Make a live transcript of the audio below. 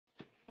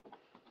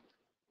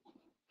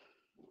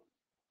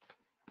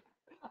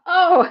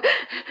Oh,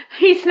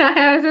 he's not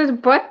has his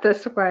butt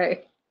this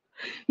way.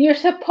 You're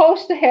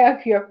supposed to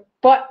have your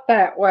butt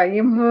that way.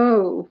 You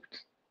moved.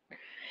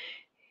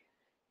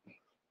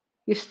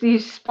 You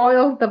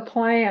spoiled the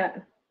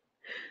plan.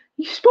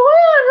 You spoiled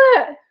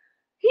it.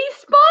 He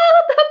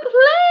spoiled the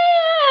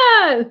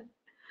plan.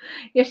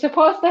 You're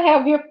supposed to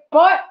have your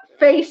butt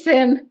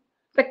facing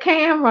the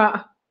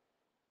camera.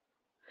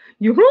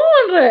 You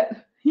ruined it.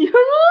 You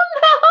ruined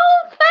the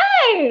whole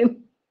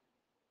thing.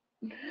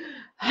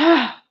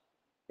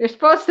 You're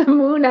supposed to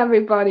moon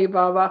everybody,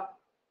 Bubba.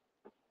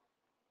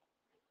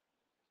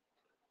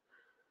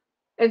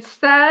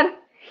 Instead,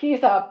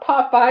 he's a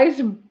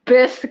Popeye's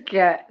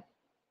biscuit.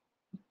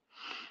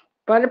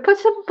 Better put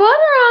some butter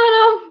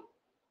on him.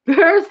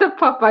 There's the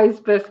Popeye's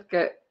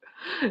biscuit.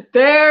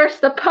 There's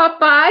the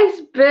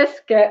Popeye's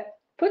biscuit.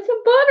 Put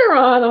some butter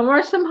on them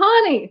or some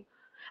honey.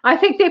 I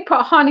think they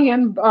put honey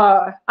in,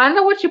 I don't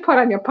know what you put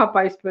on your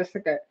Popeye's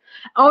biscuit.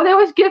 Oh, they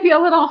always give you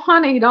a little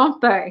honey, don't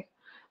they?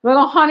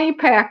 Little honey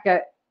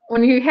packet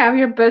when you have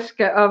your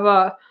biscuit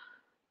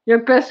your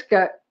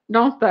biscuit,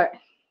 don't they?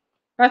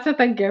 That's what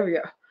they give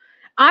you.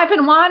 I've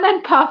been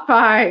wanting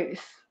Popeyes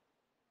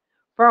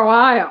for a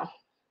while.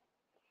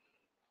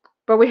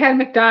 But we had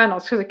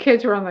McDonald's because the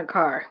kids were in the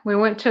car. We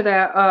went to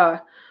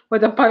that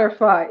with the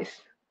butterflies.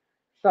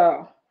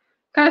 So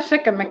kind of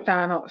sick of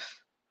McDonald's.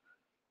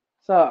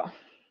 So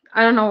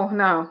I don't know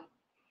now.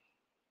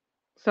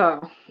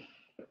 So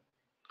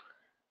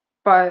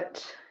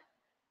but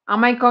I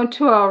might go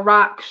to a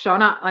rock show,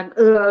 not like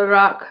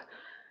rock.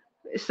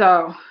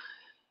 So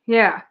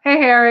yeah. Hey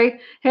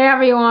Harry. Hey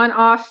everyone.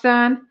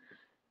 Austin.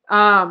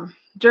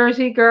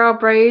 Jersey girl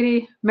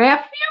Brady.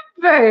 Matthew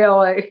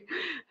Bailey.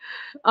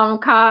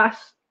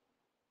 Cass.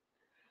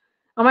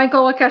 I might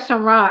go look at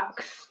some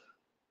rocks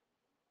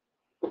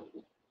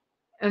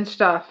and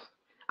stuff.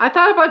 I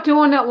thought about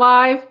doing it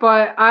live,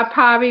 but I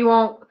probably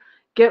won't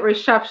get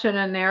reception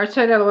in there. It's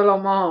at a little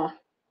mall.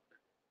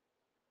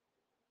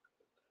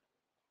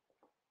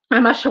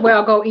 I'm not sure where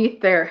I'll go eat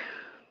there.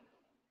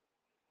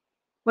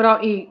 What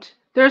I'll eat.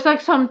 There's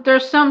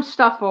some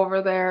stuff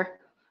over there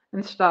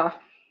and stuff.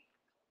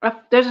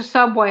 There's a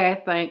Subway, I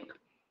think.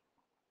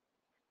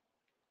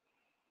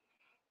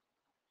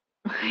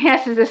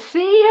 Yes, it's a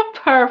sea of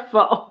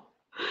purple.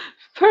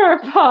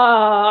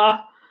 Purple.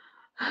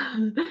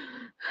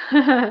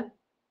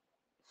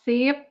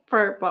 Sea of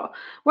purple.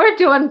 We're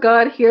doing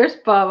good. Here's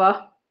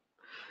Bubba.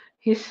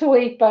 He's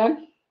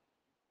sleeping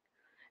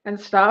and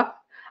stuff.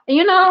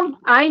 You know,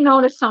 I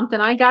noticed something.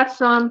 I got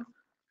some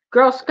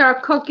Girl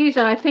Scout cookies,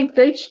 and I think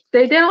they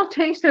don't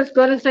taste as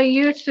good as they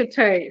used to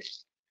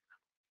taste.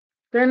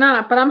 They're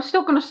not, but I'm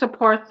still going to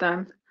support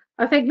them.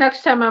 I think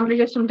next time I'm going to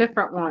get some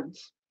different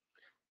ones.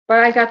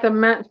 But I got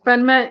the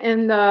Thin Mint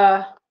and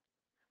the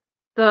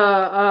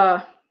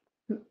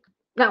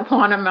not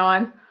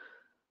watermelon,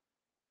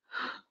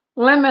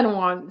 lemon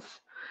ones.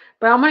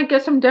 But I might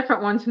get some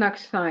different ones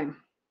next time.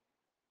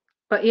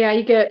 But yeah,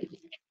 you get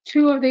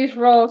two of these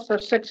rolls for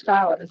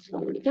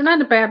 $6. They're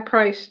not a bad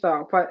price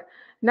though. But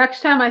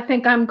next time I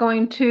think I'm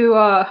going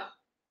to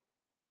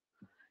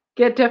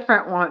get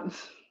different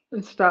ones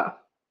and stuff.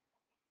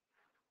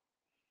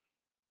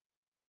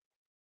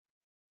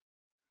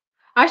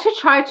 I should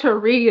try to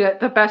read it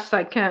the best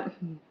I can.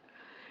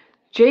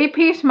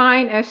 JP's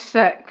mind is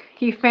sick.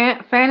 He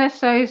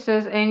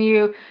fantasizes, and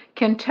you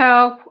can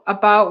tell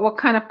about what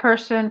kind of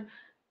person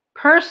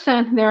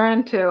they're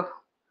into.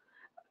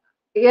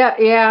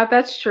 Yeah,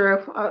 that's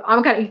true.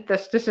 I'm gonna eat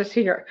this. This is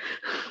here.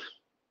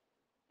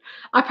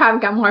 I probably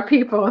got more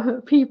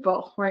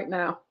people right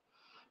now.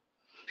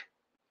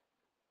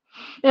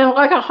 And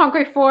like I'm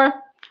hungry for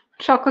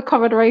chocolate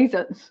covered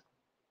raisins.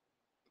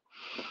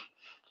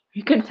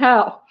 You can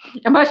tell.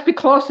 It must be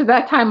close to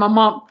that time of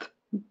month.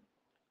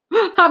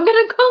 I'm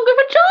getting hungry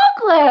for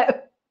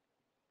chocolate.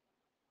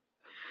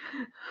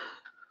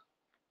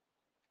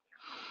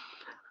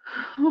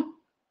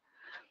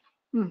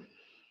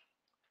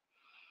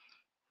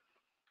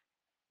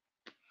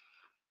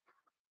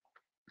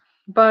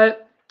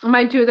 But I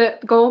might do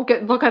that. Look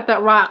at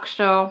that rock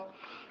show.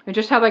 I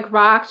just have like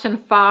rocks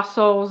and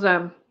fossils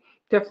and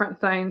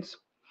different things.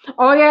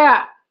 Oh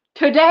yeah,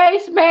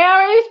 today's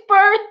Mary's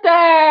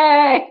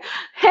birthday.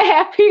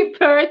 Happy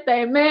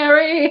birthday,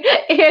 Mary!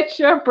 It's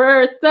your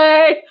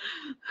birthday.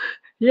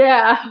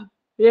 Yeah,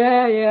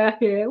 yeah.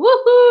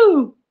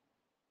 Woohoo!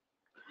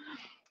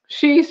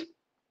 She's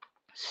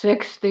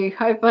 60,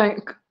 I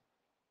think.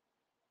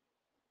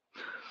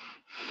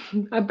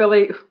 I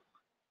believe.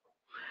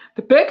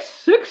 The big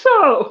 60.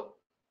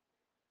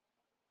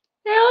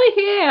 Hell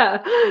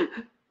yeah.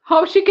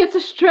 Hope she gets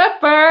a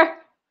stripper.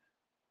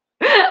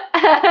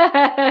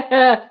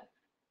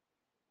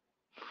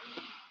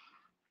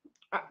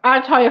 I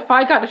tell you, if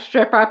I got a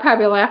stripper, I'd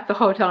probably laugh the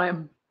whole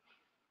time.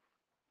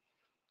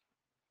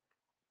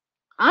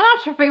 I'm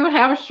not sure if we would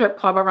have a strip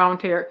club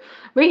around here.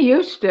 We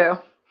used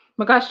to.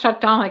 We got shut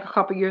down like a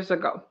couple years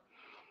ago.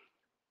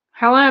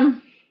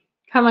 Helen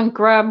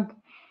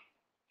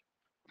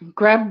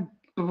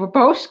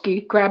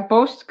Grabowski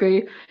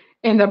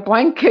in the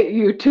blanket,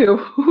 you two.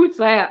 Who's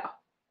that?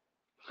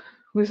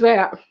 Who's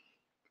that?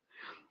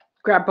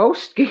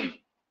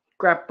 Grabowski.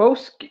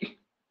 Grabowski.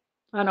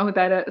 I don't know who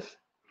that is.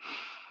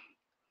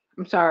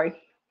 I'm sorry.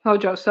 Hello,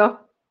 Joseph.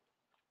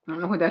 I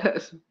don't know who that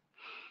is.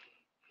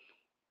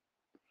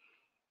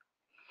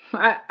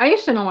 I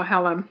used to know a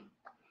Helen,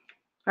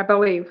 I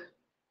believe.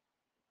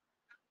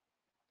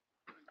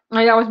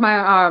 That was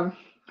my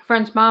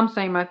friend's mom's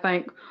name, I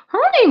think. Her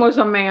name was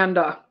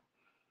Amanda.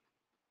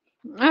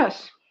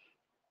 Yes.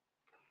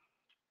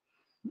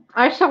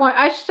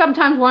 I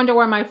sometimes wonder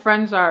where my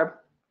friends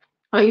are.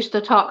 I used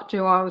to talk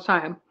to all the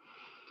time.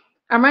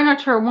 I ran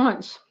into her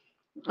once.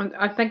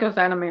 I think it was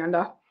that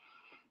Amanda.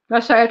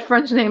 That's why I had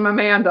friends named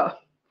Amanda.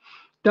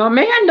 The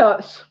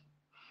Amandas.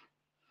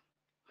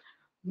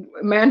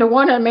 Amanda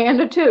 1 and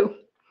Amanda 2.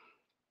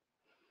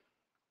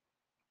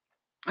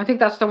 I think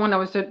that's the one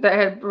that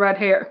had red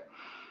hair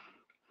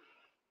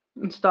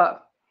and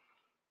stuff.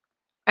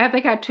 I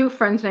think I had 2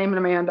 friends named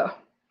Amanda.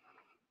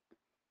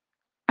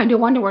 I do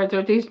wonder where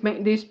these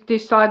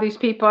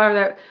people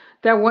are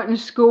that went in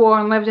school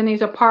and lived in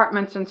these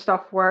apartments and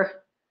stuff were.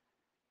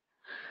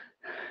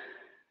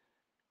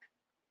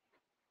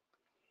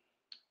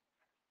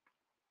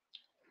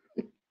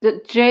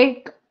 The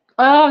Jake,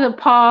 the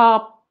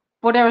Paul,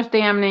 whatever his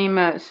damn name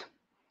is,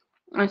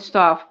 and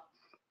stuff.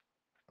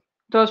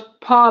 Those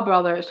Paul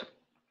brothers.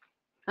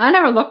 I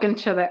never looked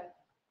into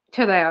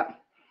that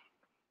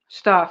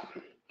stuff.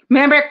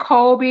 Remember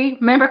Colby?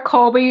 Remember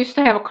Colby used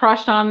to have a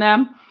crush on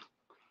them?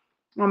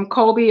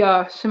 Colby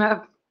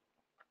Smith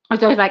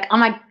was always like, oh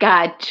my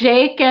God,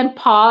 Jake and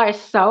Paul are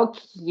so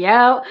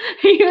cute.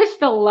 He used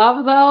to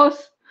love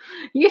those.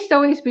 He used to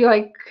always be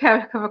like,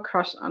 have a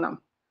crush on them.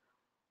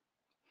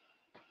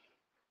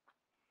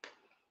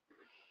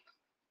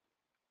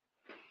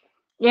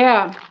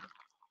 Yeah.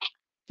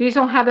 These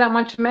don't have that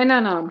much men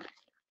in them.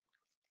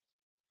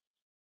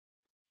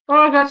 Oh,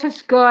 I guess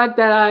it's good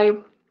that I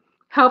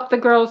help the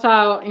girls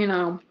out,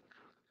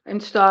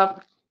 and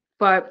stuff.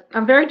 But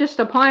I'm very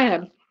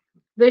disappointed.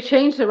 They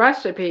changed the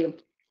recipe.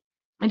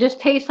 It just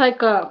tastes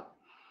like a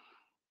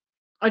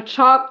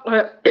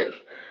chocolate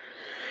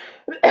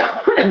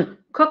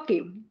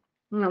cookie.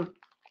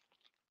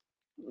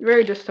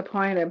 Very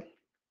disappointed.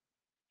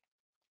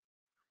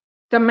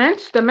 The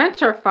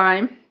mints are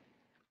fine.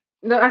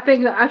 I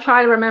think that I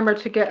try to remember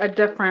to get a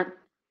different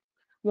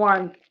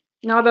one.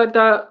 No,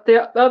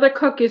 the other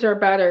cookies are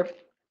better.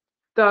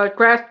 They're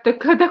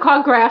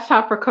called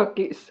grasshopper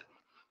cookies.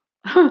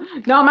 No,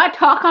 I'm not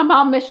talking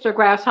about Mr.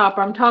 Grasshopper.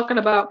 I'm talking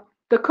about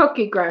the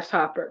cookie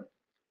grasshopper.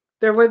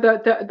 There were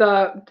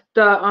the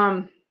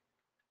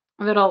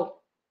little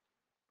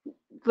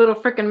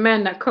freaking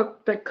men that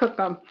cook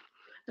them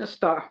and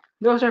stuff.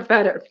 Those are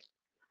better.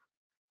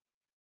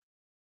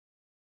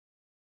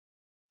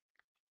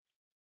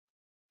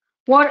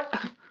 What?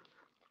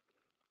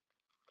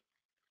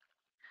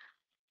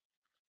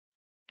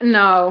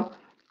 No,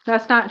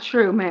 that's not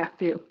true,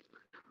 Matthew.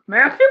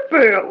 Matthew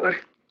Bailey.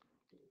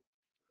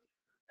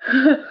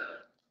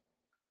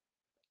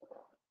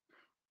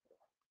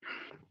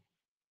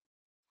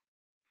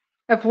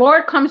 If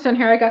Lord comes in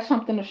here, I got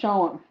something to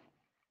show him.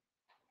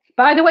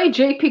 By the way,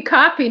 JP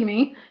copied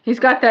me. He's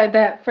got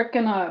that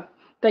freaking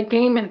that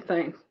gaming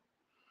thing.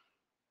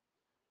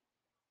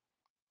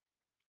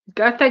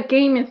 Got that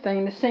gaming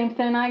thing, the same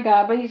thing I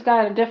got, but he's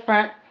got a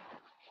different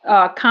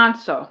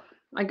console,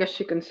 I guess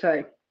you can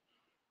say.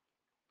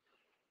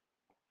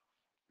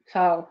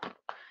 So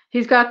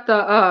he's got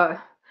the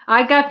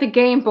I got the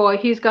Game Boy,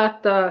 he's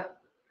got the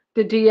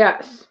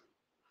DS.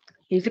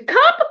 He's a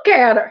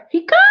copycatter.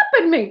 He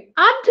copied me.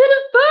 I did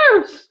it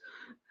first.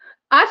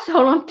 I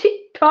saw it on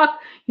TikTok.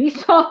 He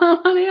saw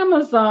it on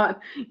Amazon.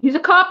 He's a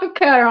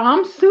copycatter.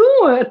 I'm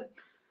suing.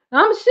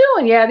 I'm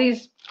suing. Yeah,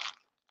 these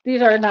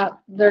are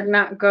not. They're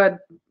not good.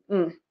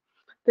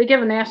 They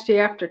give a nasty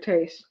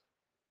aftertaste.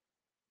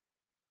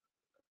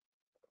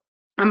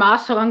 I'm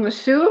also going to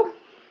sue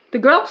the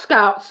Girl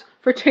Scouts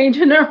for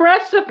changing their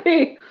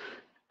recipe.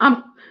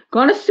 I'm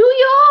going to sue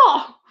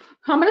y'all.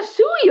 I'm going to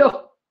sue you.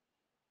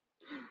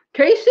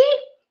 Casey,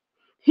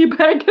 you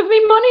better give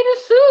me money to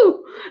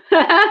sue.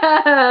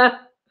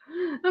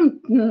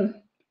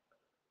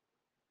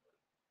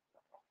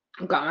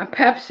 I've got my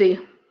Pepsi.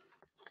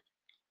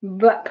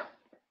 But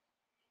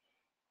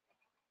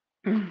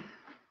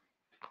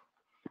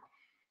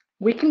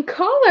we can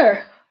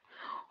color.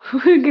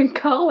 We can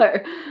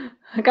color.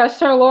 I got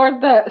Sir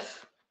Lord this.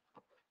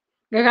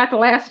 I got the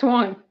last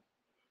one.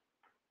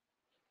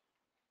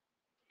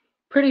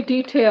 Pretty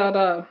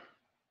detailed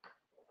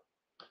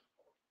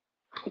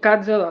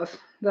Godzillas,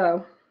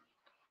 though.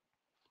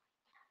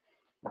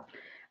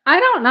 I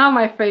don't know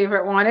my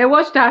favorite one. It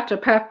was Dr.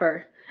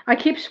 Pepper. I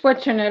keep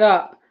switching it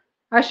up.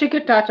 I should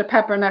get Dr.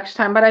 Pepper next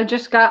time, but I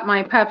just got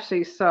my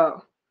Pepsi,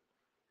 so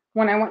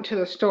when I went to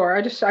the store,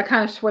 I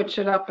kind of switched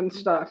it up and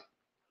stuff.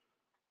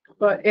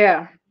 But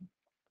yeah.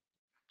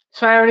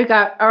 So I already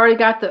got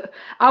I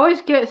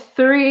always get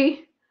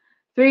three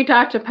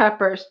Dr.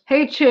 Peppers.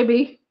 Hey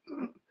Chibi.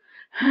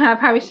 I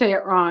probably say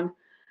it wrong.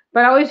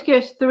 But I always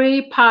get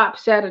 3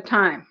 pops at a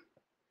time.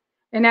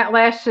 And that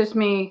lasts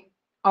me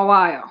a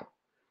while.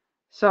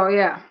 So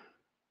yeah,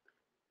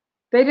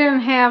 they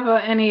didn't have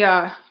any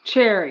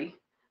cherry,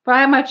 but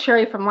I had my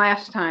cherry from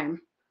last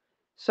time.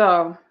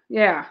 So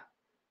yeah,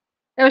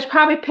 it was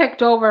probably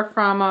picked over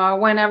from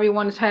when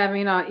everyone's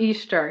having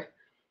Easter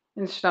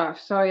and stuff.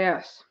 So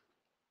yes,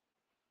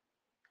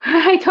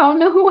 I don't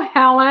know who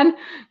Helen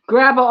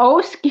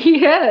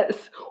Grabowski is.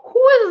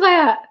 Who is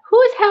that?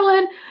 Who is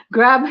Helen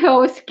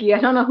Grabowski? I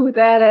don't know who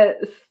that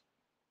is.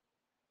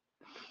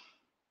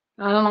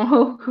 I don't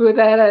know who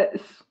that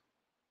is.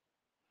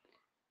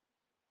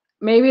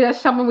 Maybe that's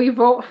someone we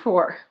vote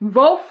for.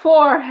 Vote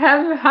for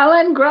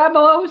Helen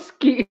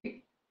Grabowski.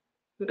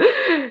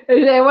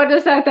 What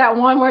is that? That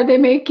one where they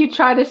make you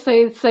try to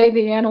say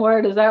the N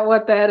word? Is that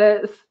what that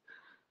is?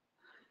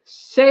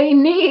 Say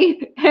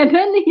knee, and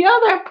then the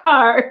other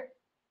part.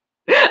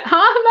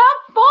 I'm not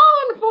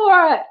falling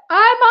for it.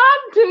 I'm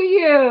on to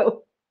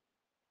you.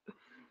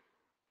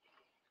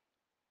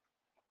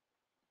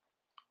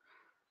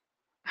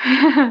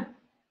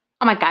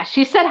 Oh my gosh,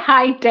 she said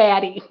hi,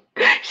 Daddy.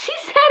 She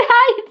said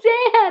hi,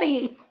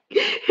 Daddy.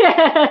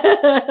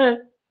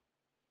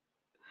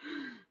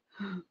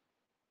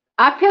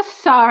 I feel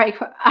sorry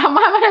for.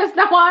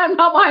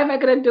 Why am I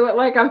gonna do it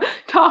like I'm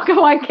talking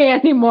like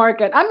Candy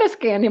Morgan? I miss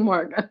Candy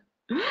Morgan.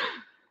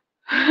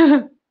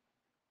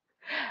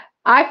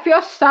 I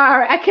feel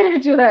sorry. I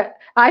can't do that.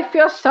 I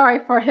feel sorry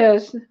for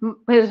his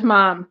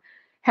mom.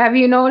 Have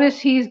you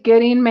noticed he's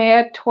getting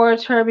mad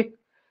towards her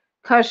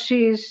because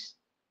she's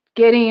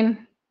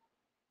getting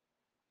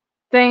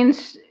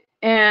things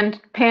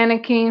and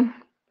panicking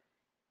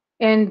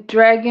and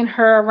dragging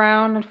her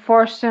around and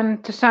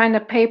forcing to sign the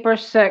paper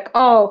sick.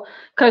 Oh,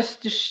 because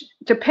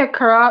to pick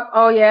her up.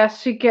 Oh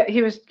yes, he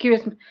was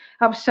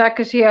upset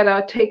because he had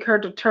to take her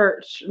to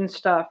church and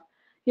stuff.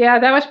 Yeah,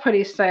 that was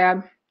pretty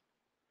sad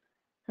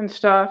and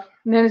stuff.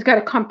 And then he's got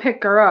to come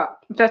pick her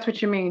up. If that's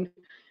what you mean.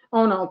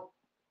 Oh no.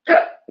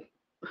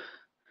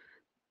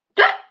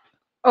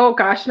 Oh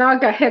gosh, now I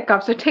got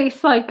hiccups. It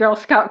tastes like Girl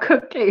Scout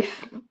cookies.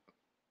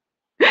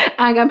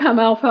 I got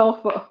my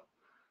alfalfa.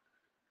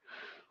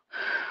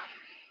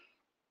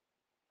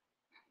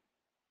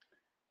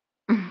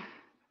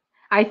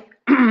 I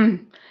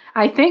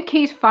I think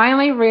he's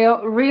finally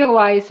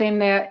realizing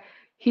that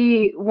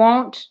he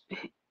won't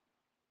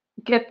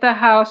get the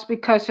house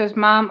because his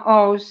mom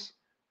owes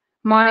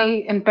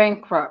money and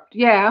bankrupt.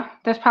 Yeah,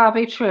 that's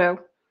probably true.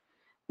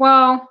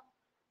 Well,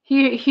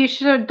 he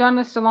should have done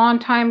this a long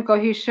time ago.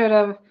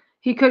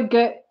 He could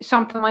get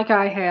something like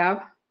I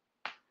have,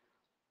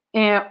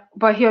 and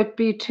but he'll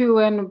be too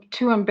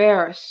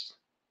embarrassed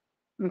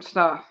and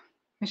stuff.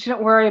 He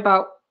shouldn't worry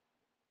about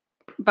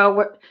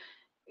what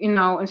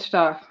and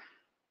stuff.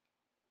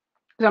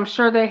 'Cause I'm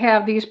sure they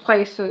have these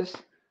places,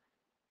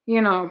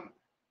 you know,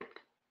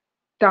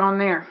 down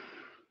there.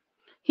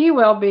 He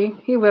will be.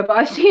 He will. But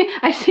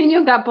I seen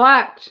you got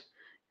blocked.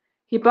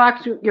 He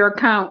blocked your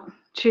account,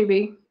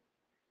 Chibi.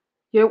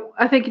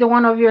 I think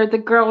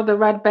the girl with the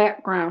red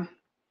background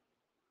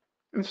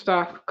and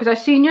stuff. Because I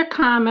seen your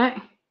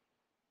comment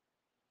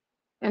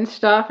and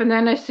stuff, and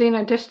then I seen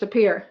it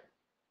disappear.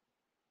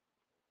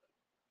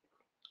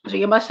 So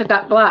you must have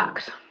got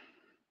blocked.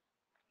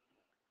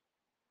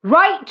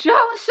 Right,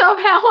 Joseph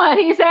Helen.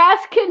 He's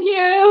asking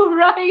you.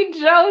 Right,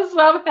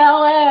 Joseph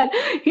Helen.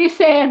 He's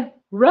saying,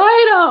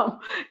 write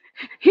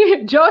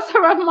him. Joseph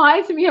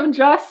reminds me of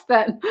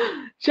Justin.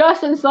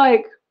 Justin's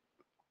like,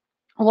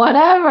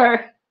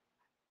 whatever.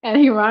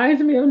 And he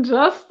reminds me of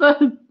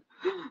Justin.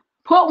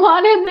 Put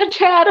one in the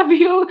chat if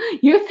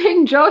you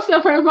think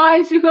Joseph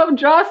reminds you of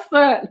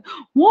Justin.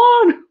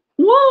 One.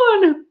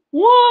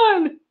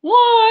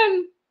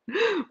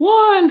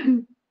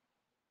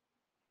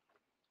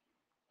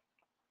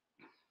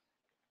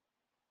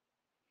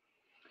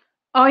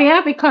 Oh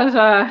yeah, because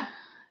I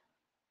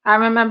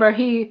remember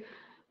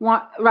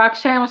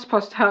Roxanne was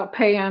supposed to help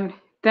pay, and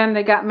then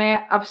they got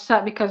mad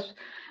upset because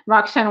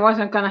Roxanne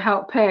wasn't going to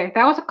help pay.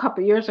 That was a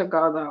couple years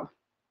ago, though.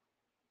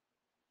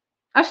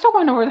 I still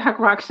wonder where the heck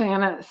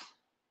Roxanne is.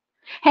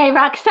 Hey,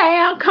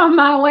 Roxanne, come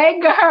my way,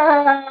 girl.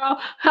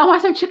 I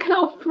want some chicken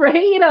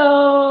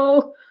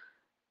Alfredo.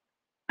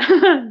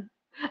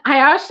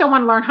 I also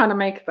want to learn how to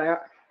make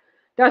that.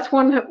 That's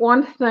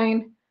one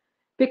thing,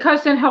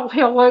 because then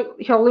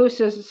he'll lose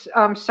his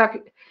not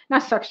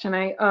Section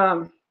 8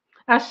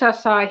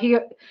 SSI.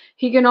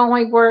 He can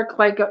only work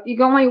like a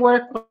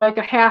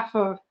half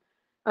of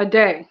a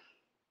day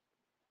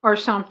or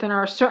something,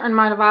 or a certain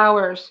amount of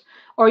hours,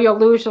 or you'll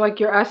lose like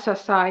your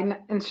SSI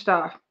and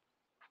stuff.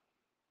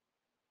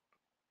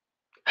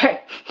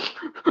 Hey,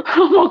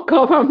 I'm a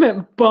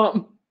government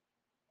bum.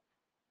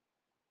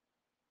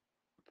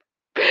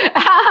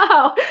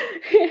 Ow!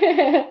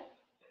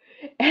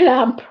 And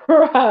I'm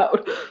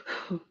proud.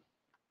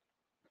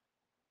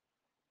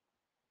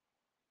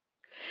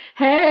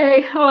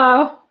 Hey,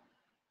 hello.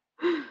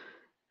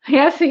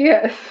 Yes, he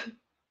is.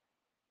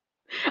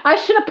 I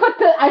should have said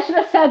that. I should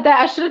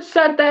have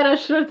said that. I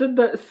should have did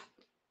this.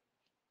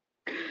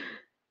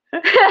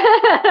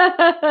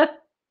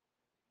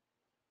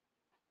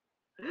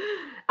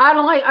 I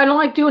don't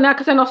like doing that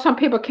because I know some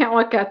people can't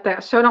look at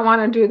that, so I don't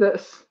want to do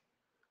this.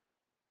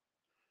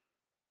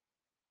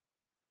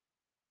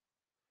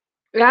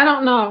 I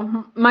don't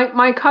know.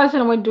 My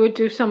cousin would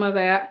do some of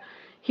that.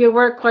 He'll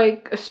work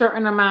like a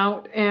certain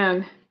amount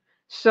and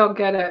still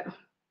get it.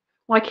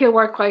 Like he'll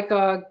work like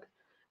a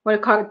what do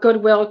you call it,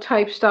 Goodwill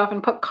type stuff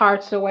and put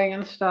carts away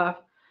and stuff.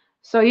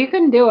 So you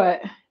can do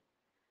it,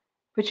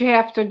 but you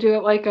have to do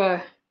it like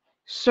a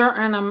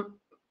certain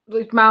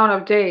amount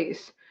of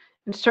days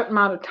and certain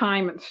amount of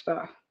time and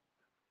stuff.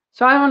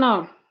 So I don't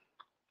know.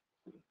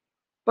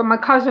 But my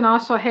cousin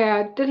also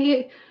had, did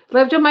he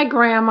lived with my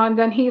grandma and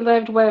then he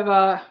lived with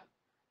a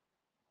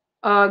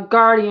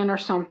guardian or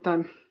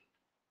something.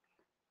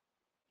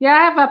 Yeah,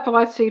 I have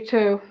epilepsy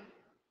too.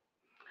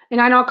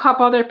 And I know a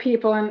couple other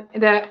people and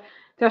that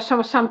they're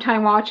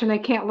sometime watching, they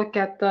can't look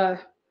at the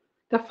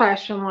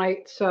flashing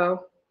light.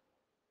 So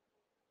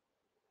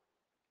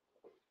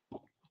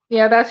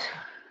yeah,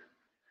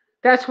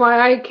 that's why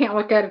I can't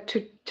look at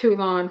it too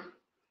long.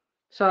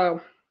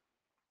 So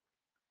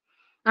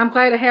I'm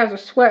glad it has a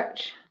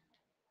switch,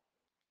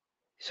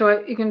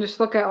 so you can just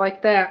look at it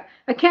like that.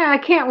 I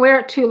can't wear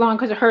it too long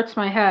because it hurts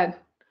my head.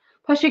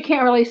 Plus you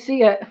can't really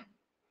see it.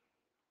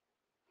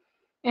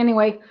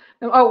 Anyway,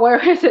 oh, where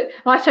is it?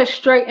 Unless I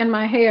straighten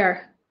my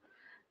hair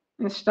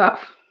and stuff.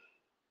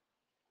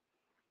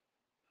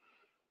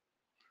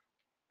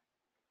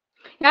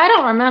 Yeah, I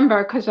don't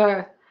remember because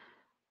yeah,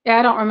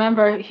 I don't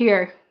remember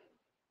here.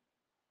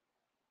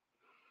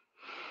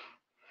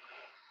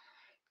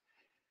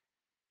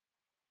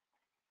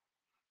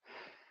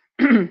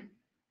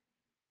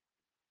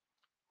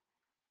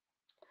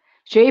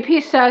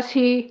 JP says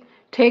he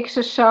takes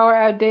a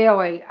shower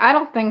daily. I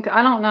don't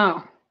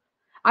know.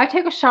 I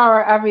take a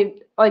shower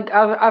every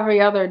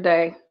other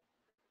day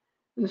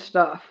and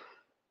stuff.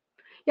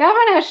 Yeah, I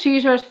haven't had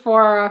seizures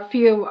for a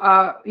few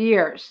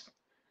years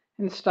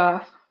and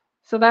stuff,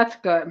 so that's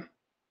good.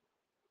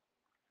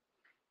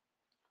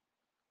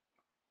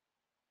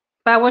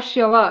 But I wish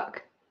you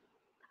luck.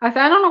 I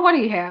don't know what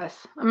he has.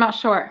 I'm not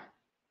sure. To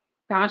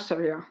be honest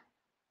with you.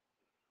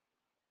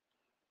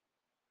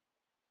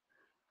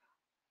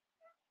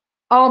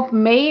 Oh,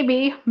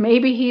 maybe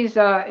he's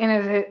in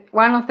his.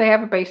 Why don't they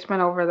have a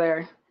basement over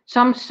there?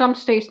 Some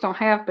states don't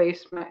have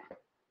basement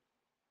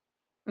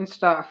and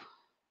stuff.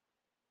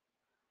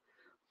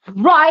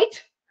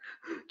 Right,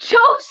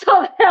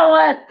 Joseph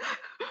Helen.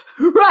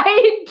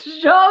 Right,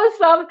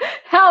 Joseph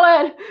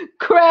Helen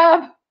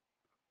Crab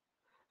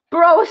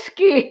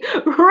Broski.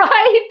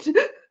 Right,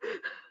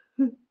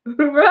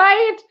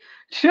 right,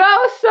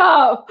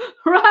 Joseph.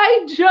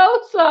 Right,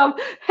 Joseph.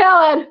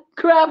 Helen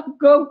Crab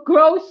go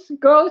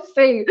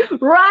grossy.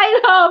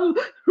 Right,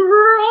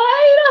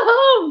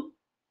 right,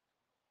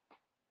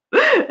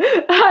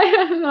 I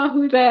don't know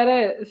who that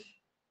is.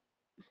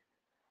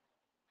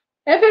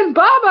 Even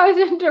Baba is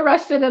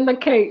interested in the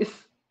case.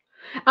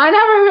 I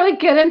never really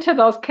get into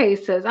those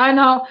cases. I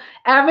know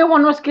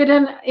everyone was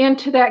getting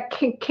into that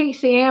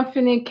Casey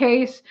Anthony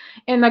case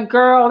and the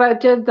girl that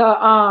did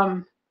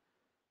the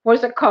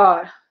what's it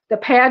called? The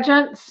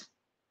pageants.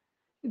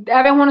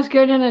 Everyone was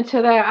getting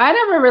into that. I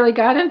never really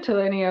got into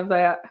any of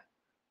that.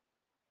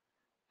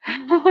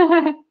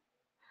 A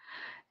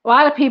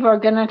lot of people are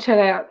getting into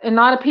that. And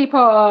a lot of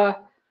people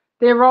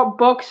they wrote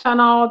books on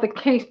all the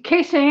case.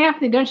 Casey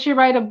Anthony, didn't she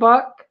write a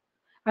book?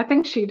 I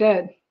think she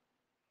did.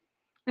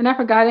 I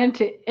never got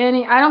into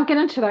any. I don't get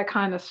into that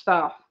kind of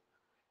stuff.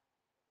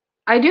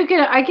 I get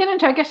into.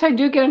 I guess I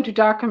do get into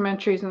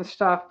documentaries and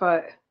stuff,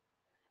 but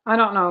I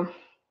don't know.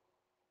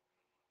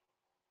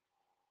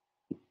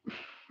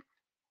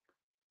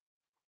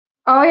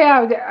 Oh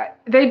yeah,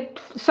 they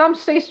some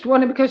states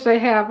want it because they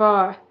have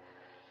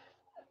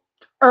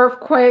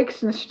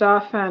earthquakes and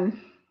stuff and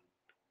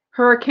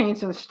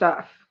hurricanes and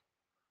stuff.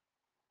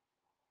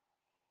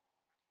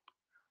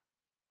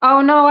 Oh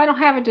no, I don't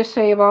have it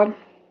disabled.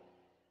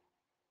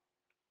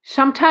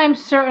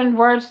 Sometimes certain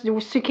words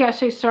you can't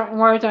say certain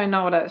words. I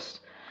noticed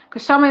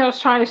because somebody was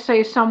trying to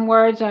say some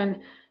words and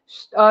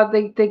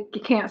they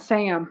you can't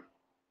say them.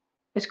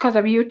 It's because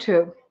of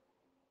YouTube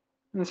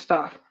and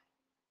stuff.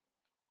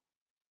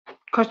 Of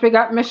course, we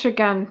got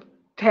Michigan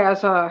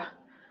has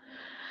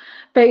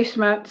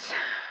basements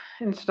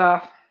and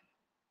stuff.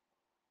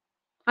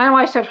 I know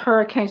I said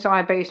hurricanes on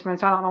my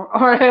basements. I don't know.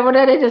 Or what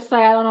did I just say?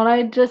 I don't know what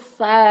I just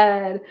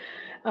said.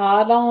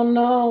 I don't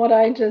know what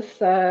I just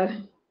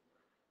said.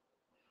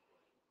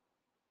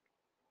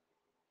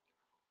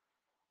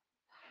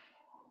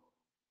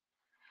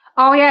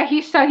 Oh yeah,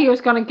 he said he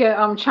was gonna get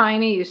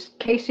Chinese.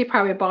 Casey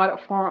probably bought it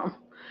for him.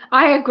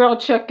 I had grilled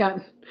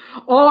chicken.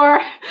 Or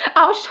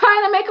I was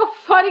trying to make a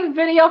funny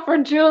video for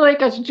Julie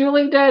because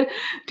Julie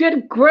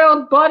did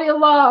grilled buddy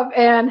love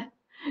and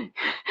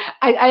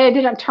I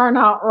didn't turn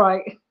out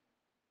right.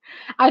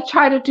 I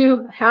try to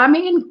do I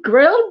mean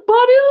grilled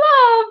buddy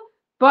love,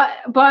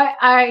 but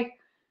I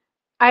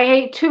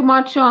ate too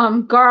much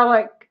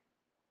garlic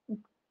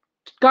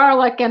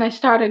and I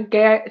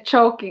started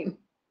choking.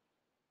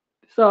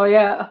 So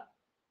yeah,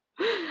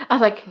 I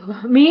was like,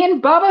 me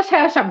and Bubba's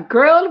have some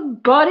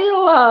grilled buddy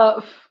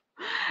love,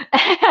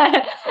 and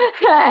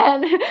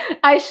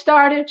I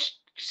started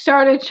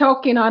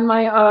choking on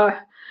my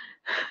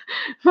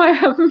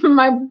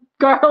my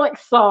garlic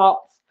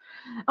salt.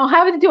 I'll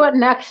have to do it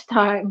next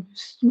time.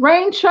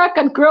 Rain check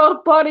and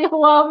grilled buddy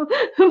love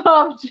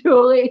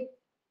Julie.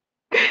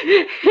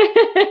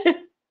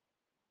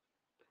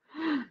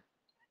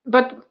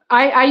 But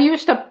I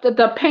used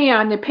the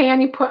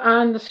pan you put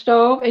on the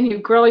stove and you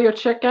grill your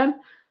chicken.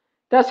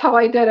 That's how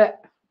I did it.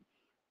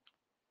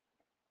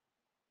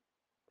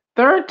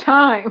 Third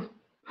time.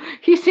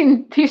 He's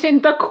seen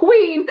the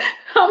Queen,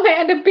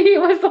 Amanda B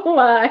was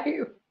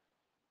alive.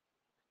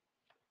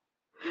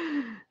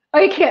 Oh,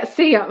 you can't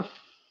see him.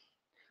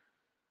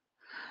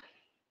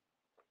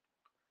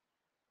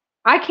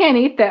 I can't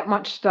eat that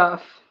much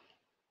stuff.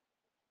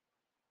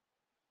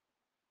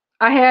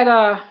 I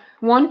had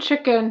one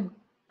chicken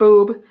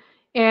boob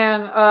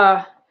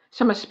and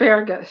some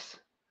asparagus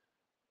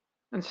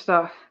and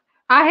stuff.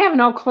 I have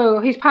no clue.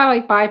 He's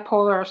probably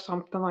bipolar or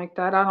something like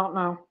that. I don't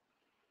know.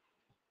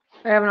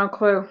 I have no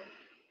clue.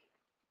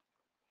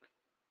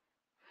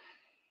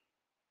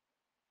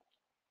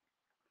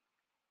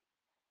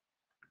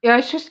 Yeah,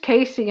 it's just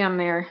Casey in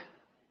there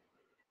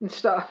and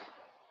stuff.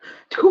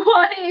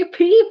 20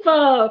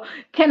 people.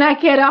 Can I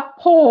get a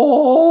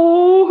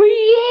oh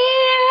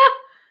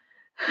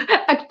yeah?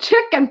 A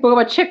chicken boob,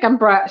 a chicken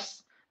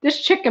breast.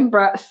 This chicken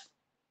breast.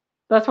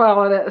 That's what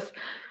all it is.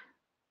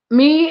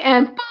 Me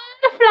and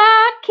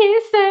butterfly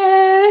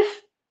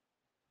kisses.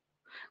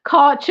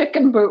 Call it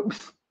chicken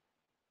boobs.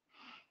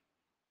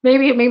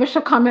 Maybe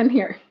she'll come in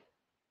here.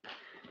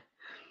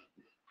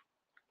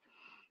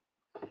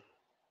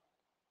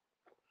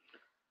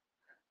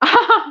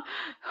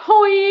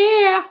 Oh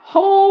yeah,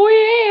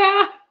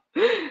 oh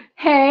yeah.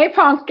 Hey,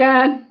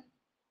 pumpkin.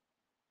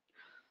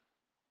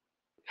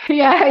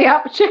 Yeah,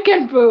 yep,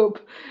 chicken boob.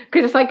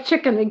 Because it's like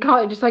chicken. They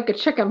call it just like a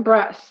chicken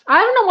breast. I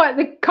don't know why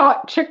they call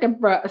it chicken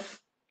breast.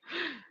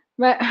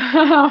 But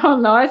I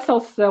don't know. It's so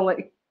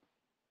silly.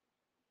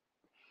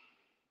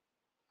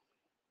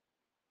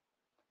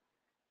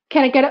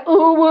 Can I get a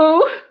ooh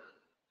woo?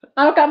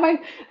 I don't got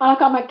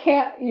my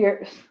cat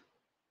ears.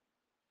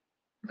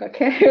 I got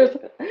cat ears.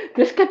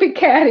 This could be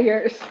cat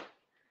ears.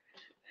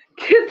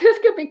 This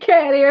could be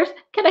cat ears.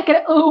 Can I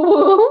get a ooh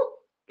woo?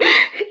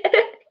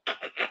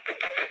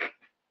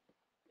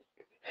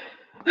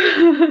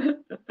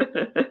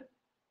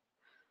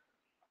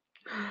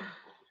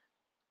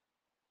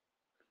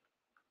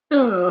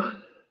 Oh.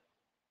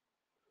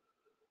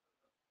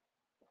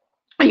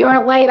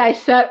 You're late. I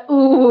said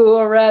ooh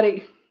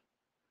already.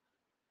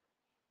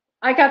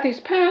 I got these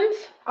pens.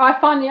 Oh, I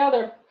found the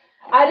other.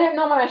 I didn't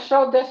know when I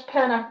showed this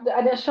pen.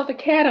 I didn't show the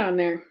cat on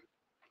there.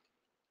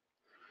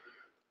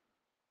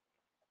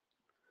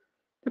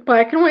 The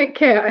black and white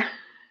cat.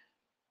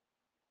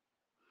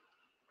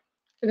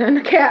 And then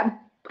the cat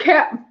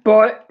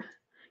butt.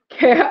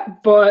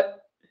 Cat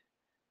butt.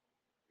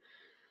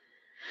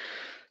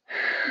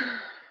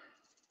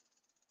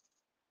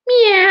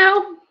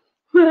 Meow.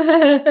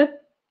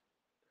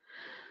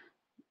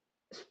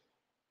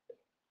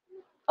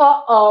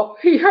 Uh-oh.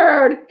 He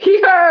heard.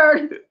 He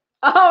heard.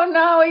 Oh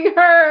no, he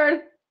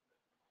heard.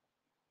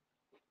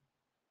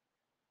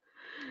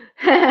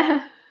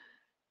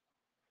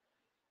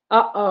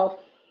 Uh-oh.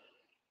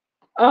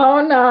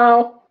 Oh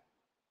no.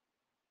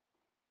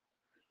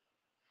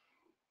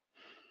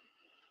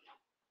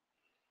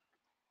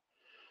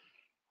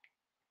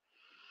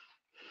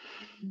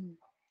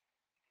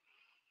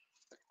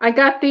 I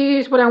got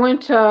these when I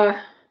went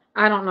to,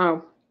 I don't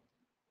know.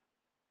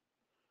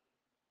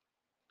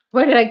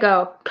 Where did I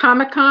go?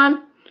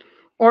 Comic-Con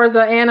or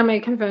the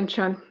anime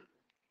convention?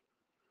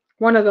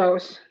 One of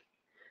those.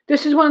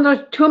 This is one of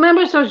those, two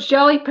members, those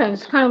jelly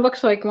pens. Kind of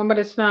looks like one, but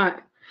it's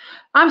not.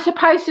 I'm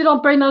surprised they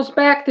don't bring those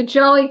back, the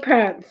jelly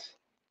pens.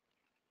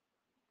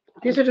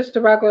 These are just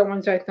the regular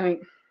ones, I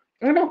think.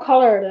 I don't know what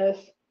color it is.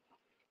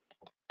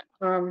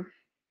 Um,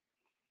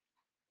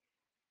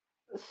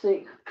 let's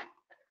see.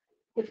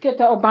 Let's get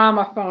the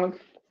Obama phone.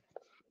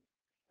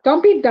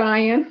 Don't be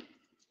dying.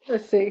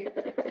 Let's see.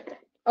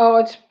 Oh,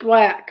 it's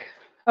black.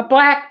 A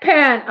black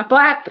pen. A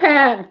black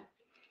pen.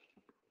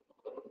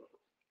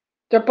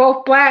 They're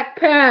both black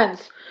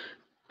pens.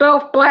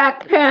 Both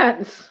black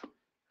pens.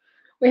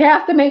 We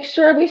have to make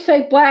sure we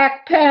say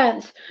black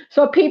pens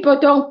so people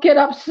don't get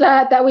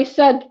upset that we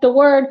said the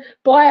word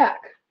black.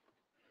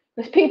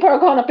 Because people are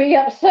going to be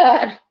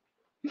upset.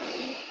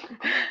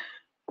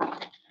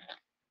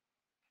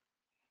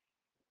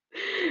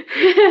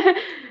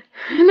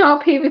 No,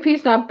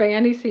 PvP's not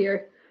banned. He's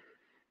here.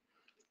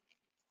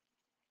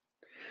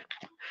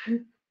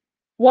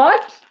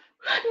 What?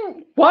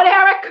 What,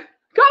 Eric?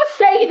 Don't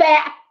say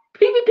that.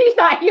 PvP's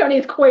not here and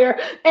he's queer.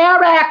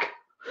 Eric.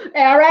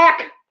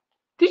 Eric.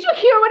 Did you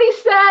hear what he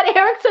said?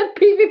 Eric said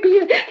PvP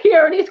is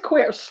here and he's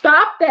queer.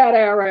 Stop that,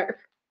 Eric.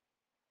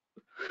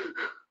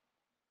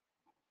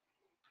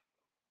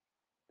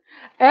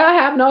 I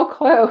have no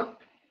clue.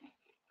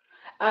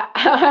 I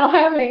don't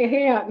have any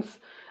hands.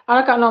 I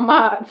don't got no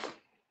mods.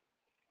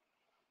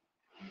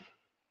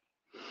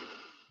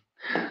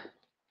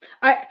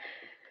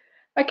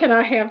 I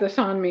cannot have this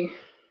on me.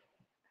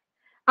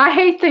 I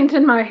hate things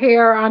in my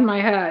hair on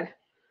my head.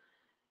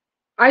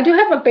 I do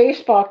have a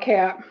baseball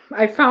cap.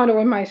 I found it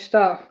with my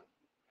stuff.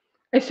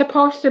 It's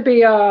supposed to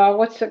be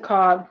what's it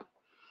called?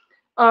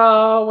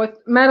 With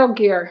Metal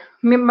Gear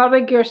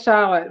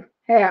Solid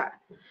hat.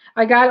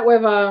 I got it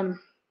with a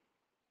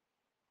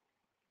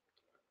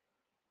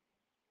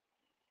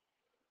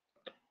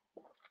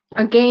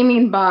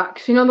gaming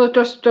box. You know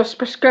those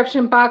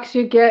prescription box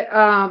you get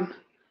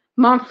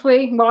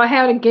monthly? Well, I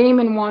had a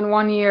gaming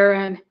one year,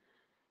 and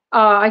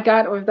I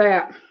got it with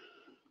that.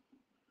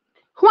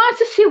 Who wants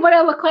to see what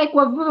I look like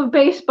with a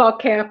baseball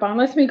cap on?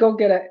 Let me go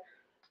get it.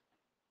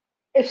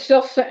 It's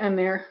still sitting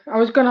there. I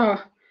was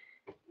gonna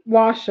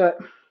wash it.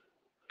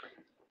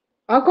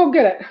 I'll go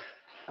get it.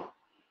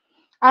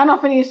 I don't know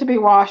if it needs to be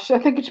washed. I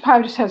think it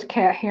probably just has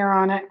cat hair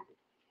on it.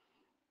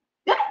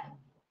 Yeah,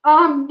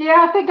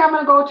 I think I'm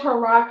gonna go to a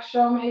rock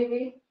show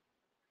maybe.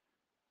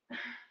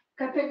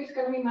 I think it's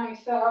gonna be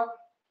nice out.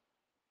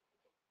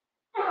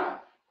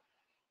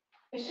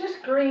 It's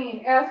just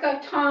green. And it's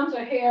got tons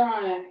of hair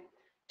on it.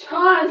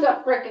 Tons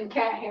of freaking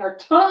cat hair.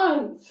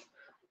 Tons.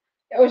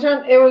 Yeah,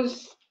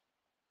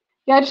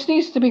 it just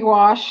needs to be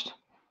washed.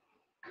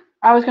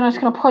 I was just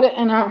gonna put it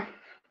in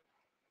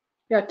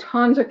yeah,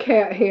 tons of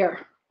cat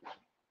hair.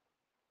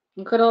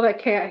 Look at all that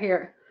cat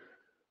hair.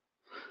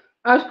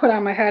 I'll just put it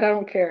on my head, I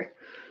don't care.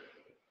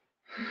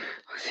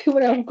 Let's see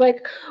what I look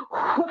like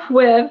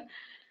with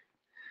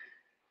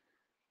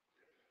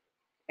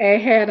a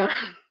hat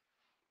on.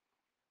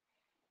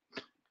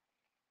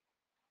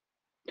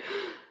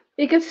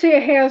 You can see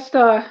it has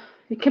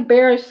you can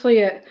barely see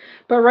it,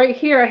 but right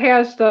here it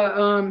has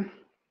the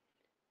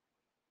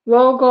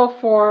logo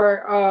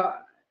for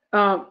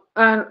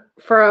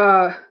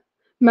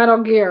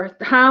Metal Gear.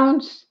 The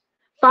Hounds,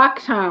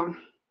 Foxhound.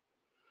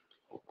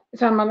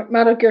 It's on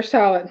Metal Gear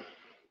Solid.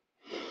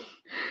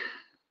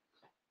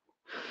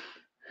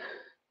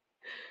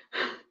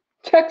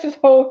 Texas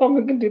Hold'em,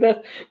 we can do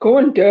that.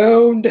 Going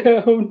down,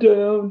 down,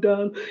 down,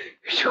 down.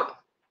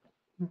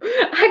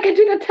 I can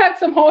do the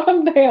Texas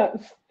Hold'em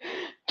dance.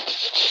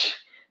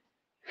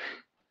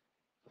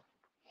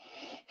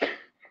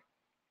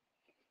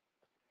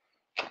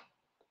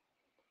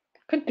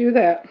 Could do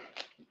that.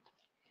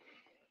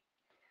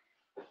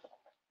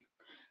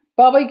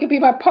 Bubba, you could be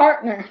my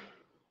partner.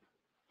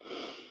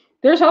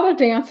 There's other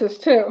dances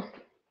too.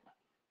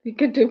 You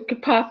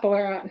could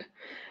popular on.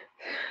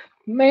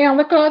 Man,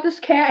 look at all this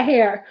cat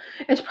hair.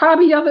 It's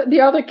probably the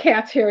other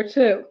cat's hair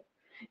too.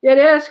 It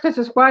is because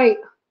it's white.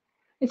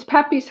 It's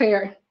Peppy's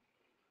hair.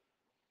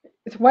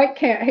 It's white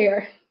cat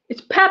hair.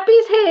 It's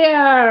Peppy's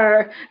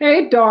hair.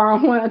 Hey,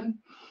 Darwin.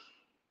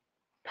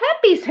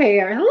 Peppy's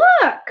hair.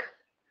 Look.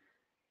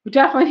 We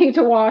definitely need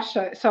to wash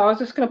it. So I was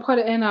just gonna put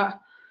it in a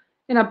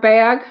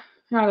bag,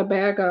 not a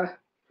bag,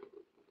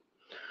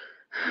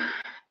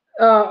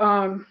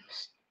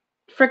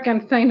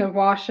 freaking thing to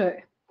wash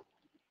it.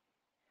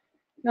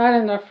 Not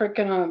in a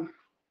freaking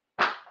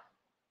I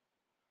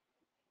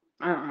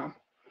don't know.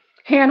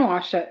 Hand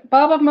wash it.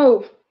 Bubba,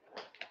 move.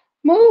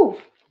 Move.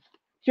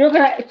 You're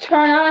gonna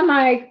turn on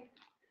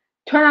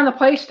the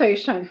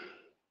PlayStation.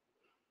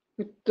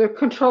 The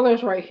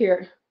controller's right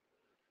here.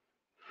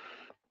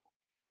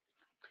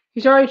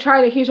 He's already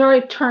tried it. He's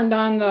already turned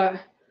on the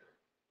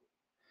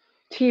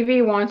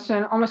TV once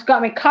and almost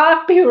got me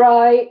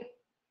copyright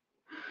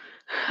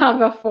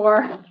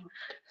before.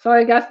 So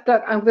I guess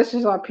that this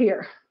is up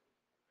here.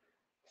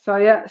 So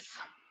yes.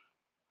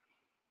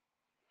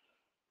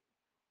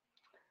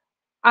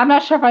 I'm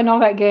not sure if I know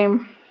that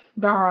game,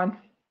 Baron.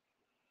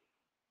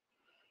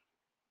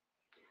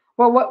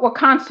 Well, what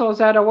console is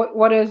that, or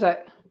what is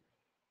it?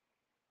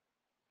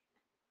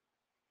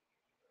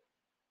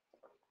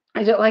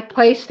 Is it like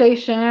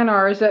PlayStation,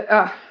 or is it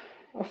a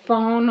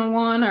phone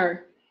one,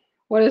 or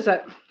what is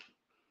it?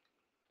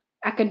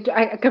 I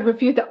could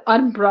review the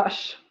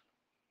Unbrush.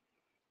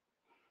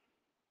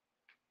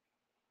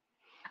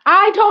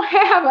 I don't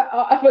have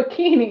a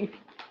bikini.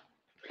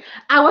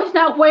 I was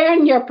not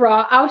wearing your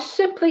bra. I was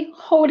simply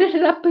holding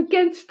it up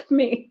against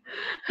me.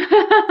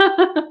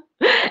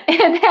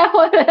 And that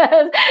was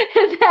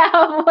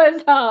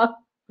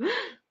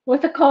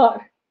what's it called?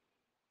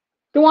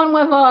 The one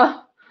with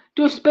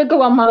Deuce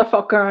Bigelow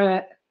motherfucker in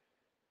it.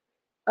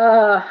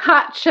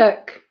 Hot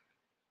chick.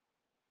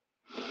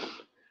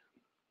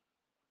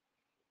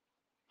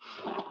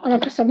 I'm gonna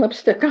put some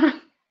lipstick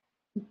on.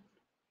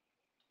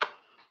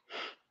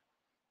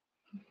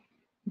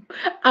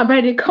 I'm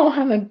ready to go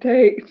on a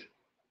date.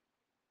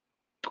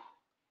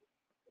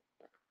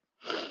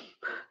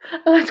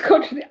 Let's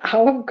go to the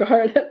Olive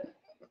Garden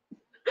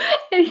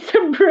and eat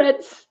some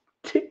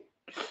breadsticks.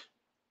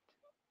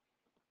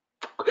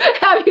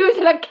 I'm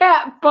using a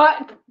cat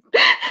butt.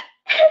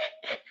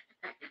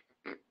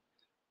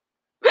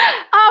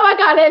 Oh my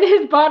god, and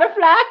his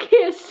butterfly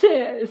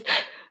kisses.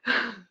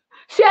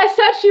 See, I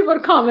said she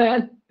would come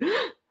in.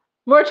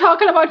 We're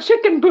talking about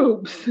chicken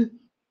boobs.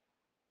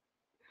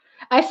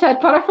 I said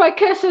butterfly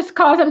kisses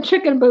cause them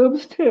chicken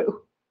boobs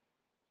too.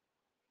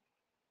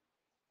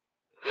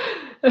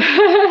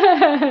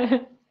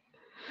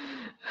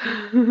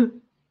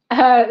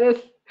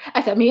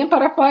 I said, me and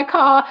Butterfly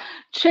call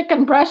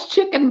chicken breast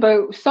chicken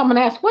boobs. Someone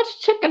asked, what's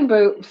chicken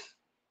boobs?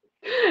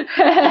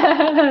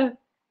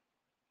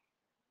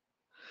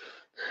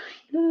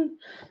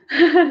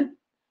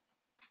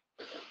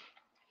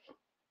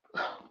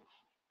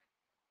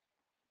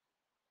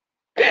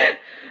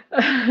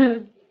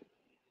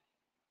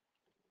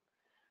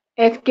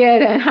 It's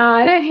getting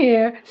hot in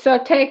here,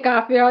 so take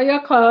off all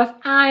your clothes.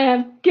 I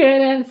am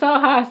getting so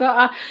hot, so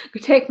I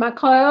take my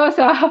clothes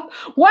off.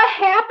 What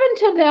happened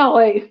to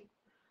Billy?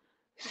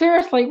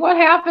 Seriously, what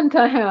happened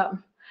to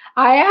him?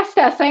 I asked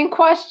that same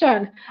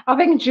question. I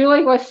think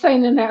Julie was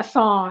singing that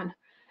song,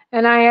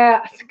 and I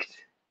asked.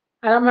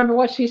 I don't remember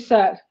what she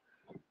said.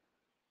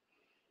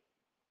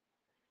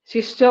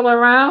 She's still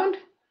around?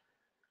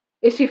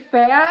 Is he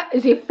fat?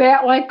 Is he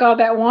fat like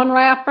that one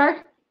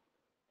rapper?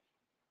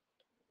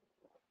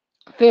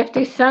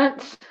 50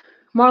 cents?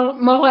 More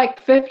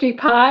like 50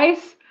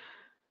 pies?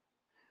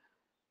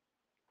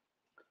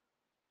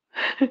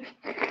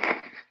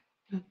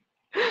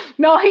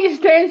 No, he's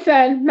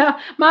dancing. No,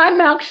 my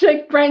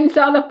milkshake brings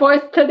all the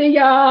boys to the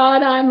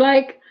yard. I'm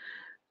like,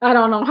 I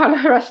don't know how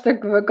the rest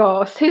of it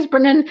goes. He's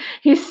dancing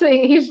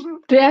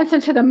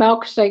to the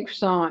milkshake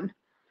song.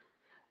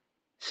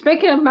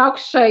 Speaking of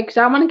milkshakes,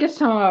 I want to get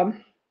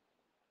some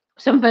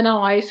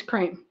vanilla ice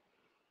cream,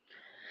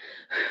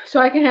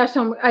 so I can have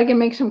some. I can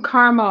make some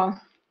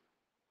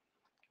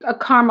a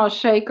caramel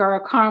shake or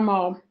a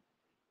caramel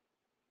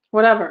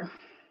whatever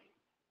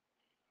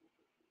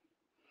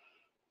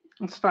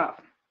and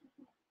stuff.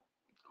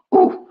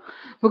 Ooh,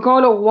 we'll go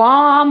to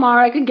Walmart.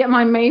 I can get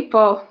my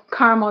maple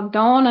caramel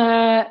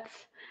donuts.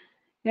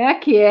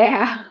 Heck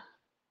yeah!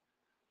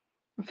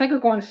 I think we're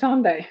going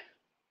Sunday,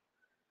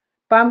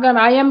 but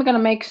I am gonna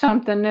make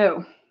something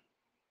new.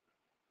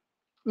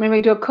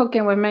 Maybe do a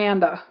cooking with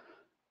Amanda,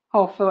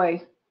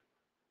 hopefully,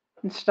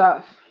 and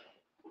stuff.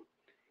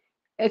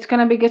 It's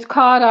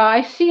called.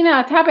 I seen it.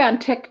 I probably on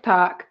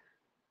TikTok.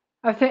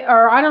 I think,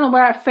 or I don't know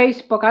where at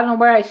Facebook. I don't know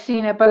where I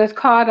seen it, but it's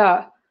called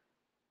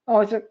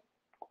oh, is it?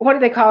 What do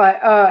they call it?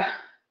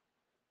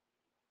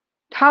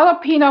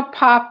 Jalapeno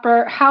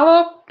popper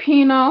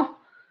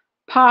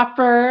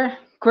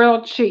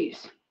grilled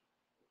cheese.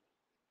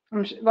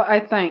 I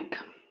think.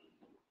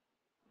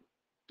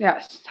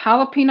 Yes,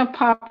 jalapeno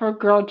popper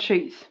grilled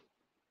cheese.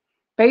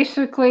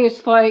 Basically,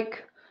 it's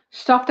like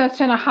stuff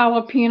that's in a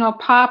jalapeno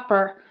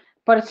popper,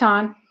 but it's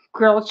on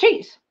grilled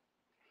cheese.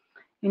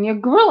 And you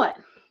grill it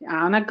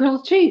on a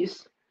grilled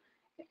cheese.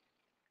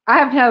 I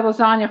have had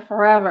lasagna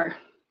forever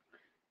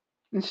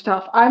and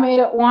stuff. I made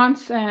it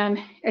once and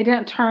it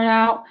didn't turn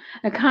out.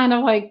 It kind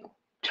of like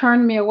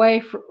turned me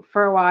away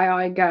for a while,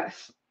 I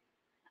guess.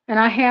 And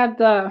I had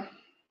the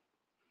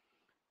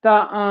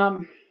I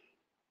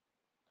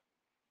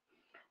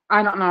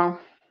don't know,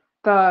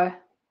 the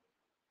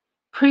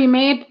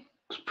pre-made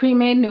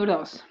pre-made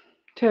noodles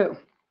too.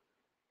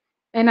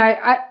 And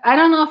I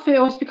don't know if it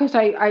was because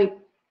I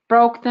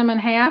broke them in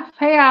half.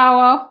 Hey,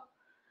 Owl,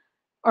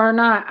 or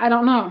not. I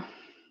don't know.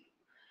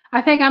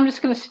 I think I'm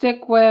just gonna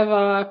stick with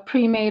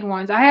pre-made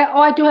ones.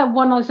 I do have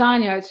one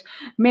lasagna. It's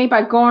made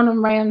by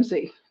Gordon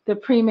Ramsay, the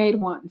pre-made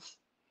ones.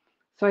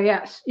 So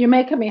yes, you're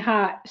making me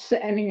hot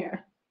sitting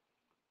here.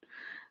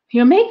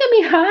 You're making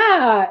me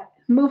hot.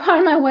 Move out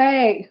of my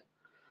way.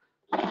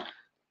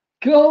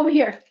 Go over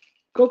here.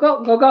 Go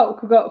go go go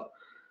go go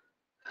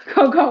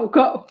go go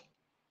go.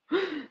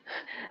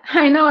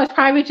 I know it's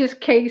probably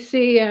just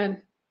Casey and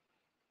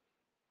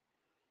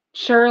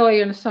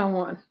Shirley and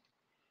someone.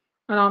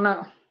 I don't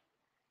know.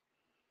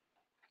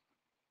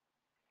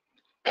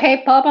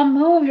 Okay, Bubba,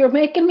 move. You're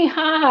making me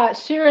hot.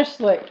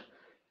 Seriously.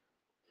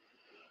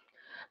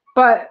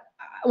 But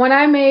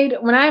I made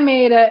it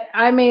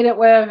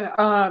with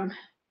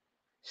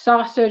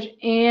sausage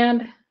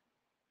and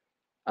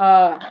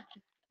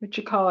what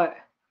you call it?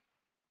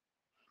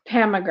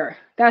 Hamburger.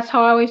 That's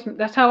how I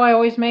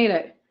always made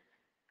it.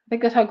 I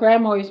think that's how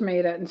grandma always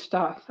made it and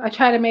stuff. I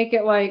try to make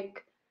it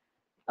like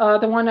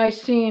the one we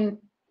seen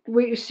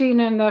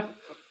in the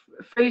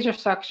freezer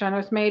section. It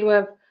was made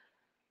with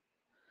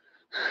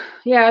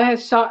yeah,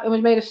 it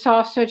was made of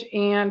sausage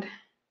and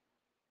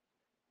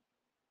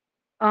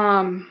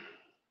um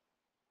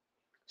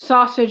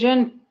sausage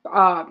and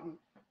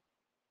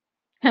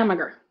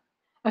hamburger.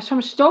 It's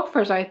from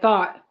Stouffer's, I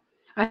thought.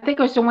 I think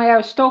it was the way I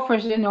was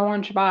Stouffer's in the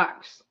orange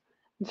box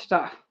and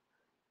stuff.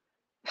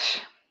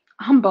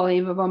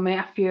 Unbelievable,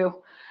 Matthew.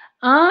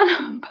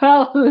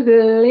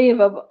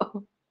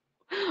 Unbelievable.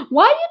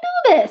 Why do you do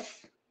this?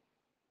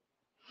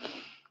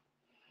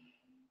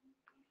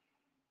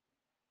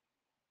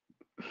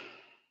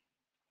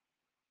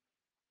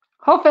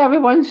 Hope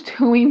everyone's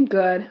doing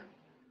good.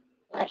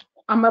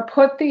 I'm gonna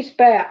put these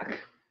back.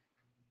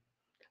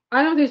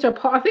 I know I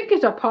think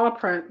these are paw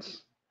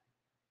prints.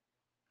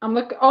 I'm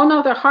looking. Oh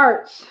no, they're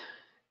hearts.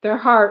 They're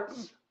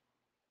hearts.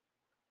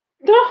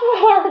 They're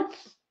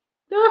hearts.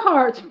 They're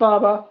hearts,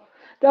 Bubba.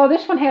 Though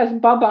this one has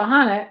Bubba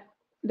on it.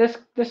 This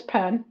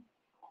pen.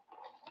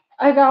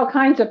 I got all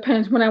kinds of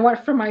pens when I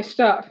went for my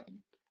stuff.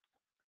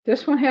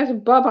 This one has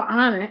Bubba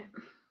on it.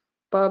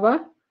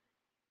 Bubba.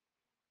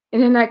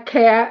 And then that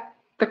cat,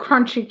 the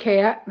crunchy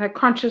cat that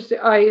crunches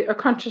the ice or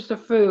crunches the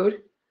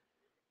food.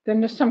 Then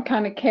there's some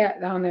kind of cat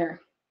down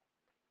there.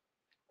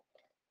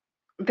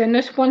 Then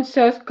this one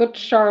says Good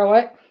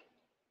Charlotte.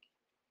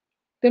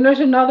 Then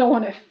there's another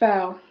one that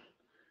fell.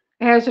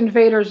 It has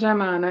Invader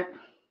Zim on it.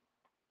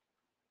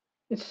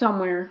 It's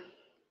somewhere.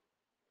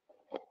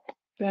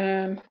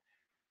 Then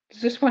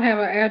does this one have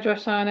an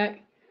address on it?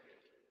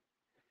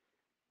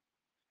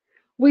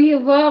 We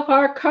love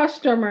our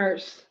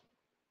customers.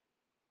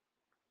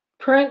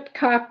 Print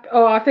cop.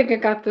 Oh, I think I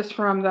got this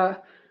from the.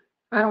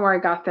 I don't know where I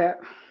got that.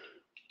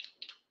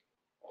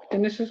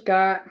 Then this has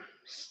got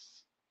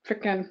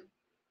freaking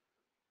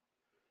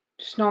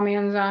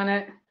snowmans on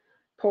it,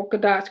 polka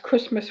dots,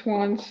 Christmas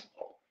ones,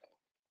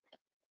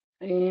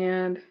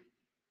 and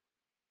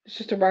it's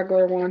just a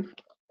regular one.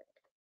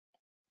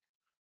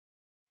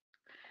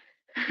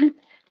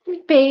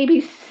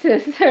 Baby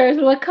scissors,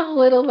 look how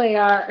little they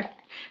are.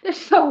 They're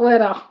so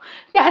little.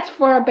 That's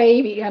for a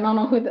baby. I don't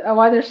know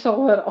why they're so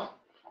little.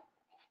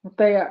 But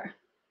they are.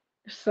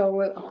 They're so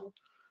little.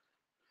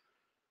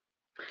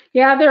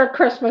 Yeah, they're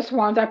Christmas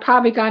ones. I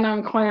probably got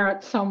on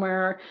clearance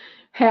somewhere,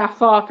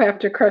 half off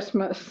after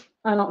Christmas.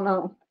 I don't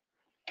know.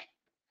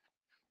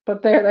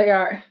 But there they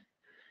are.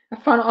 I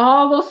found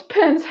all those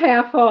pins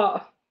half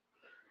off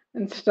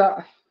and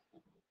stuff.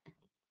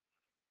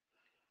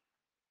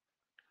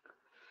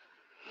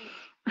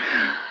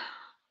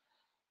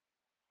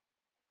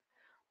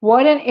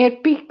 Wouldn't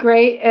it be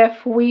great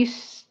if we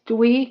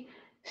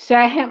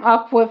set him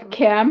up with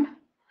Kim?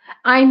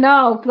 I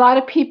know a lot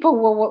of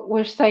people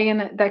were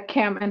saying that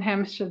Kim and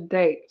him should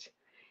date.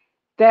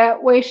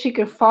 That way she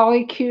could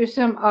falsely accuse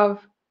him of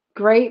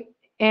rape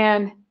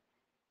and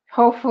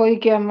hopefully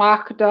get him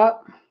locked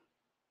up.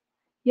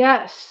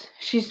 Yes,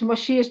 she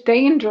is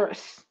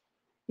dangerous.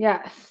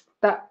 That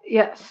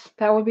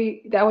would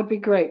be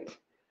great.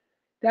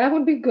 That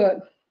would be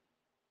good.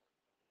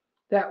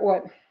 That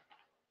would.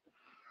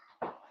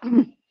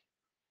 And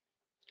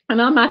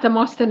I'm not the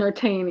most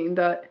entertaining,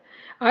 but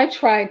I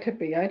try to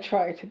be. I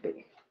try to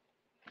be.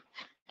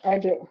 I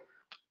do.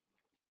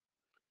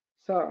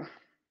 So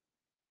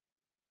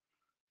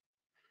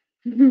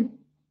I'm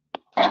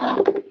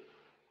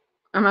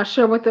not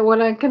sure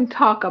what I can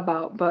talk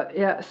about, but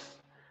yes.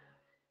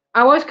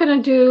 I was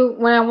gonna do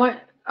when I went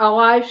a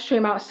live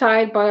stream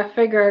outside, but I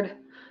figured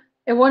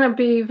it wouldn't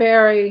be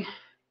very.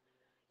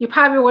 You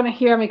probably wouldn't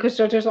hear me because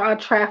there's a lot of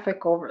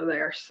traffic over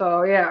there.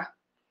 So yeah,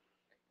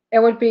 it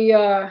would be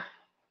I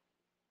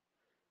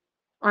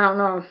don't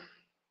know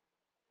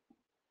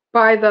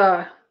by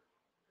the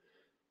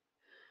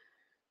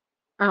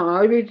I don't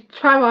know it'd be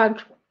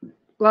probably a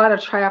lot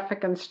of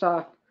traffic and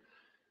stuff.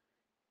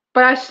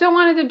 But I still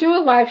wanted to do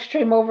a live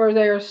stream over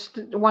there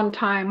one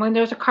time when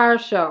there's a car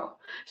show.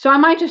 So I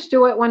might just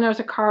do it when there's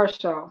a car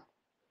show.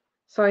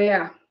 So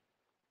yeah,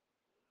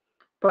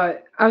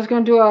 but I was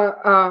gonna do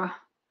a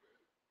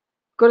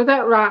go to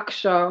that rock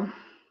show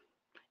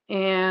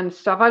and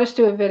stuff. I just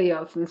do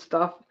videos and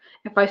stuff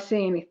if I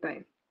see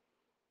anything.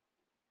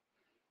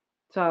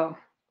 So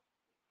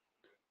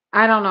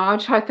I don't know. I'll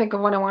try to think of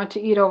what I want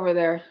to eat over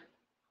there.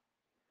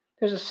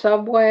 There's a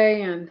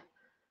Subway and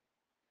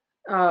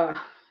uh,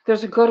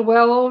 there's a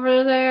Goodwill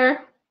over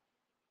there.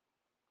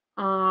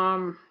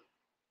 Um,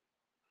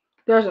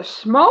 there's a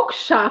smoke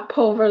shop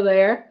over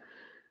there.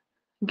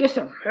 Get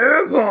some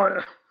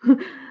marijuana.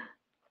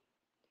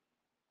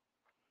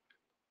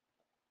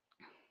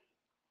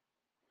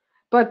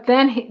 But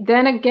then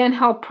again,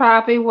 he'll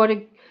probably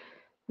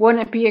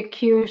wouldn't be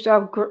accused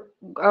of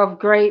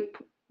grape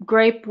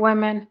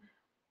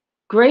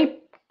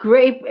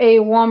a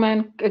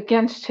woman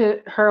against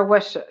her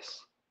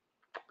wishes.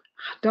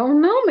 I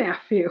don't know,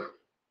 Matthew.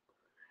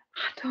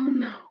 I don't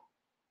know.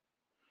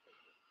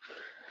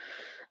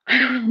 I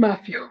don't know,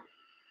 Matthew.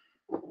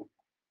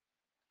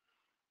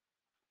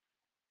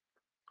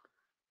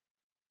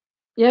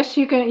 Yes,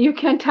 you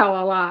can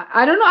tell a lot.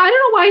 I don't know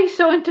why he's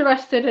so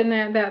interested in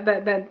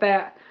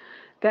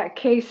that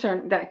case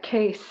or that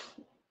case.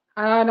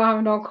 I don't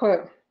have no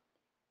clue.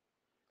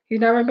 He's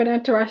never been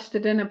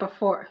interested in it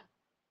before.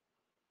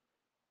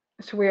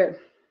 It's weird.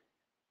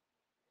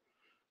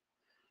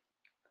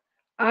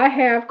 I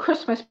have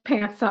Christmas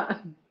pants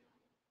on.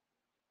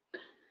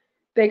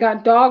 They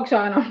got dogs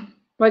on them,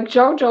 like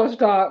JoJo's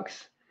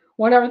dogs,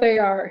 whatever they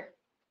are.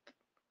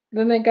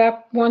 Then they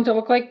got ones that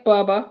look like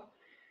Bubba.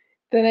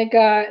 Then they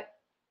got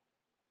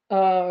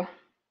uh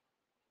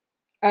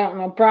I don't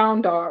know,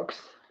 brown dogs.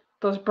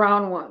 Those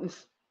brown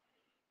ones.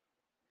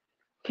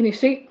 Can you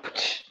see?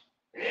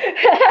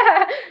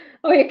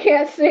 Oh, you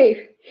can't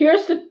see.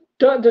 Here's the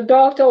dogs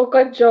that look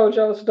like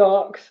JoJo's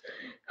dogs.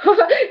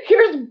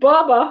 Here's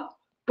Bubba.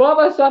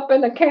 Bubba's up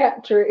in the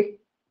cat tree.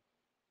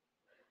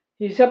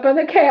 He's up in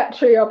the cat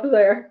tree up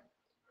there.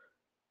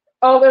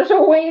 Oh, there's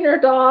a wiener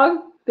dog.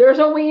 There's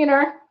a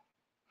wiener.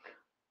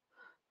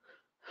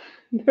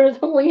 There's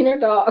a wiener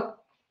dog.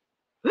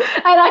 And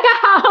I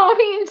got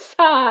Halloween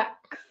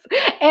socks.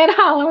 And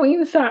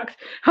Halloween socks.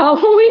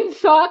 Halloween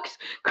socks,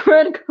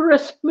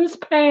 Christmas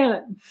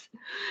pants.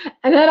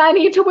 And then I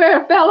need to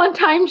wear a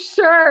Valentine's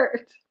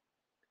shirt.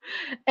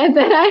 And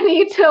then I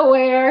need to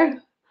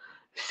wear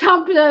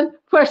something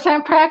for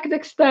St.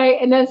 Patrick's Day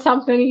and then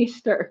something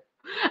Easter.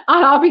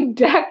 And I'll be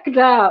decked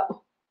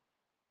out.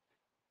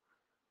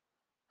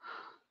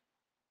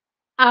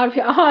 I'll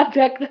be all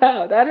decked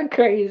out. That is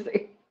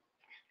crazy.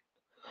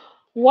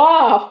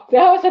 Wow,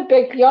 that was a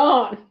big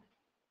yawn.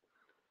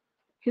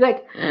 He's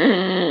like,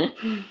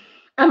 am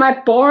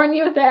I boring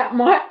you that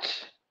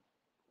much?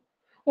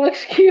 Well,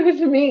 excuse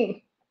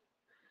me.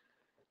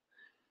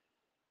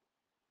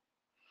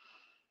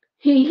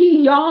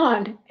 He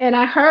yawned, and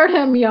I heard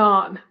him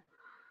yawn.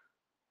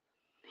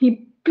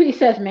 He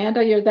says,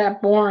 Manda, you're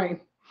that boring.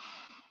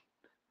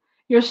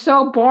 You're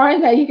so boring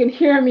that you can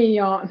hear me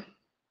yawn.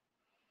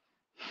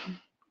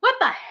 What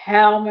the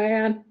hell,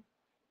 man?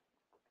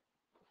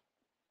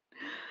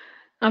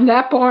 I'm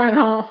that boring,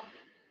 huh?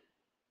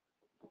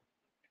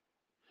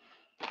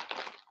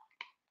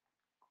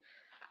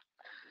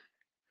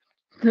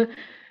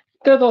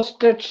 They're those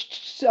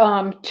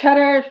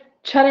cheddar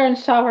and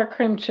sour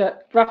cream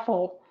chip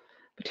ruffle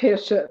potato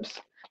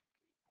chips.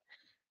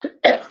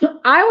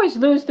 I always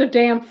lose the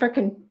damn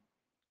freaking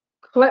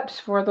clips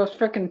for those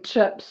freaking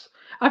chips.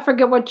 I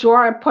forget what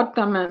drawer I put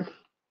them in.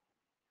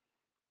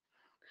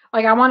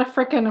 Like I want to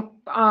freaking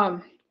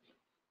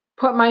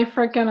put my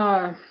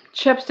freaking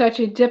chips that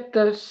you dip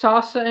the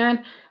salsa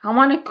in. I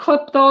want to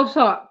clip those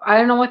up. I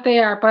don't know what they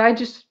are, but I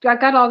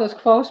got all those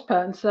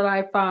clothespins that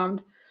I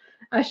found.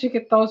 I should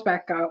get those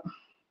back out.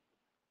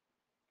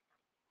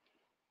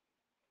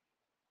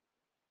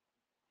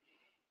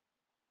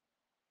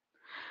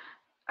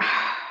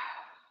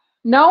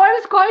 No one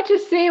is going to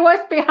see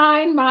what's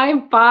behind my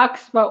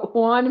box but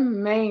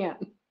one man.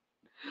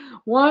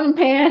 One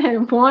man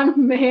and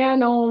one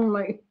man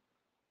only.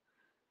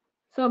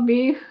 So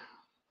be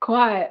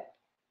quiet.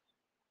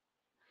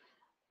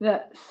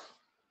 Yes.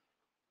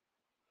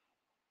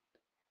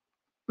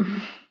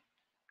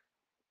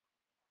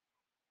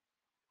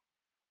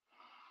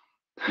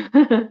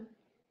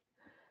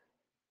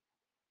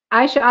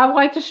 I would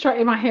like to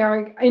straighten my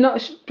hair. You know,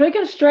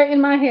 speaking of straighten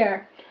my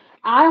hair,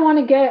 I want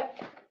to get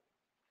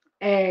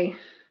a,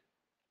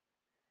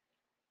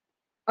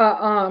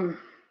 a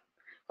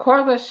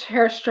cordless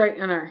hair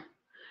straightener.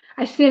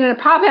 I seen it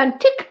pop on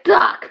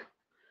TikTok.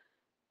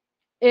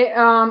 It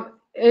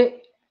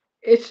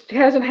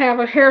doesn't have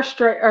a hair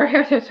straight or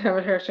it doesn't have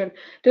a hair straight.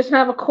 Doesn't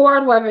have a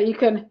cord with it. You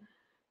can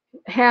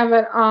have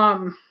it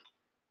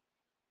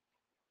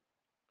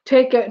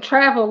take it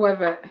travel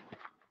with it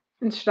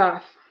and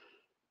stuff.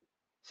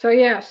 So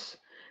yes,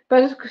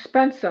 but it's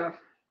expensive.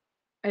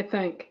 I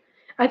think.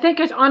 I think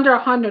it's under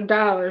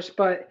 $100,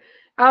 but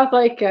I would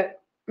like it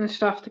and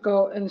stuff to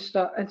go and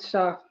stuff.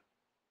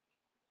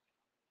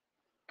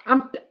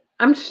 I'm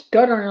I'm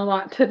stuttering a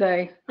lot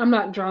today. I'm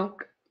not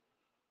drunk.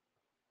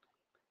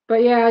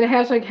 But yeah, it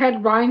has like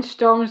had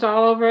rhinestones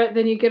all over it.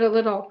 Then you get a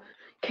little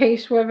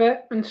case with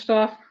it and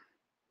stuff.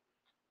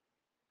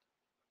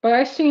 But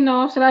I seen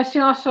those, and I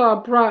seen also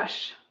a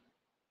brush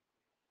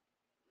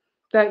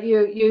that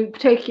you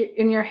take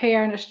in your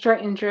hair and it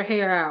straightens your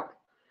hair out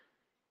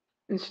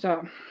and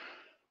stuff.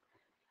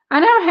 I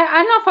don't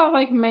know if I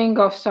like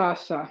mango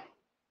salsa.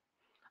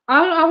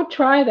 I would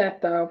try that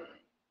though.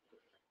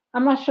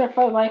 I'm not sure if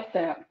I like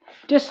that.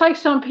 Just like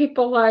some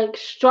people like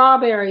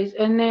strawberries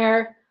in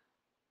their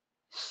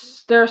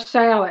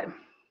salad.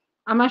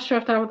 I'm not sure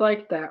if I would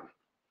like that.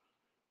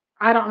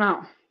 I don't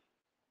know.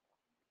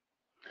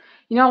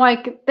 You know,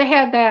 like they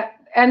had that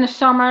in the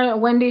summer.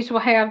 Wendy's will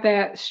have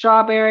that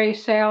strawberry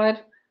salad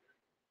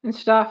and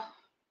stuff.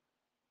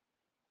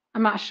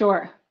 I'm not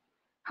sure.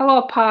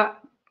 Hello, pot.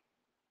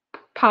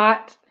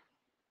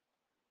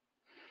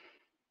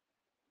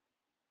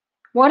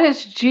 What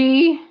is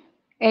GHD?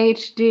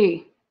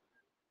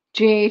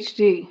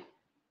 GHD.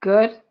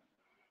 Good.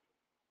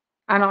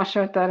 I'm not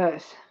sure what that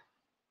is.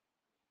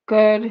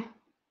 Good.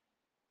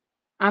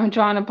 I'm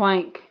drawing a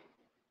blank.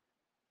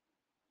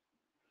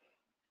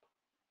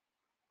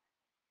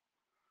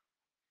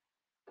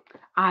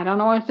 I don't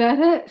know what that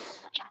is.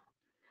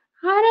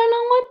 I don't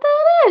know what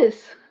that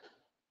is.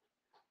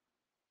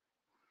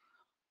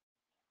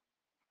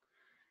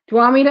 Do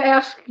you want me to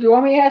ask? Do you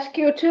want me to ask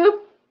you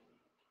too?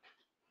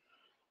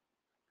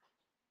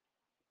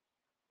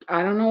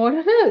 I don't know what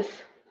it is.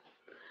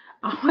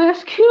 I'll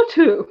ask you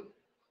too.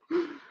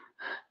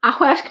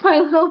 I'll ask my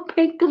little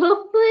pink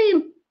little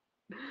thing.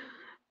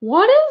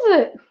 What is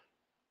it?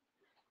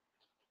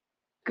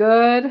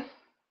 Good.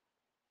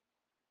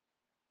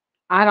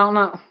 I don't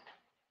know.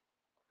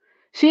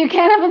 So you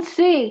can't even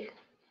see.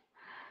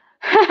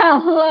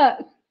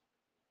 Look.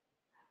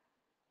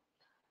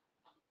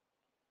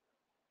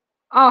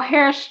 Oh,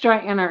 hair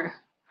straightener.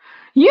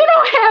 You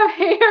don't have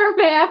hair,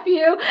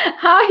 Matthew.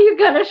 How are you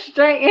going to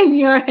straighten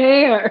your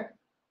hair?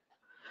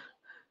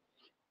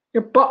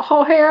 Your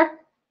butthole hair?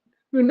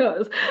 Who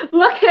knows?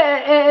 Look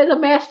at the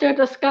master of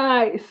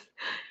disguise.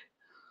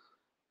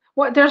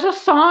 What? There's a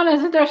song.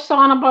 Isn't there a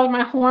song about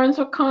my horns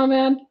will come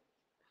in?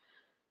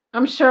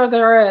 I'm sure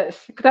there is.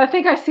 Because I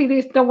think I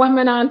see the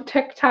women on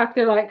TikTok,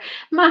 they're like,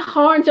 my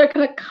horns are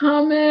gonna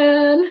come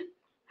in.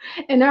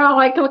 And they're all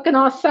like looking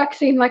all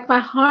sexy and like my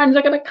horns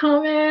are gonna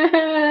come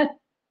in.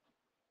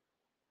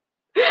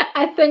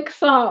 I think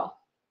so.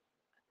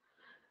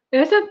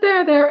 Isn't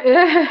there? There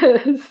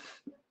is.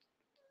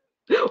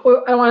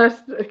 Well, I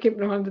want to keep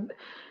going.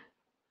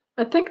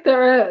 I think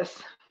there is.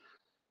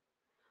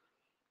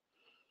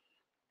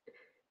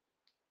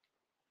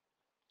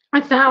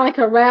 It's not like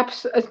a rap.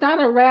 It's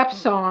not a rap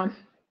song.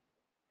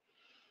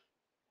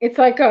 It's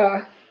like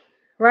a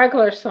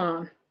regular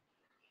song.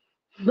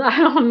 I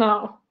don't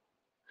know.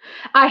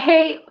 I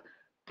hate.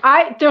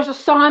 There's a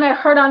song I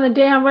heard on the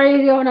damn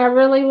radio and I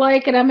really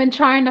like it. I've been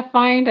trying to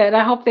find it.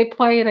 I hope they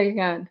play it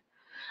again.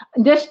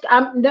 Next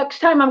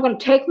time I'm going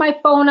to take my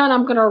phone out.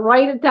 I'm going to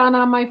write it down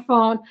on my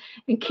phone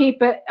and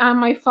keep it on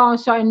my phone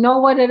so I know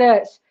what it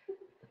is.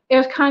 It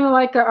was kind of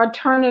like an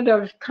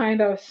alternative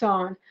kind of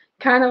song,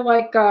 kind of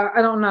like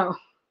I don't know.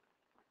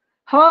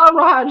 Hello,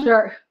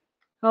 Roger.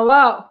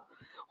 Hello.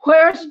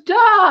 Where's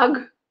Doug?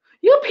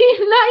 You be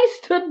nice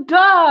to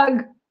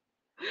Doug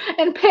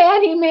and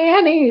Patty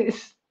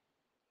Manny's.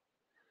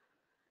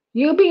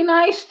 You be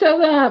nice to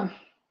them.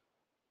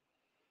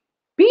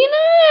 Be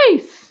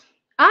nice.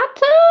 I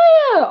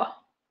tell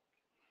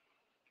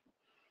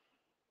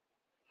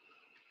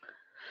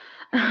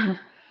you.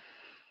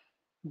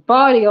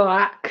 Body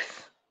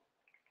locks.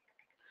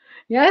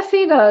 Yes,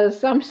 he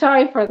does. I'm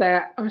sorry for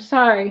that. I'm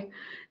sorry.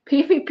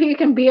 PvP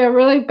can be a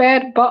really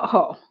bad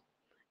butthole.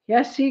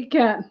 Yes, he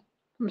can.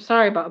 I'm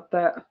sorry about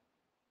that.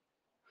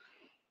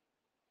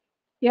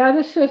 Yeah,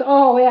 this is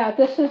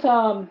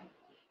the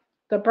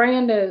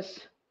brand is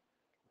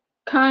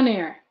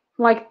Conair,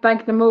 like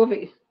the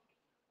movie.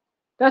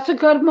 That's a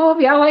good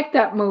movie. I like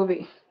that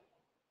movie.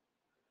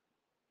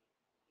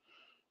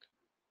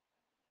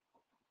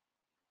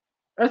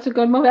 That's a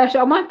good movie.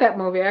 Actually, I want that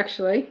movie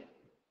actually.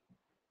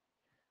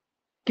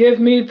 Give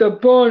me the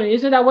bunny.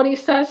 Isn't that what he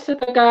says to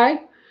the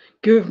guy?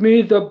 Give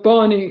me the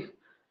bunny.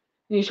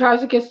 And he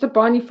tries to get the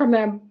bunny from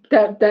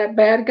that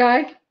bad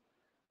guy.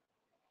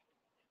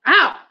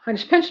 Ow! I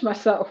just pinched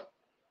myself.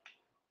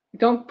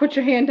 Don't put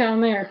your hand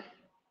down there.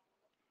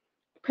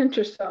 Pinch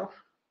yourself.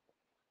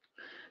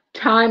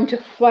 Time to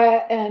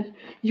flatten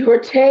your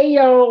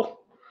tail.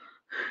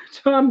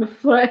 Time to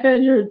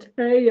flatten your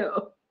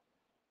tail.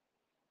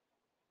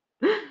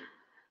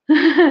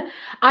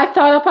 I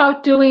thought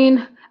about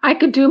I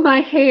could do my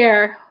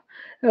hair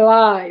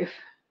live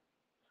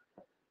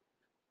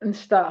and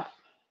stuff.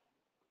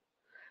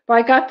 But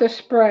I got the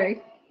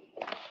spray.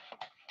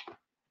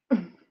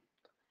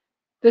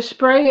 The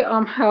spray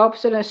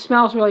helps and it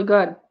smells really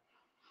good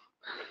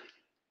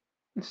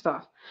and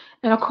stuff.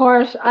 And of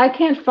course, I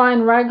can't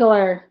find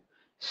regular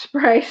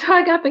spray, so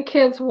I got the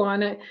kids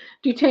one. It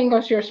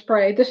detangles your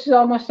spray. This is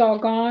almost all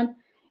gone.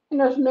 And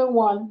there's a new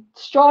one.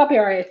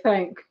 Strawberry, I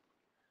think.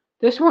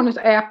 This one is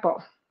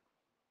apple.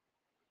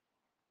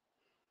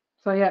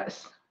 So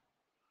yes.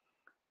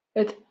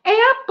 It's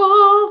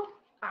apple.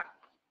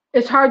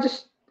 It's hard to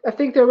I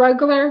think the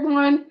regular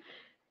one,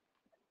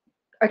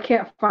 I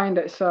can't find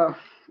it, so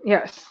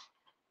yes.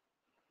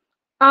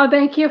 Oh,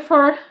 thank you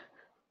for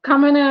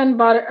coming in,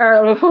 but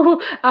our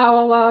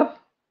love.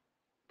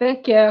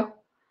 Thank you.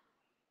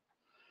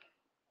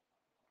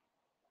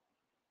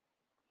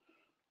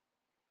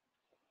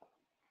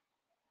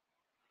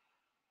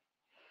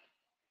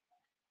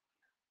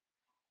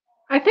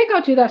 I think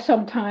I'll do that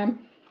sometime.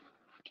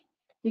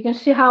 You can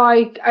see how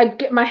I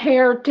get my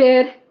hair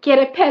did, get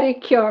a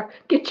pedicure,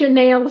 get your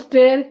nails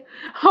did.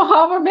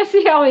 However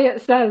Missy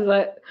Elliott says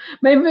it.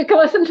 Maybe we can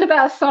listen to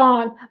that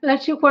song.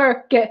 Let you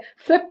work it.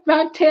 Flip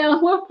my tail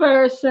and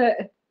reverse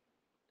it.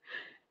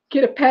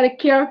 Get a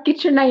pedicure,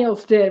 get your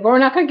nails did. Well, we're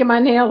not gonna get my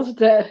nails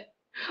did.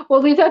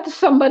 We'll leave that to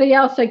somebody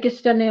else that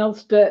gets their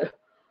nails did.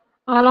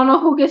 I don't know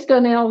who gets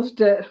their nails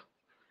did,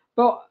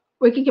 but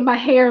we can get my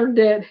hair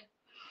did.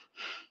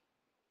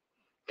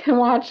 Can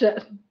watch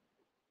it.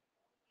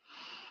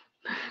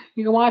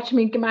 You can watch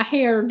me get my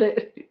hair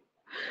did.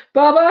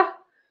 Bubba,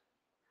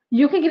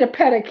 you can get a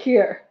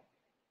pedicure.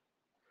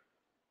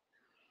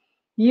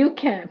 You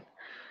can.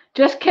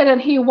 Just kidding,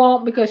 he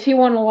won't because he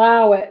won't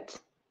allow it.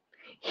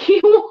 He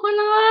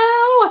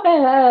won't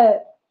allow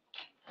it.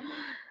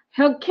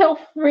 He'll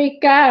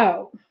freak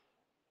out.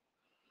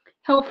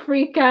 He'll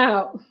freak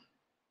out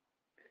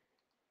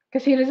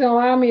because he doesn't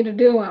allow me to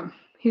do them.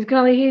 He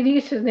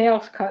needs his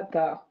nails cut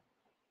though.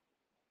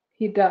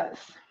 He does.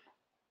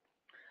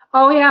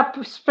 Oh yeah,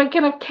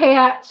 speaking of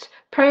cats,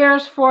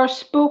 prayers for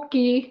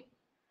Spooky.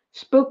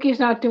 Spooky's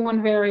not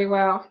doing very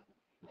well.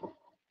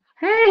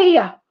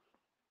 Hey,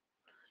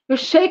 you're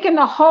shaking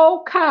the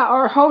whole cat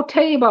or whole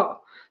table.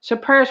 So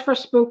prayers for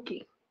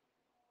Spooky.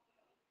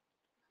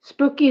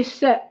 Spooky's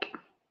sick.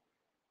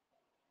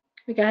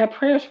 We gotta have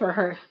prayers for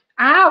her.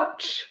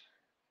 Ouch!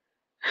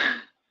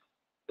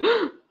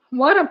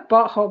 What a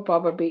butthole,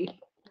 Bubba B.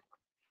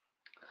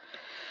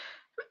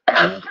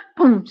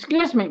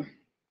 Excuse me.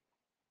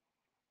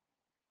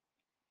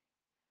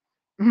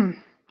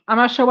 I'm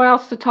not sure what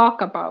else to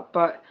talk about,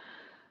 but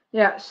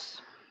yes.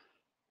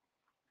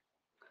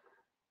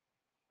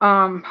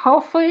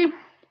 Hopefully,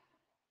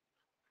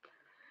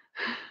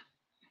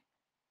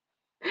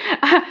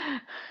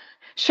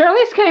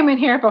 Shirley's came in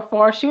here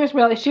before. She was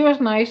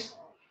nice.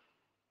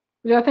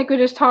 I think we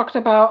just talked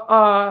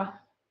about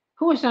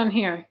who was on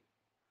here.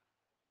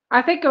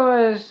 I think it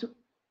was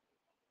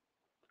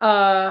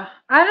I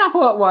don't know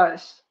who it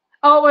was.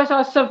 Oh, it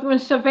was when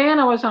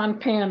Savannah was on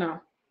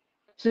panel.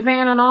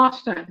 Savannah and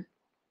Austin.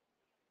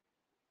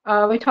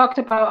 We talked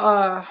about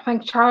I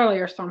think Charlie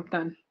or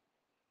something.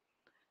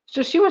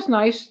 So she was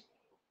nice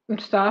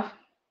and stuff.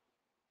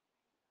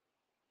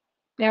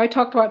 Yeah, we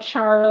talked about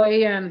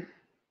Charlie and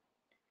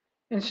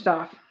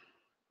stuff.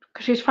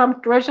 Cause she's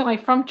originally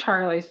from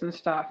Charlie's and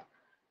stuff.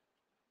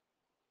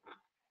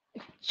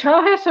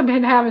 Charlie has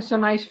been having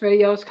some nice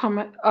videos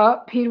coming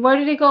up. Where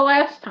did he go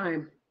last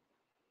time?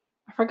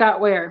 I forgot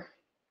where.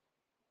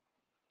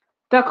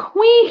 The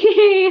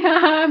Queen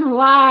on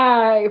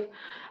live.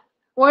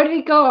 Where did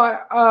he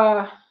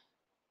go?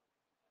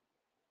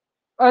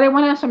 They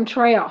went on some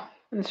trail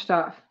and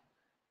stuff.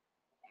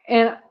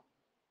 And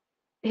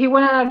he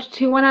went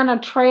on a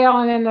trail,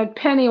 and then the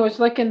penny was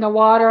licking the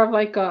water of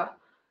like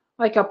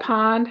a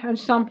pond or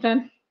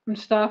something and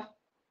stuff.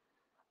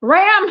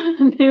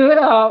 Ram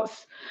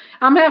noodles.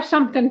 I'm gonna have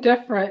something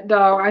different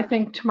though. I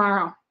think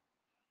tomorrow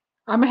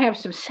I'm gonna have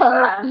some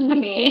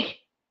salami.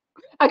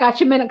 I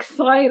got you men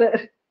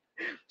excited.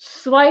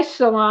 Sliced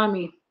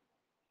salami,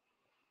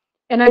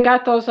 and I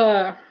got those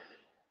what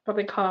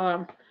they call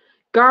them,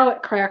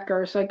 garlic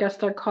crackers. I guess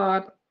they're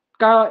called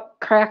garlic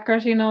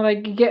crackers. You know,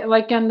 like you get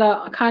like in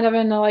the kind of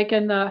in the like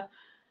in the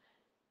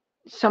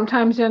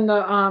sometimes in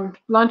the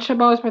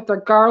Lunchables with the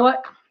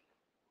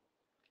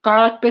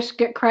garlic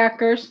biscuit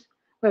crackers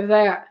with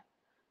that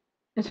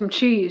and some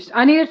cheese.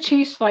 I need a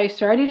cheese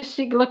slicer. I need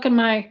to look in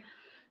my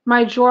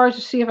drawers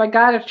to see if I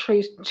got a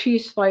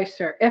cheese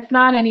slicer. If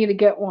not, I need to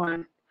get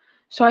one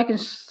so I can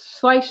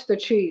slice the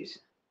cheese.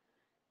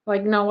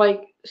 Like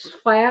like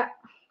flat.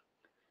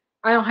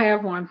 I don't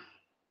have one.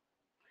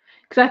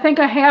 Because I think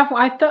I have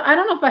one. I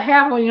don't know if I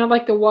have one,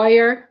 like the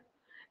wire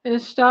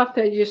and stuff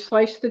that you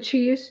slice the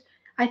cheese.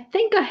 I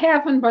think I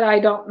have one, but I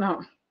don't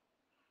know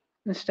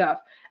and stuff.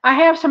 I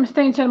have some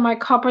things in my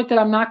cupboard that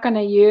I'm not going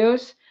to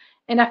use.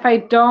 And if I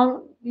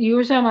don't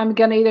use them, I'm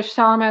going to either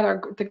sell them at a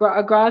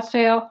garage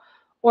sale,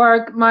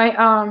 or my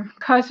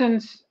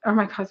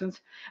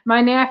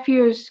my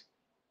nephew's,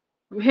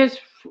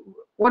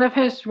 one of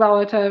his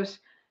relatives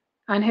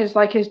on his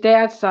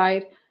dad's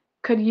side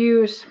could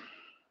use.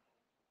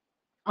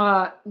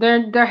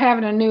 They're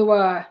having a new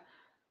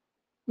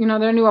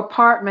their new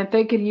apartment.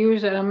 They could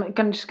use it.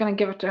 Just gonna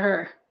give it to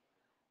her.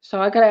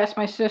 So I gotta ask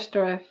my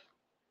sister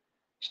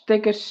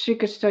if she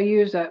could still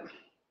use it.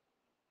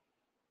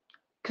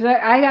 Cause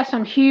I got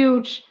some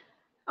huge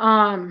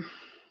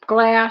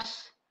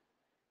glass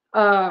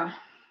things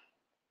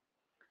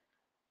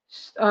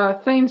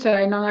that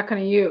I know I'm not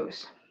gonna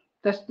use.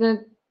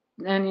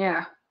 And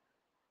yeah,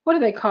 what do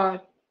they call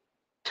it?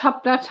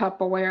 That's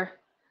Tupperware.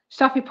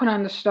 Stuff you put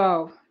on the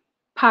stove.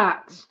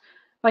 Pots.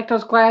 Like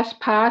those glass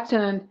pots,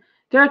 and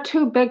they're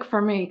too big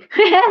for me.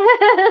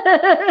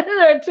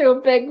 They're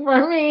too big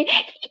for me.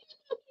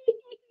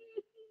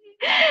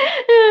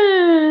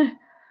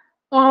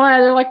 Well,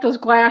 they're like those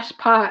glass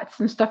pots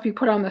and stuff you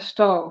put on the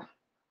stove.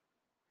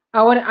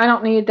 I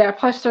don't need that.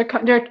 Plus, they're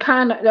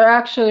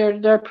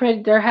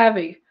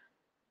heavy.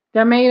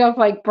 They're made of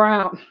like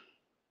brown.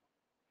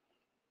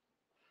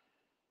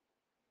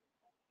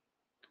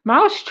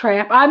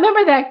 Mousetrap. I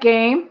remember that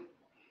game.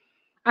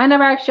 I don't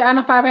know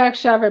if I've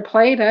actually ever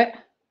played it.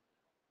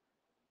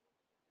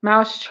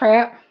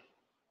 Mousetrap.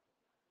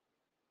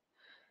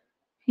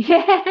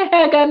 Yeah,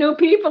 I got new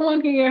people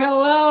in here.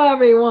 Hello,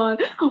 everyone.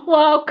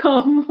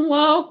 Welcome.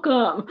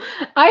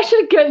 I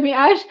should have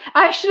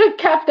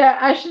kept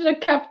that. I should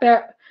have kept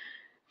that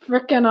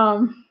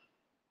freaking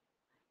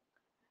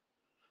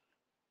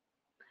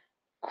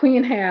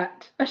queen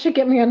hat. I should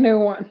get me a new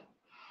one.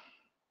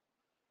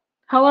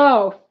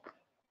 Hello.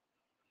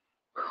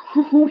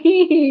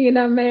 Queen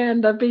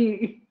Amanda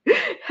B.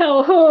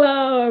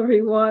 Hello,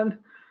 everyone.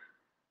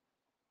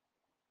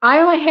 I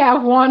only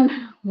have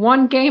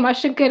one game. I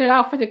should get it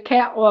out for the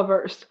cat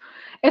lovers.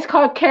 It's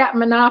called Cat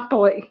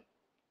Monopoly.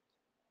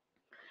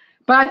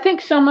 But I think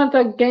some of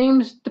the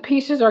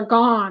pieces are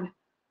gone.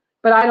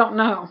 But I don't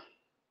know.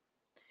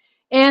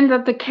 And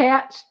that the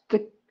cats,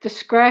 the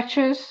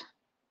scratches,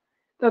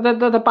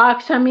 the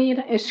box I mean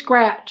is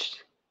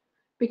scratched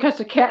because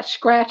the cat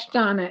scratched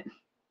on it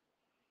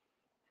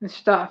and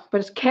stuff. But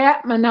it's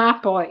Cat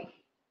Monopoly.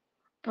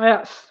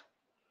 Yes.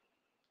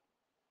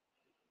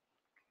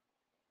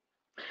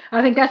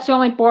 I think that's the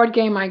only board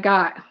game I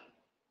got.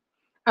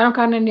 I don't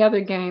got any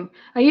other game.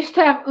 I used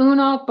to have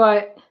Uno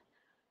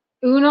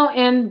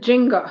and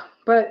Jenga,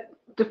 but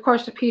of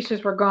course the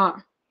pieces were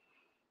gone.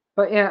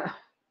 But yeah.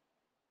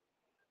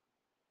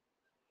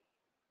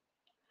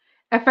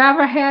 If I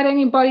ever had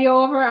anybody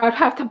over, I'd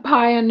have to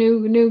buy a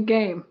new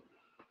game.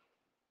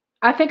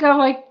 I think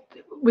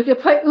we could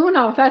play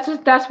Uno.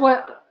 That's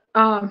what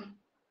a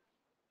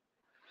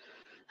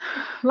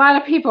lot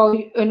of people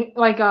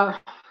like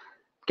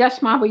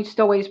Guess Mom, we used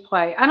to always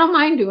play. I don't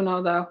mind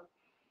Uno though.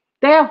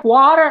 They have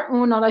water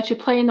Uno that you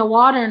play in the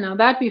water now.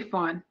 That'd be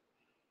fun.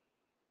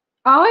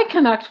 I like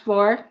Connect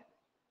Four.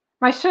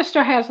 My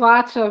sister has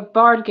lots of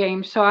board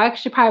games, so I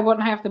actually probably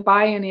wouldn't have to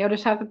buy any. I'll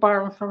just have to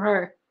borrow them from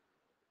her.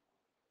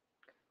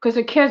 Because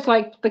the kids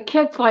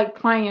like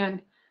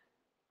playing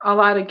a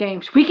lot of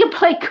games. We can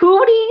play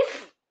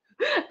cooties.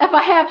 If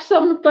I have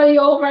somebody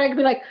over, I can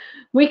be like,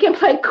 we can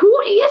play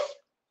cooties.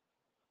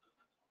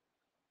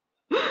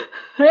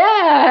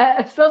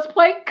 Yes, let's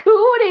play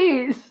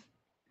cooties.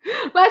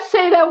 Let's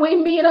say that we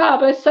meet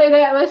up. Let's say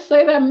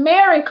that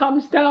Mary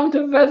comes down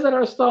to visit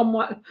or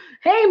someone.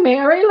 Hey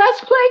Mary,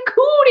 let's play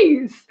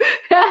cooties.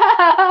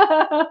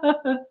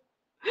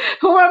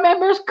 Who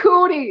remembers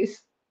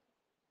cooties?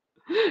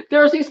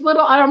 There's these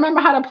little, I don't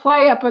remember how to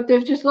play it, but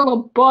there's just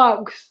little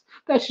bugs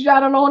that I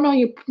don't know, no,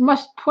 you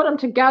must put them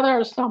together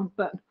or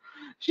something.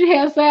 She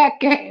has that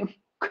game.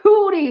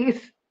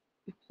 Cooties.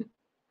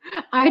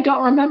 I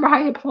don't remember how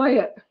you play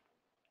it.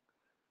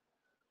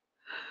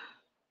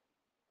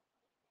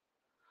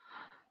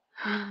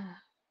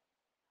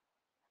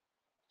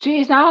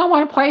 Geez, now I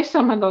want to play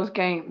some of those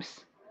games.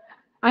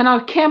 I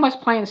know Kim was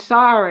playing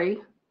Sorry.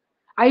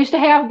 I used to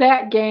have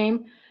that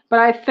game, but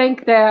I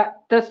think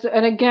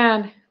and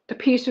again, the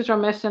pieces are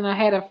missing. I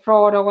had to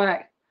throw it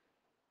away.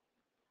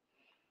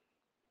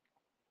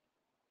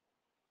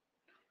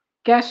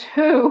 Guess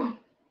who?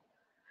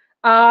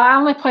 I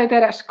only played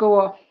that at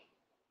school.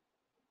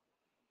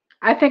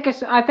 I think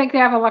they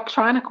have an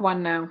electronic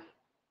one now.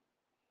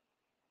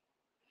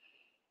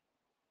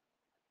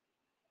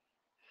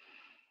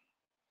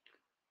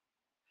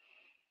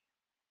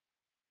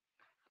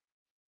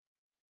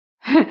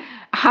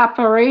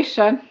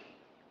 Operation.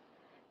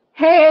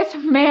 Hey, it's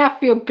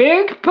Matthew,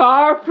 Big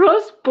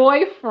Barbara's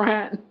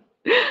boyfriend.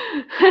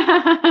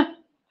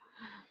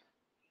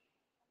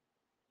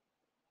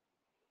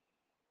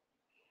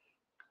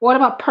 What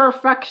about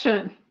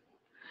perfection?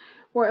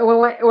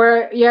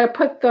 Where you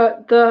put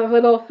the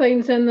little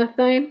things in the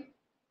thing?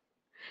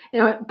 You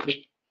know,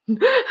 I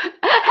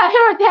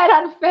heard that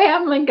on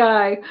Family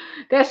Guy.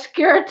 They're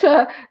scared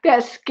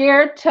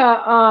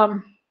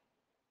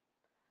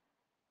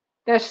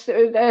what's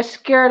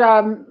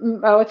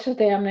his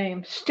damn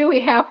name?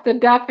 Stewie half to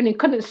death and he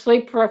couldn't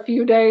sleep for a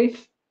few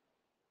days.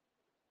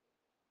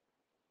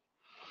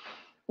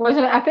 Was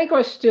it? I think it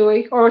was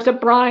Stewie, or was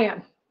it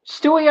Brian?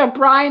 Stewie or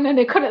Brian, and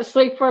they couldn't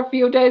sleep for a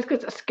few days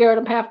because it scared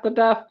them half to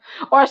death.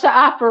 Or it's an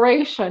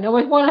operation. It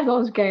was one of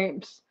those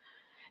games.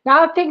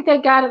 Now I think they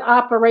got an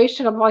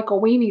operation of like a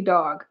weenie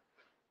dog.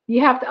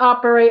 You have to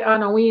operate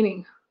on a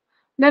weenie.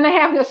 Then they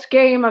have this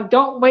game of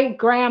don't wake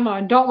grandma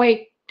and don't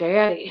wake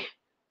daddy.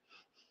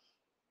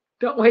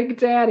 Don't wake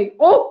daddy.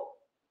 Oh!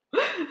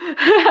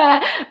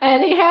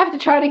 And you have to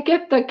try to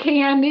get the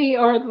candy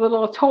or the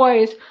little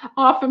toys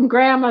off from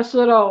grandma's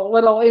little,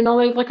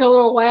 like a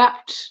little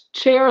lap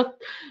chair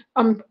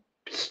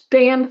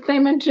stand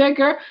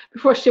thingamajigger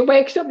before she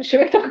wakes up. She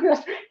wakes up and goes,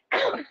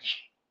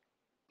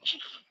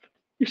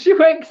 she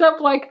wakes up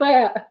like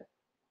that.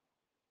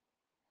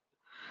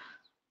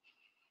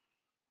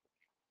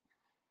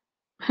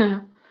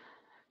 Then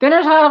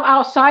there's a lot of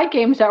outside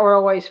games that were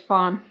always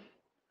fun.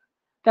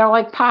 They're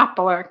like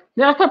popular.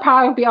 There could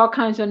probably be all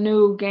kinds of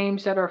new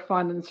games that are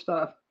fun and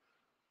stuff.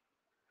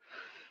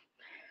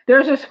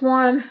 There's this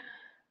one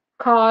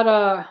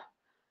called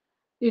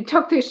you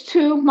took these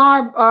two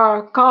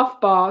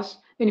golf balls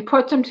and you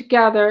put them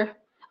together.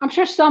 I'm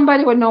sure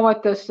somebody would know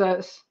what this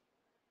is.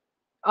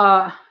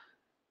 Uh,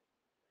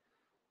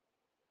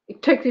 you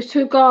take these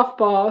two golf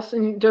balls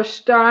and they're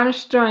on a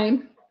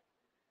string,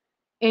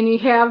 and you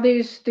have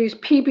these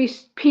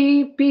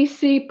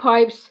PVC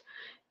pipes,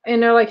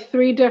 and they're like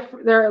three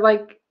different. They're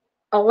like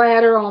a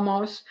ladder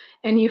almost,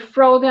 and you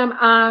throw them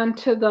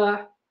onto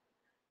the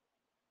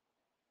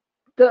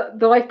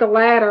like the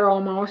ladder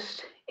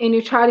almost, and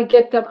you try to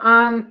get them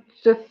on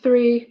the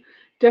three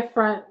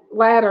different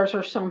ladders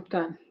or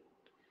something.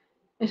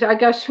 And so I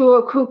guess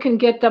who can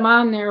get them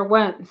on there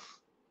wins.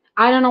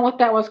 I don't know what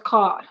that was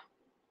called.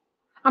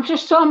 I'm sure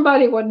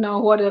somebody would know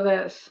what it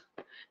is.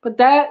 But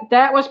that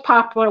was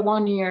popular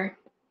one year.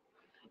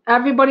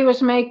 Everybody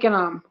was making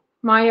them.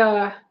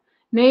 My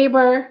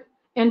neighbor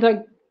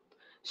and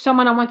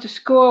someone I went to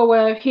school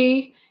with,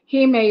 he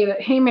made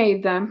it. He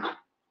made them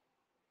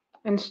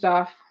and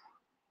stuff.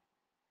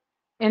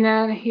 And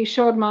then he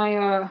showed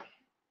my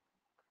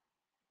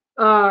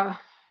uh,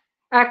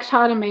 ex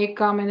how to make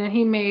them, and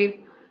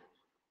then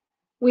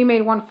we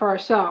made one for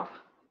ourselves.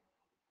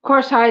 Of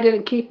course, I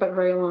didn't keep it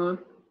very long.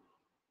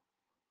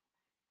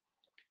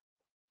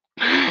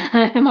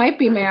 It might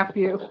be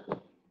Matthew.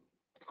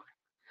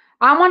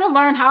 I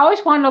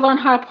always wanted to learn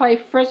how to play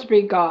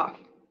frisbee golf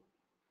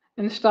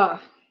and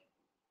stuff.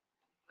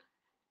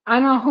 I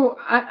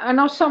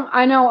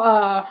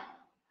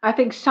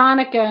think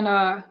Sonic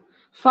and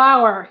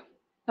Flower,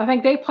 I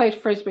think they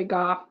played frisbee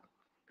golf.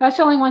 That's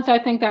the only ones I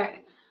think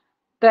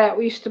that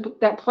we used to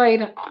that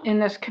played in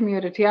this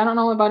community. I don't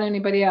know about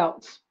anybody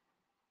else.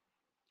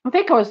 I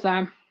think it was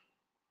them.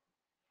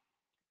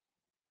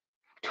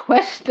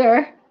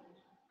 Twister.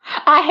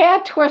 I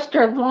had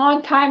Twister a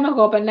long time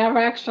ago, but never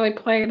actually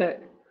played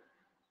it.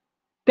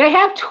 They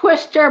have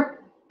Twister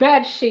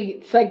bed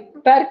sheets,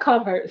 like bed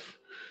covers.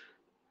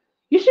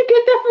 You should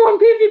get that for when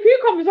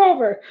PvP comes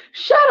over.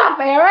 Shut up,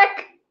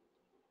 Eric.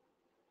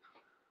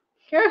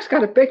 Eric's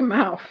got a big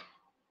mouth.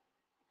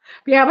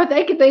 Yeah, but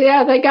they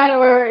got it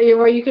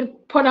where you can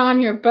put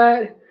on your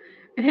bed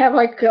and have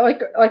like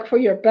for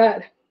your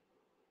bed.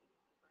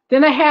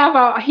 Then they have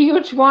a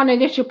huge one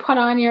that you put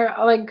on your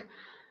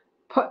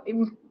put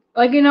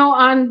like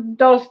on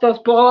those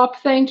blow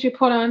up things you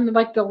put on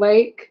like the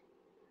lake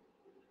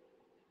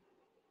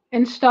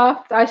and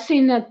stuff. I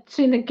seen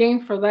the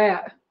game for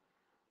that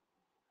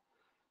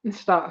and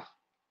stuff.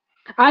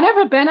 I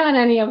never been on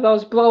any of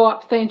those blow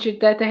up things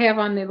that they have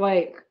on the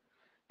lake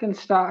and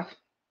stuff.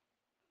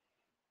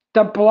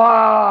 The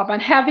Blob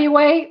and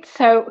Heavyweights.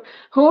 So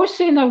who's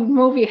seen the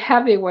movie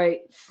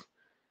Heavyweights?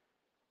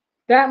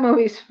 That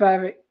movie's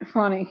very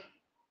funny.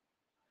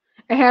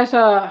 It has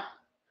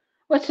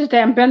what's his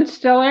name, Ben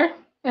Stiller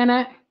in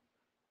it,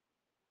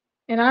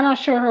 and I'm not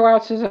sure who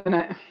else is in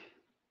it.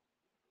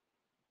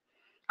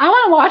 I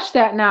want to watch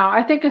that now.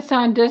 I think it's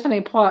on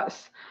Disney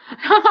Plus.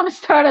 I'm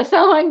starting to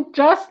sound like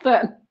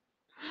Justin.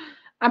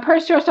 I'm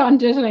pretty sure it's on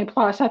Disney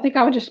Plus. I think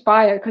I would just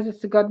buy it because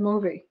it's a good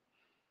movie.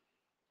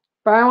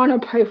 But I want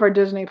to pay for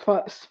Disney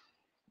Plus.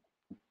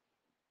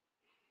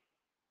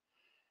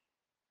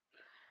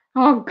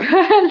 Oh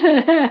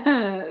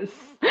goodness.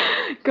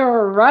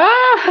 Gross.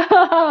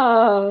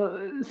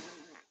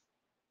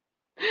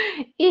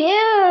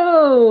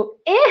 Ew.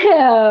 Ew.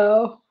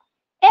 Ew.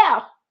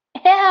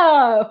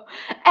 Ew.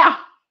 Ew.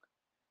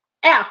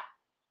 Ew.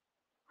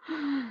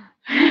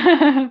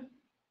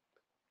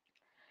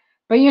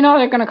 But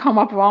they're gonna come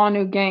up with all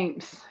new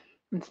games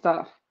and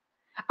stuff.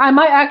 I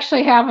might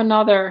actually have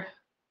another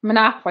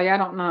Monopoly, I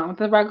don't know,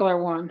 the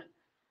regular one.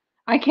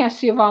 I can't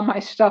see all my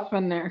stuff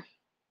in there.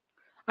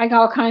 I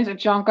got all kinds of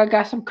junk. I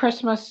got some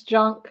Christmas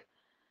junk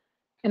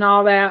and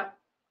all that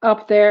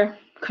up there.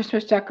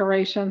 Christmas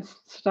decorations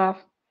stuff.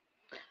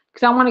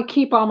 Because I want to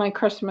keep all my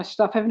Christmas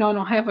stuff, even though I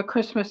don't have a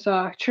Christmas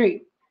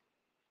tree.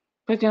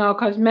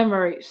 Because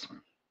memories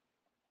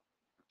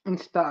and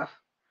stuff.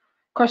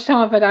 Of course,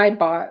 some of it I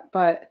bought,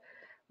 but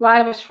a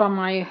lot of it's from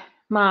my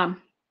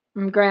mom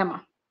and grandma.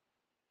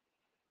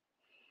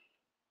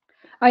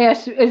 Oh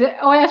yes,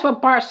 that's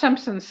what Bart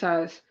Simpson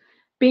says.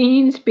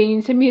 Beans,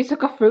 beans, a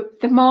musical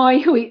fruit. The more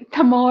you eat,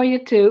 the more you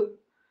toot.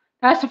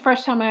 That's the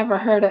first time I ever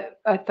heard it,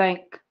 I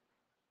think.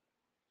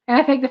 And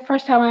I think the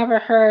first time I ever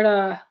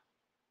heard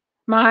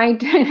my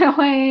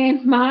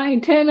diddling,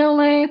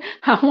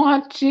 I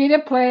want you to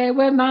play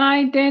with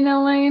my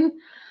diddling.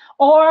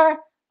 Or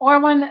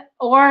on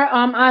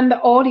the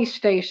oldie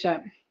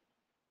station.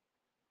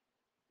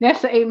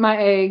 Yes, I ate my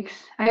eggs.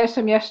 I had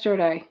some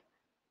yesterday.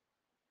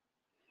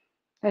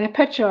 And a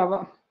picture of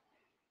them.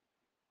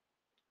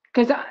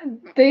 Because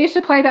they used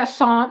to play that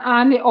song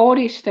on the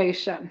oldie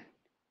station.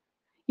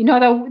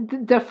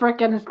 The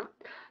frickin'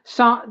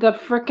 song, the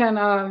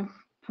frickin'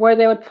 where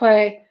they would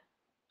play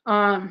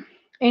Incy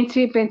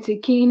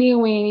Bincy Keeny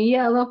Weeny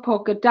Yellow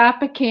Polka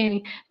Dot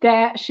Bikini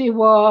that she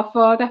wore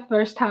for the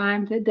first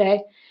time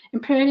today.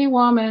 And Pretty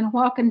Woman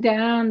walking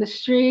down the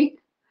street.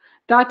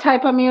 That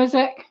type of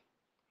music.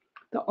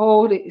 The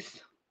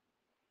oldies.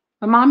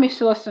 My mom used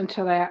to listen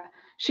to that.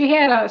 She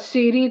had a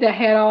CD that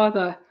had all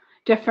the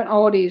different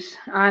oldies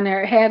on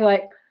there. It had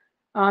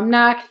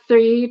knock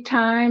 3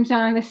 times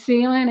on the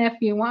ceiling if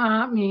you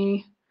want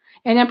me.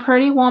 And a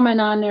Pretty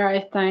Woman on there,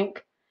 I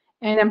think.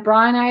 And a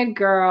Brown Eyed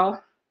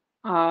Girl.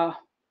 I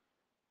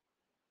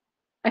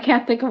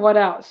can't think of what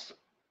else.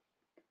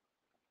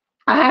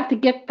 I have to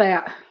get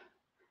that.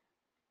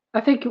 I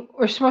think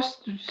we're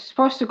supposed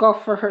to go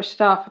for her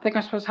stuff. I think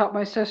I'm supposed to help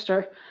my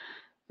sister.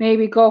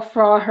 Maybe go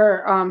for all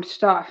her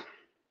stuff.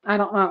 I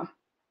don't know.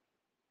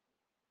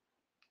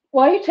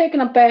 Why are you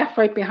taking a bath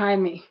right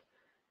behind me?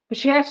 But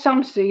she has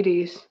some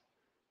CDs.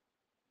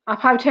 I'll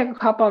probably take a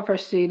couple of her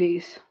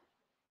CDs.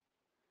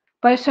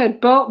 But I said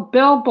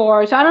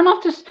billboards. I don't know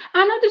if this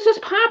is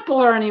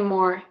popular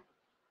anymore.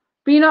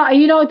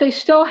 But they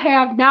still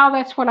have now.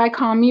 That's what I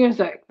call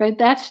music.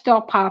 That's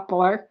still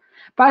popular.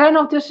 But I don't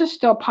know if this is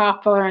still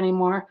popular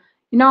anymore.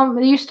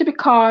 They used to be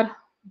called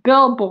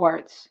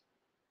billboards,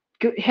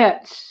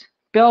 hits,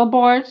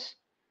 billboards.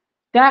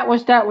 That's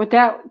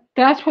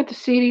what the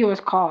CD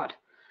was called.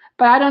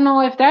 But I don't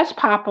know if that's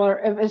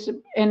popular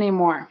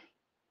anymore.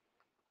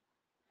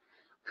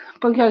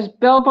 Because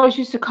billboards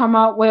used to come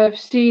out with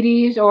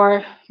CDs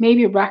or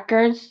maybe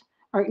records,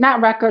 or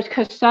not records,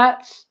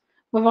 cassettes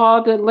with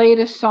all the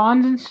latest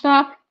songs and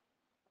stuff.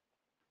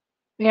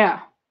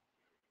 Yeah,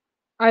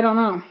 I don't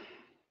know.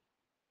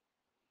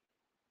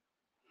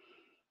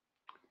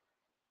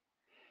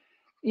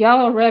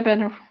 Yellow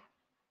Ribbon.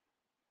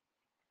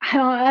 I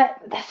don't know.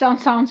 That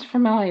sounds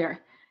familiar.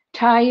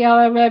 Tie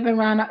yellow ribbon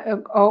around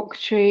an oak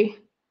tree.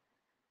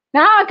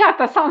 Now I got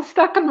the song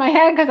stuck in my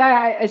head because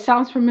it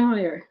sounds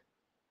familiar.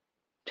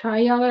 Tie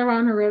yellow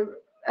around a ribbon.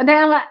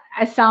 Damn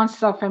it sounds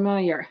so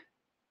familiar.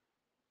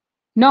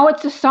 No,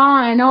 it's a song.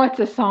 I know it's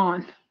a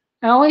song.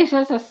 It always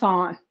is a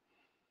song.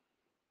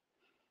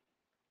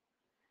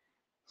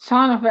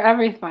 Song of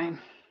everything.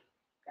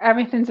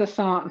 Everything's a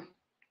song.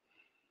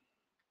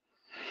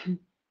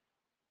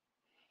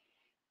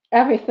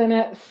 Everything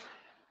is.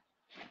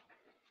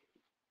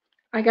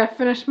 I got to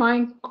finish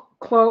my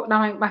clothes.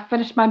 Now I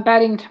finish my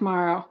bedding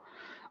tomorrow.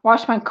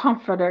 Wash my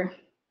comforter.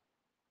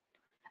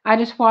 I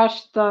just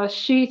washed the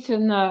sheets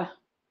and the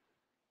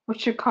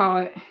what you call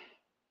it.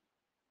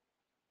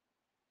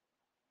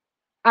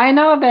 I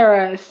know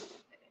there is.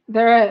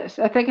 There is.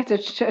 I think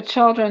it's a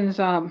children's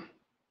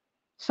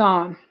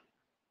song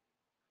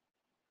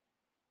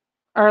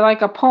or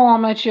like a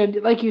poem that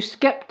you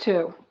skip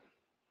to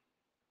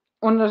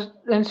when there's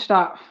and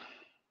stuff.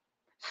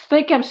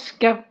 Think of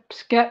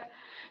skip.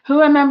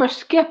 Who remembers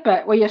Skip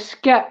It? Where you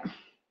skip?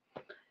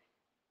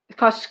 It's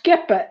called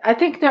Skip It. I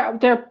think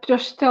they're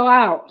still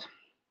out.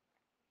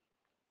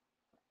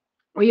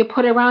 Where you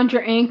put it around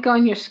your ankle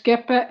and you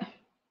skip it.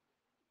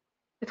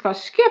 It's called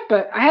Skip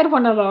It. I had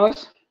one of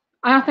those.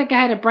 I don't think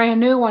I had a brand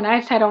new one. I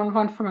just had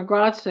one from a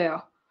garage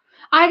sale.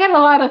 I got a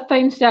lot of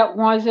things that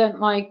wasn't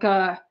like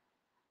that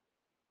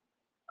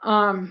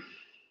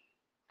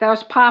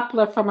was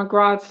popular from a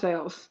garage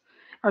sales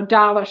or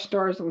dollar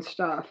stores and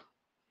stuff.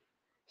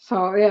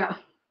 So yeah.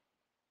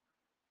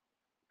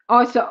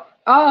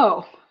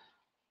 Oh,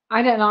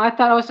 I didn't know. I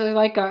thought it was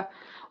like a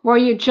where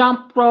you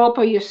jump rope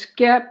or you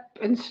skip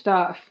and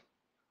stuff.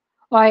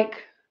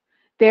 Like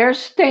there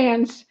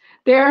stands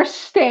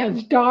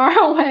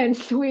Darwin,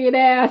 sweet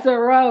as a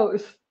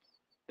rose.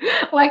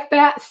 Like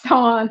that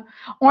song.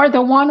 Or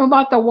the one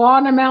about the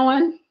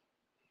watermelon.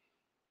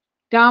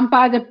 Down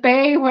by the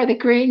bay where the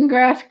green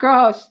grass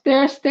grows,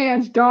 there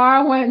stands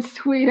Darwin,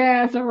 sweet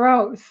as a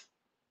rose.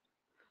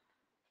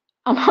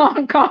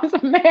 Along comes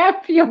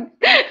Matthew.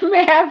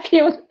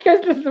 Matthew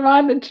kisses him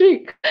on the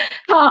cheek.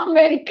 How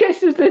many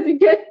kisses did he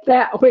get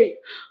that week?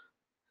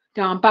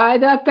 Down by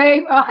the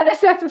bay. Oh,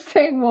 that's the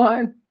same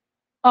one.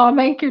 Oh,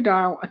 thank you,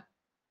 Darwin.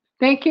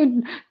 Thank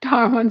you,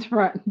 Darwin's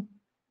friend.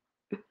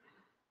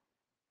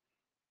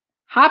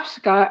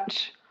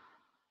 Hopscotch.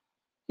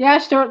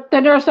 Yes,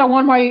 then there's the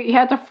one where you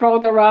had to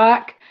throw the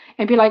rock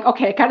and be like,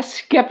 okay, I gotta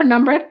skip a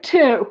number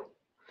 2.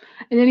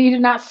 And then you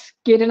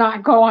did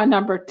not go on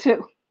number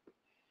 2.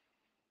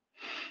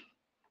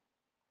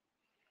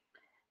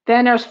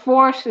 Then there's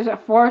is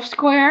it 4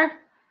 square?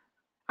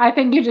 I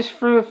think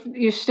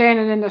you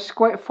standing in the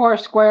square 4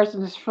 squares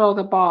and just throw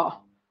the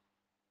ball.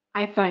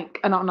 I think.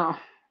 I don't know.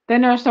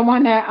 Then there's the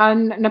one that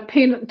on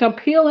the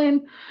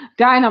peeling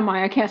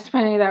dynamite. I can't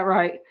spell any of that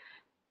right.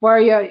 Where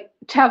you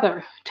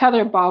tether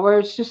ball, where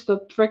it's just the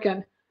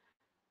freaking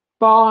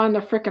ball on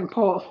the freaking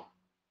pole.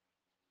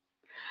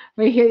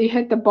 Where you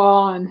hit the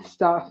ball and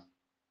stuff.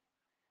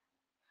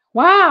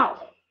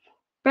 Wow.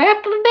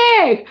 Back in the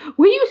day,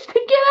 we used to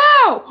get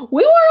out.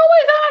 We weren't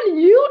always on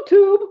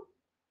YouTube.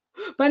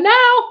 But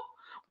now,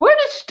 we're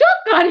just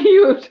stuck on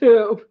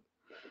YouTube.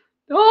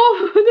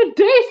 Oh, the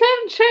days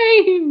have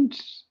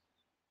changed.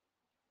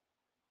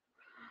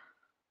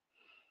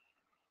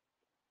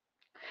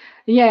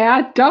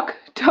 Yeah, duck,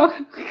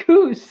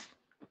 goose.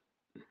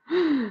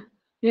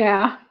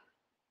 Yeah.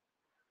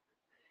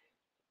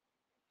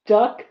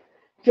 Duck,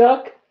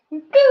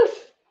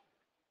 goose.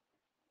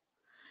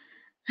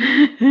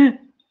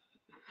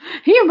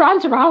 He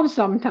runs around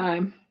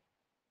sometime.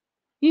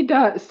 He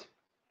does.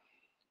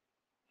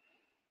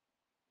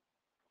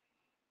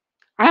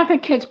 I don't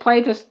think kids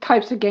play these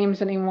types of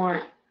games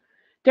anymore.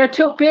 They're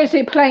too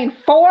busy playing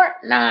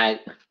Fortnite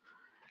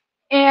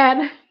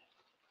and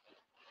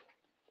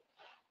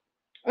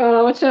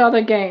what's the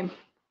other game?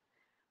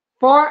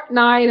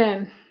 Fortnite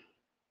and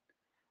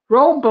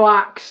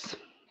Roblox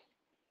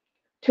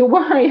to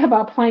worry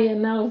about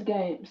playing those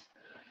games.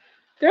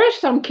 There's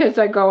some kids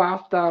that go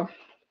out though,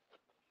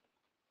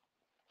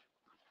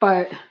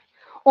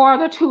 or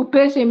they're too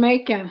busy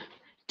making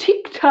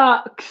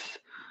TikToks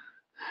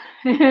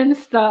and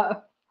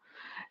stuff.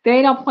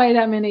 They don't play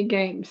that many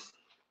games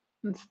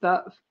and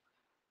stuff.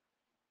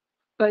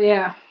 But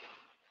yeah.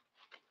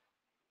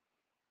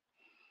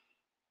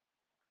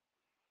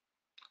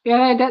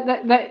 Yeah,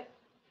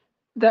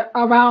 that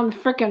around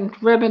freaking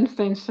ribbons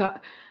things.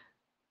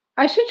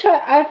 I should try.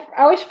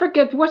 I always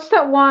forget what's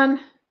that one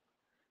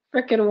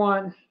freaking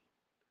one.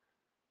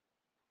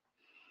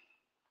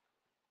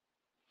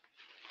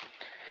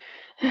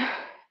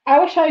 I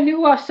wish I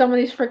knew some of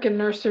these freaking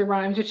nursery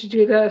rhymes. We should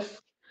do this.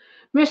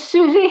 Miss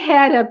Susie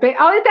had a baby.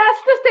 Oh,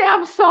 that's the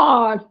damn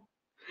song.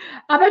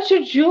 I bet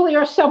you Julie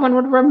or someone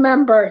would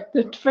remember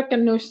the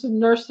freaking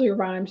nursery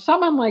rhyme.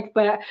 Someone like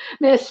that.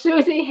 Miss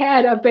Susie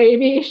had a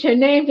baby. She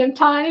named him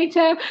Tiny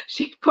Tim.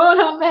 She put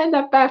him in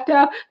the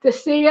bathtub to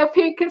see if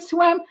he could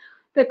swim.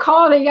 To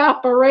call the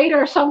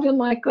operator or something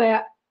like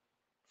that.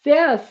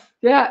 Yes.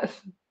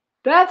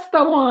 That's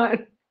the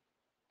one.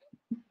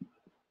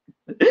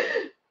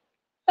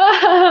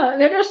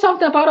 There's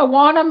something about a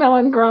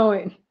watermelon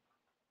growing.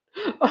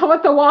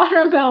 With the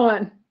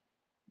watermelon.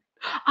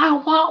 I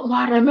want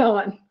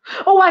watermelon.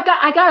 Oh, I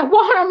got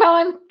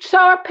watermelon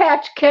Sour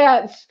Patch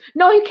Kids.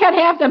 No, you can't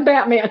have them,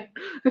 Batman.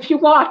 If you're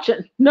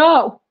watching,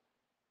 no.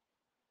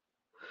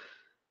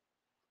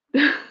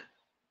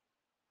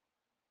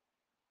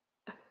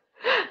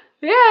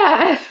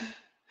 Yes.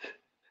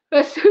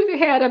 But Susie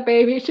had a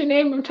baby. She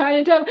named him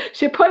Tiny Tim.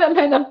 She put him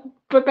in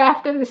the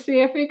bathtub to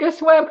see if he could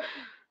swim.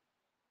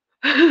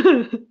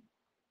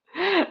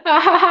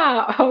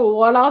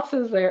 What else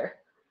is there?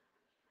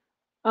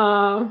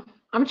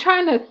 I'm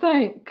trying to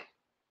think.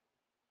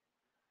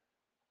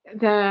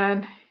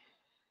 Then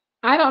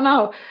I don't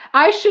know.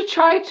 I should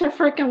try to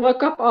freaking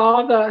look up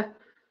all the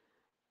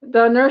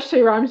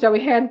nursery rhymes that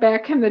we had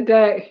back in the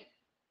day.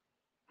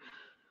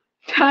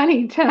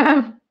 Tiny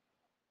Tim.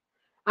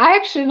 I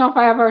actually don't know if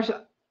I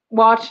ever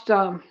watched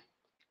I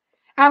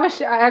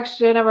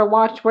actually never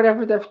watched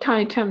whatever the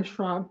Tiny Tim's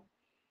from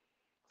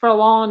for a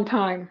long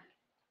time.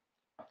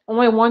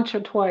 Only once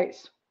or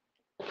twice.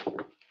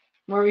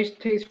 Where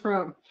he's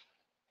from.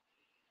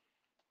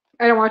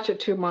 I don't watch it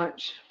too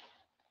much.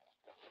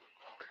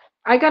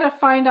 I gotta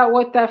find out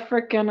what that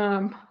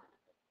frickin'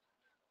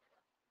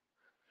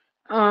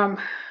 um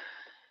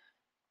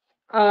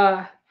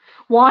uh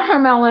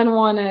watermelon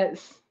one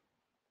is.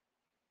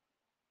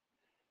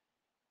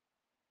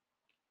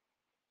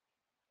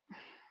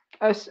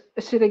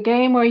 See the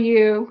game where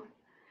you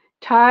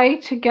tie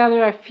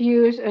together a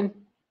fuse and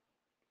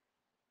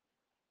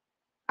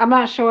I'm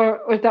not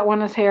sure if that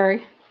one is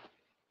Harry.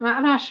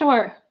 I'm not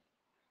sure.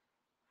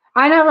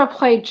 I never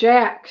played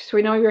jacks.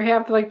 We know you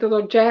have like the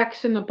little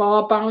jacks and the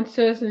ball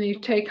bounces and you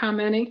take how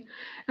many.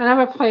 I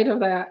never played of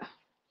that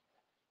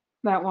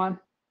one.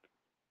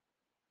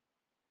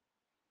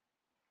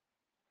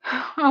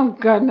 Oh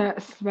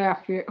goodness,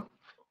 Matthew.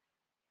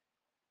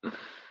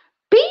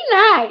 Be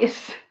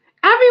nice.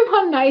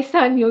 Everyone nice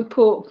on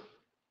YouTube.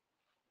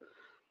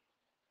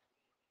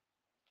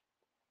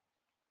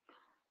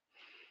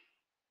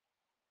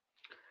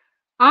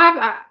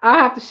 I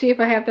have to see if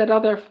I have that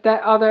other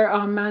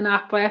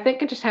Monopoly. I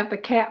think I just have the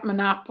cat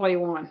Monopoly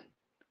one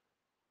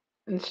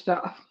and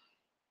stuff.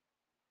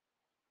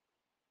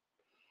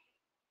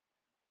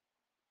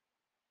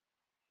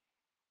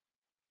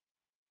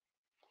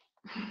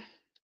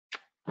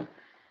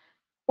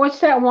 What's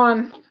that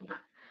one?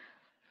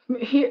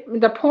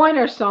 The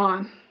Pointer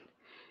song.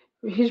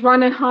 He's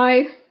running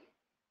high.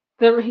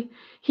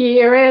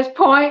 Here is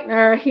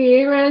Pointer.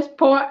 Here is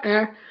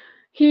Pointer.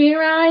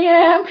 Here I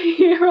am.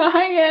 Here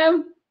I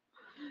am.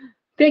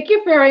 Thank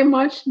you very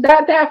much.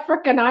 That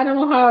frickin' I don't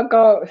know how it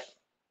goes.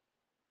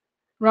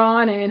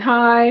 Run and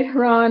hide,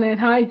 run and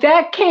hide.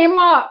 That came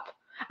up.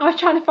 I was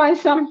trying to find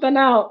something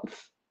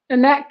else,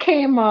 and that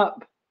came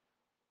up.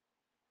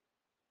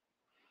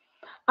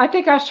 I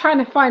think I was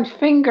trying to find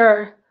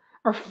finger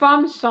or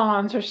thumb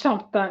songs or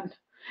something,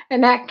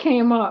 and that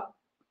came up.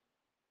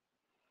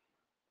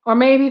 Or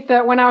maybe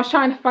when I was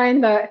trying to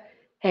find the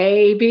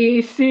A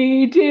B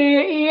C D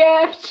E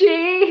F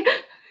G,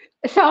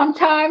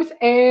 sometimes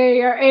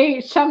A or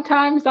H,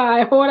 sometimes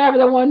I, whatever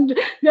the one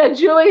that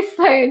Julie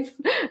sings.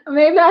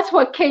 Maybe that's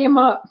what came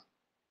up.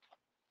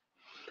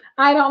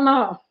 I don't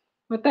know.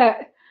 But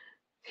that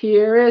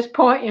here is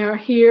Pointer,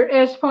 here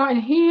is Pointer,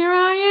 here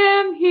I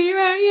am, here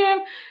I am.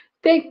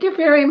 Thank you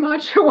very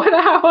much, or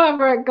whatever,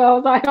 however it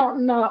goes. I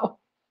don't know.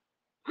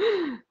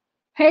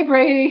 Hey,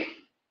 Brady.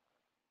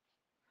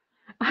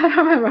 I don't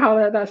remember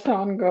how that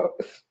song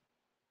goes.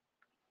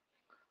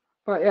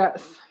 But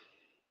yes.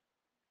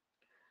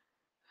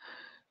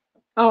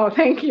 Oh,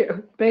 thank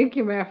you. Thank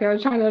you, Matthew. I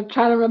was trying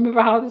to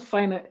remember how to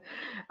sing it.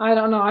 I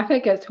don't know. I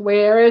think it's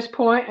where is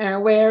Pointer?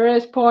 Where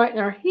is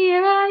Pointer?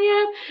 Here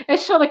I am.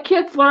 It's so the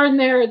kids learn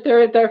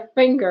their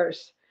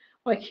fingers.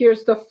 Like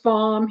here's the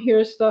thumb,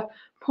 here's the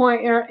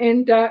pointer,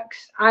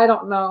 index. I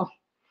don't know.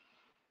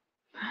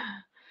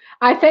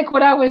 I think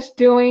what I was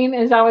doing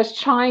is I was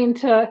trying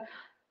to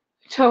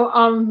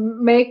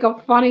make a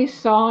funny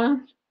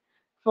song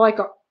for like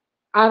a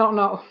I don't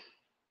know.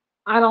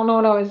 I don't know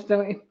what I was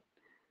doing.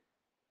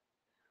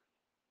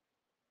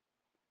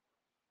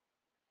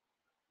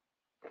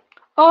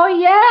 Oh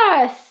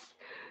yes.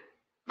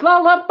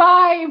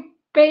 Lullaby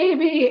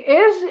baby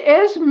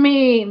is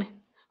mean.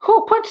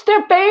 Who puts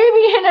their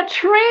baby in a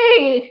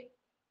tree?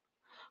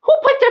 Who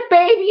put their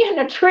baby in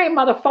a tree,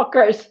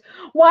 motherfuckers?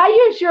 Why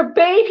is your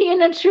baby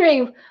in a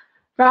tree?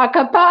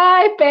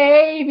 Rockabye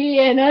baby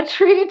in a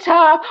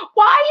treetop.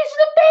 Why is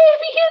the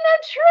baby in a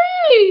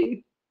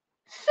tree?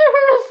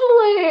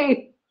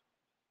 Seriously.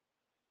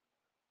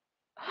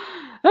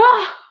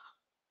 Ah,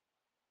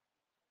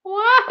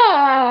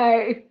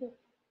 why?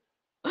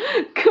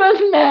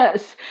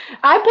 Goodness.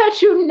 I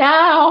bet you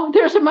now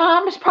there's a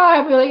mom's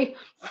probably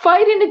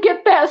fighting to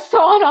get that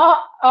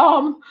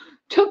song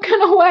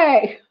taken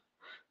away.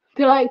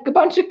 They're like a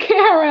bunch of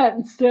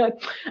Karens. Oh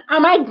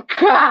my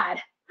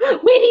God.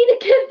 We need to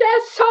get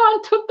that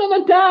song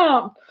taken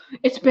down.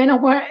 It's been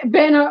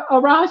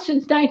around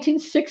since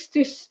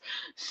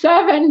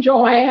 1967,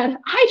 Joanne.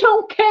 I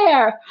don't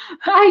care.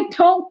 I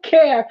don't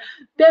care.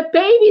 The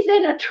baby's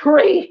in a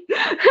tree.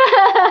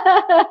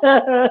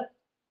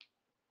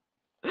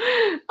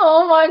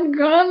 Oh my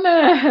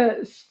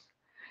goodness.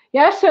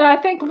 Yes, and I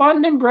think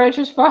London Bridge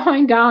is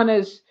falling down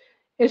is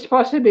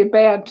supposed to be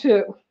bad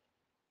too.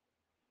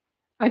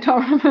 I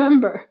don't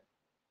remember.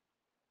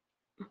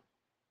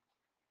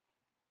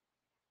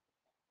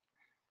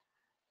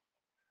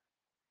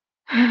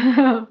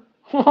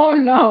 Oh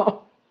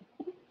no.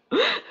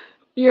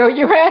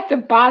 You're at the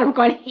bottom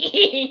going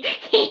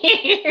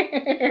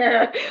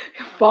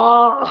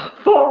fall,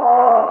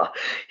 fall.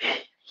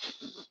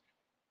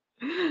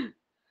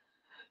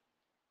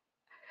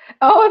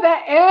 Oh,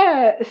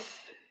 that is.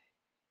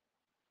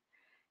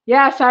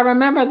 Yes, I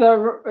remember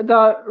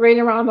the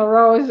Reading Around the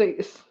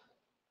Rosies.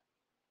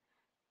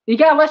 You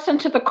gotta listen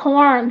to the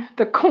corn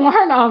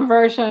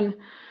version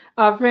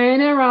of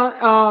Raining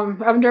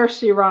Around of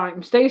nursery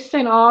rhymes. They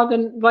sing all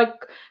the like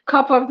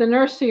couple of the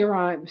nursery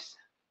rhymes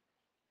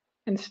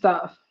and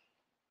stuff.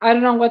 I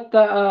don't know what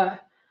the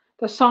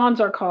songs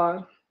are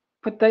called,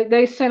 but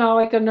they sing all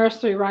like the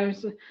nursery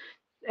rhymes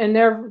and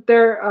their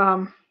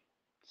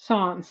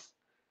songs.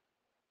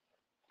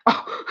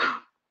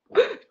 Oh,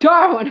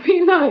 Darwin,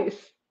 be nice.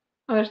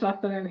 Oh, there's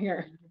nothing in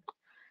here.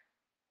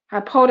 I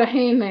pulled a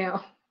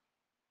hangnail.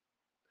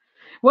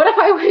 What if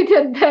I we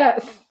did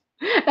this?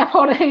 I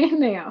pulled a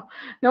hangnail.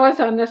 No, it's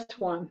on this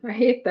one. I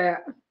hate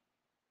that.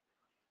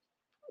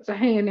 It's a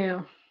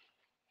hangnail.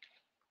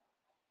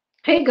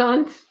 Hey,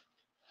 Guns.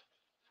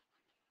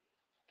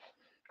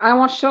 I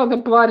won't show the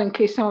blood in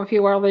case some of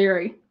you are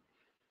leery.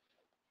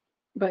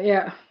 But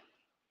yeah.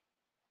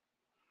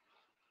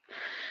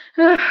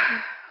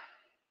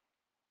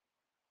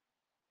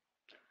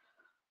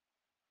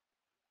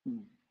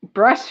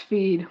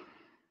 Breastfeed.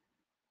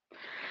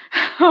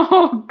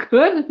 Oh,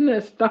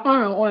 goodness,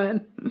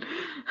 Darwin.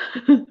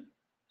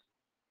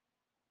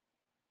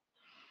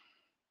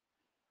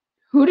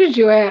 Who did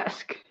you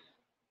ask?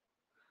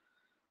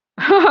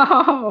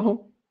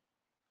 Oh,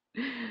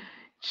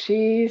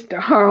 jeez,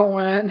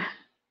 Darwin.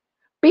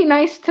 Be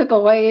nice to the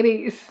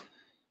ladies.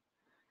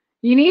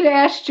 You need to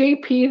ask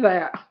JP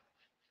that.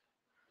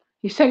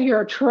 He said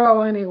you're a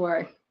troll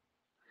anyway.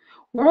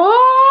 We're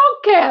all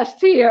cast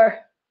here.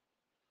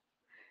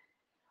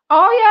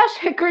 Oh, yes,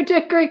 hickory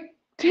dickory,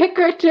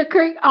 hickory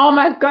dickory. Oh,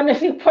 my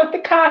goodness, you put the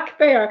cock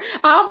there.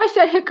 I almost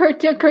said hickory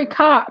dickory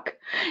cock.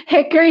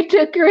 Hickory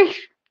dickory.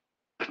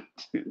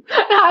 No,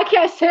 I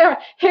can't say it.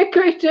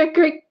 Hickory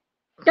dickory.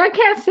 I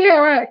can't say it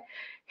right.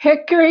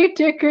 Hickory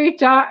dickory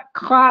dot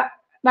clock.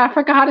 I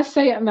forgot how to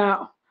say it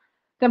now.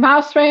 The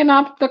mouse ran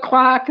up the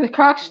clock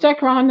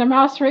stuck around, the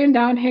mouse ran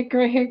down,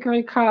 hickory,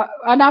 hickory, cock.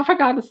 I now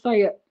forgot to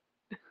say it.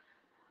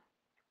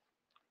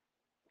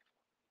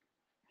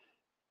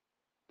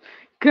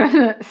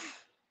 Goodness.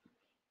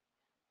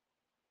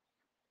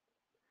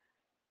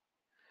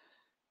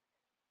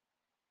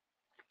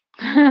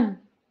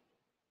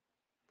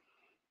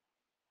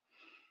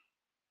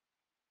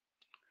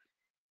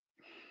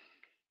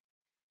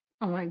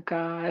 Oh my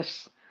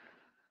gosh.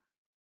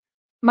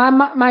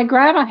 My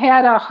grandma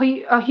had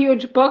a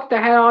huge book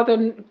that had all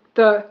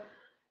the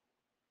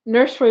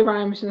nursery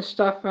rhymes and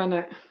stuff in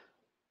it.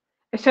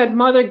 It said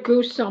Mother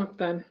Goose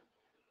something.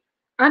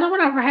 I don't know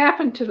whatever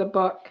happened to the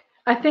book.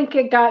 I think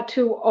it got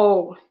too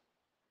old,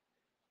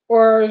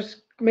 or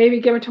was maybe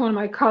given to one of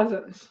my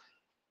cousins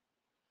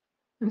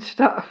and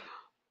stuff.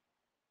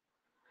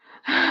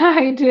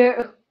 I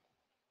do.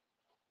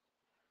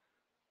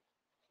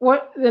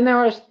 What? Then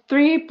there was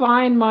three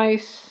blind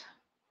mice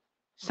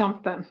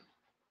something.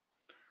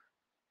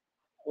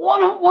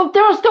 Well,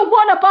 there was the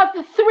one about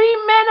the three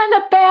men in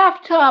the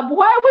bathtub.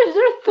 Why was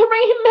there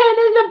three men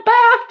in the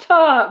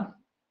bathtub?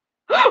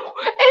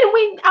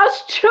 And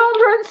us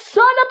children,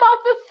 son about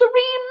the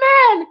three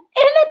men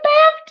in the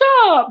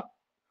bathtub.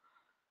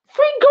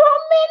 Three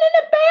grown men in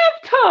the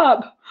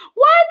bathtub.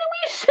 Why do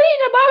we sing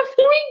about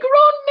three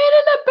grown men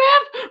in the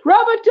bath?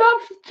 Rubber dub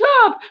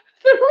tub.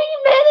 Three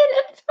men in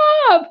the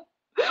tub.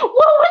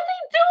 What were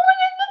they doing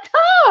in the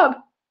tub?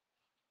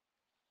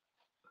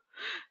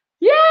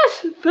 Yes,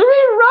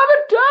 three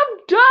rubber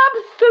dub,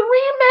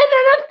 three men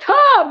in a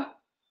tub.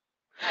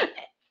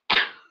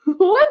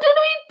 What did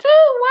we do?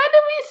 Why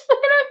did we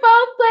sing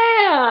about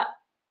that?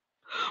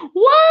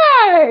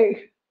 Why?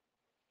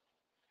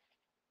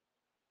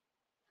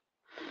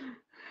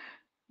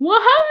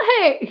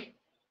 Why?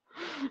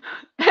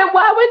 And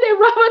why would they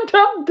rubber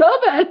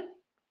dub it?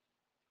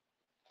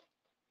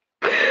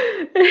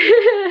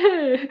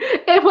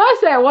 It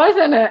was that,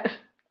 wasn't it?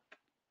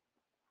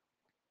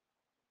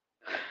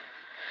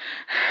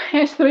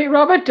 It's three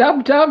rubber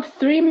dub,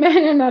 three men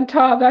in a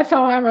tub. That's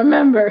all I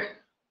remember.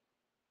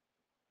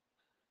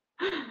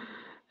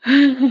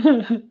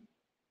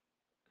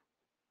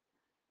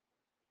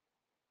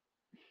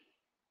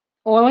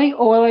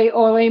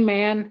 Oily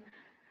man.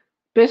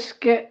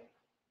 Biscuit,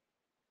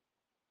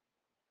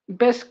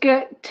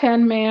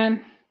 Tin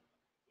Man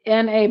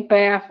in a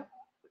bath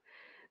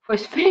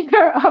with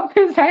finger up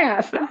his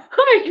ass.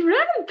 I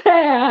read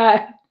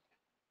that.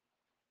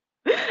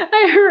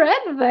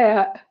 I read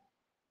that.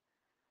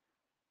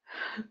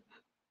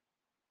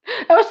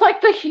 It was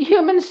like the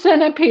Human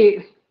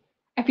Centipede.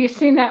 If you've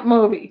seen that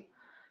movie,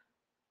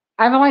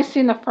 I've only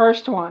seen the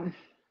first one.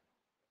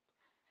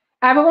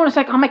 Everyone was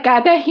like, "Oh my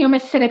God, that Human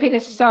Centipede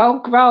is so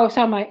gross."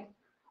 I'm like,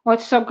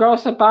 "What's so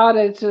gross about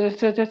it?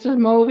 It's a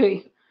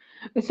movie.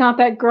 It's not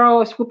that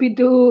gross. Whoopie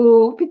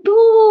doo, whoopie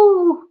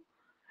doo."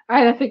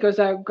 I didn't think it was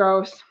that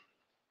gross.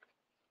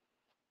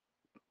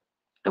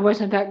 It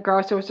wasn't that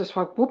gross. It was just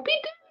like whoopee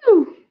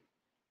doo.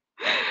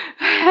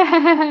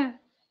 I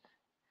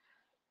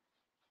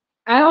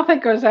don't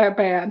think it was that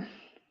bad.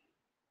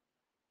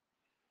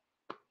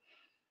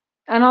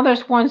 I know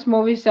there's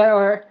movies that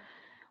are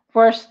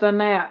worse than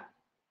that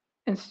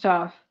and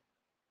stuff.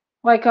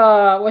 Like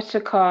what's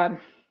it called?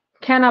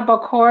 Cannibal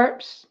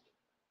Corpse.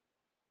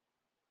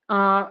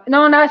 No,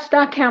 that's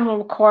not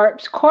Cannibal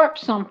Corpse.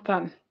 Corpse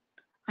something.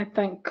 I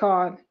think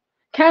called.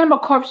 Cannibal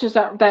Corpse is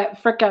that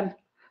freaking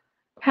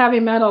heavy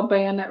metal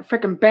band that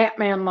freaking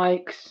Batman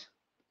likes.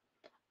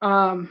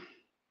 Um,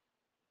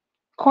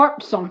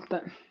 Corpse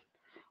something.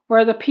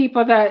 Where the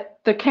people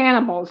the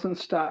cannibals and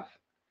stuff.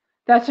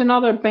 That's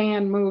another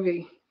band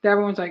movie. That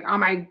everyone's like, oh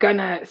my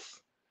goodness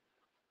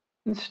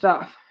and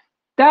stuff.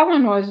 That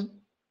one was,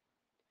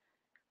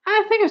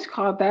 I think it's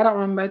called that. I don't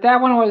remember.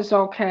 That one was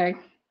okay.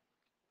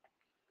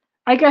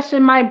 I guess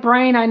in my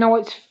brain, I know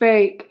it's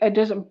fake. It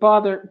doesn't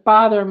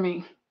bother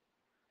me.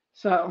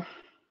 So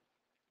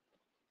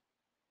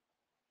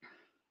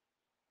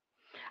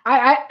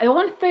the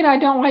one thing I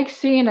don't like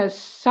seeing is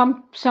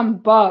some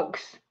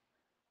bugs.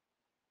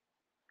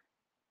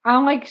 I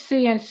don't like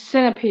seeing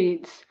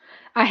centipedes.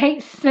 I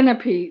hate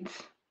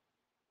centipedes.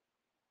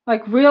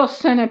 Like real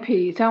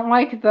centipedes. I don't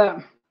like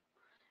them.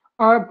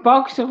 Or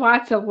bugs with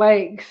lots of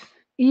legs.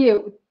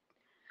 Ew.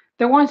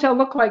 The ones that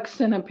look like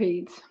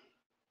centipedes.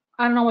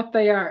 I don't know what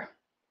they are.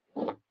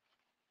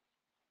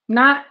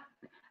 Not.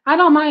 I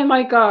don't mind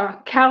like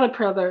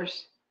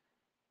caterpillars,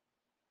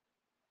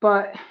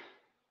 but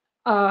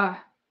uh,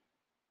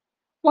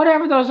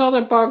 whatever those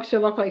other bugs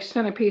that look like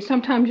centipedes.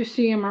 Sometimes you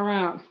see them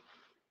around.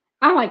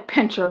 I like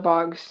pincher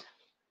bugs.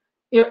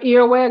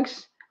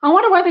 Earwigs. I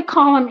wonder why they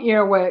call them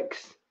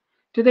earwigs.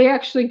 Do they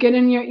actually get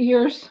in your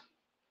ears?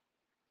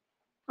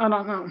 I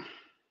don't know.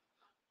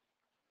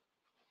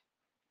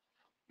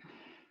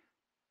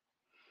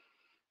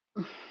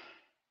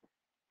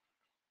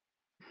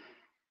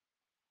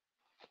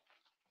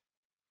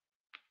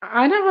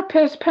 I never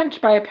was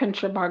pinched by a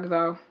pincher bug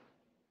though.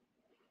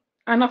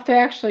 I don't know if they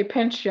actually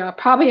pinch you.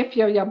 Probably if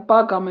you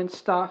bug them and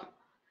stuff.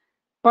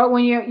 But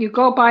when you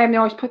go by them, they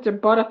always put their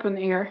butt up in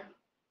the ear,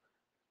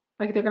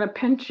 like they're gonna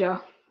pinch you.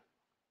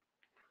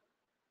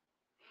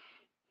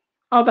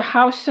 Oh, the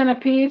house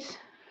centipedes.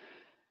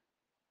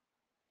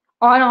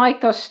 Oh, I don't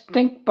like those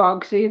stink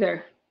bugs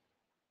either.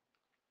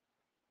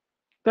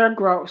 They're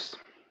gross.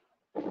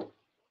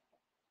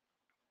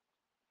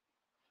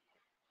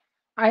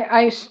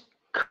 I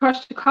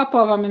crushed a couple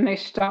of them and they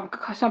stunk.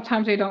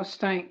 Sometimes they don't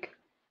stink.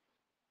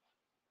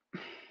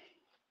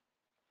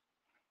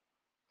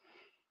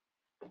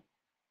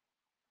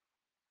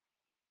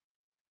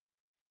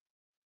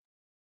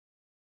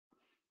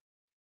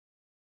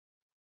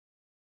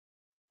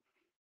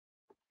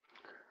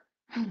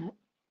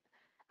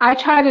 I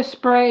try to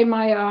spray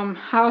my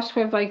house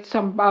with like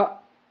some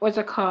what's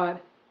it called?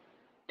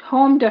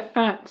 Home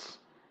defense.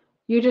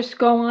 You just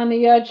go on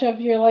the edge of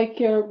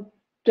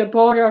the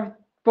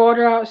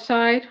border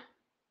outside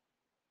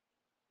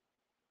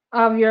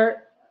of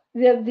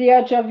the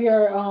edge of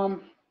your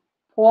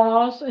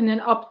walls and then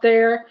up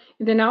there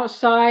and then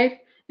outside.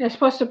 And it's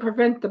supposed to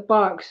prevent the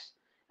bugs.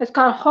 It's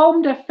called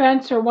home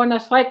defense or one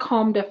that's like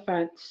home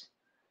defense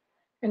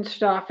and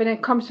stuff. And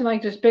it comes in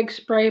like this big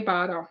spray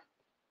bottle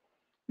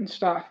and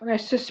stuff. And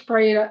it's just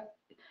sprayed.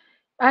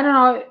 I don't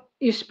know.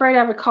 You spray it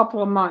every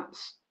couple of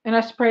months. And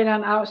I spray it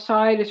on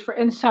outside. It's for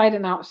inside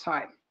and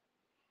outside. And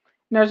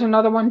there's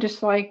another one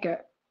just like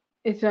it.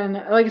 It's in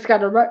like it's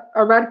got a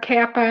red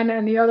cap on it,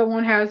 and the other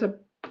one has a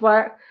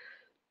black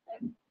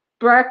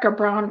or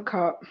brown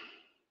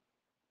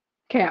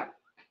cap.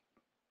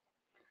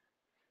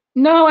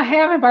 No, I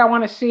haven't, but I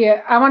want to see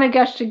it. I want to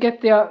guess to get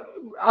the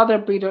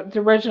other the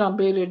original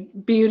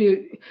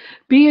Beetlejuice.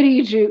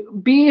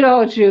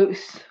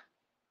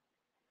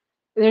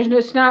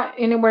 It's not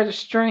anywhere to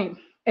stream.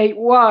 It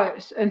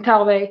was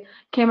until they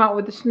came out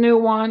with this new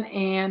one,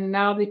 and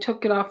now they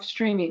took it off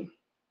streaming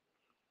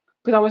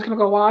because I was gonna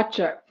go watch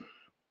it.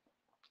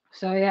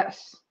 So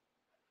yes,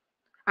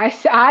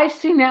 I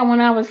seen that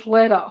when I was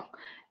little,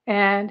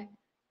 and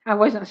I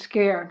wasn't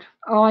scared,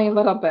 only a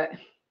little bit.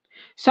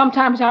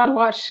 Sometimes I'd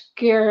watch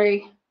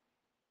scary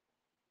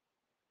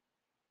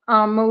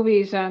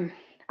movies, and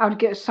I would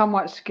get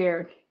somewhat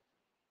scared.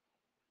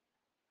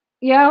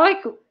 Yeah, I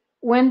like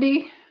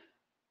Wendy.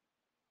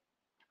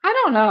 I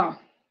don't know.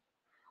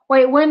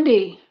 Wait,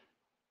 Wendy.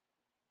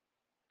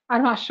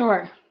 I'm not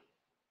sure.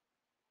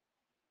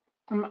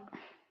 Um,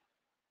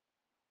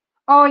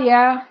 oh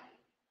yeah,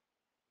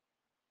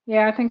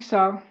 yeah, I think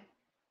so.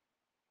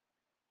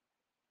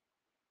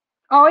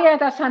 Oh yeah,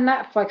 that's on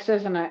Netflix,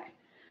 isn't it?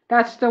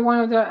 That's the one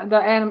of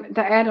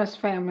the Addams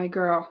Family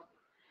girl.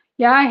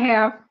 Yeah, I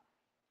have.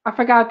 I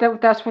forgot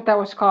that's what that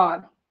was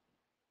called.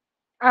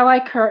 I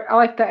like her. I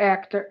like the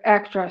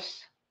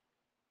actress.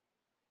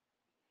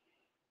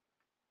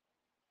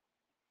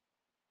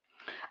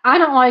 I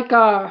don't like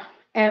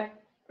and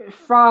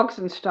frogs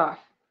and stuff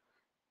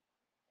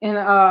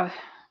and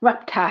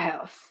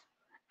reptiles.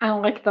 I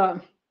don't like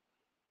them.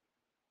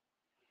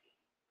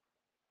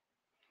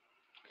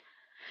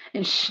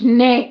 And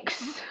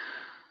snakes.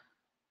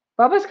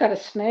 Bubba's got a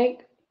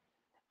snake.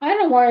 I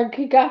don't know where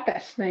he got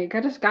that snake.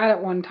 I just got it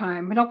one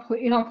time. You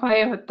don't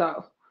play with it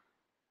though.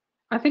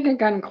 I think I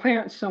got it in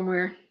clearance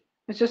somewhere.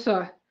 It's just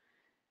a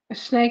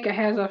snake. It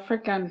has a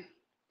freaking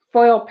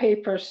foil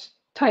paper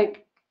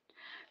type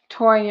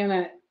toy in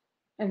it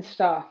and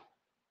stuff,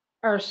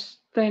 or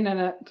thing in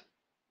it.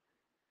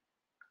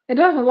 It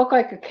doesn't look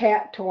like a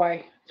cat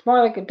toy. It's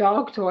more like a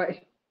dog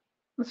toy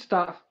and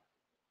stuff.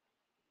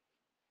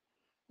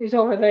 He's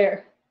over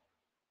there.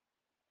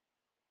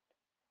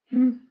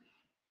 Hmm.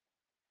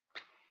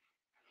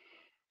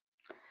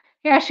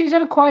 Yeah, she's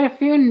in quite a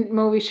few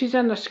movies. She's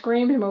in the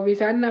Scream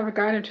movies. I never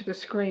got into the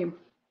Scream.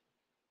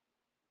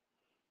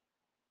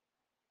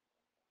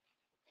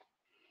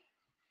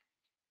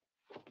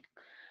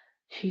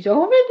 She's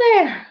over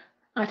there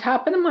on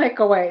top of the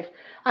microwave.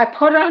 I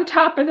put her on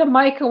top of the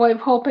microwave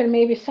hoping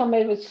maybe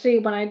somebody would see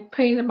when I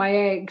painted my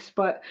eggs,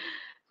 but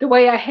the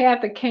way I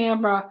had the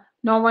camera,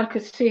 no one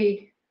could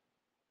see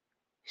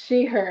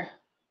her.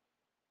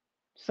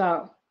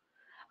 So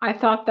I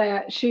thought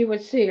that she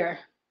would see her.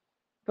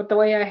 But the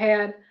way I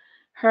had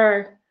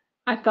her,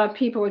 I thought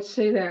people would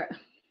see that.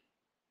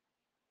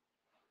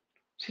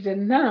 She did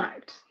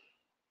not.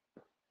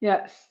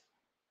 Yes.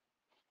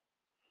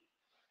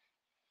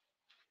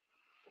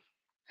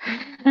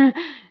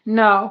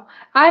 No,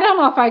 I don't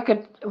know if I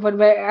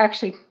would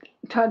actually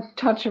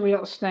touch a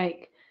real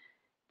snake.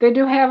 They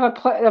do have a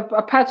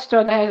pet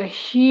store that has a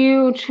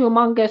huge,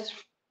 humongous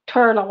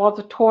turtle, well,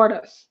 the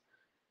tortoise.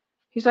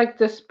 He's like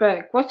this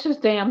big. What's his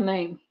damn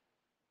name?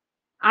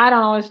 I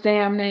don't know his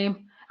damn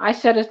name. I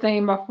said his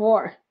name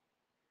before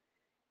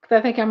because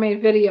I think I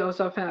made videos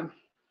of him.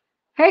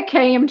 Hey,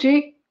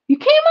 KMG, you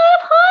came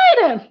out of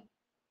hiding.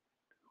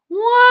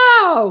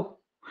 Wow.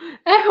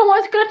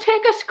 Everyone's gonna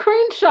take a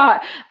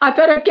screenshot. I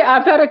better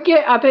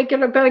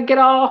get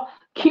all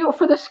cute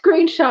for the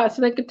screenshot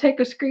so they can take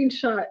a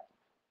screenshot.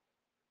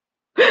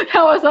 That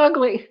was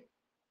ugly.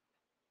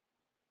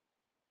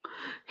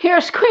 Here,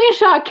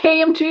 screenshot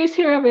KMG's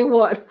here,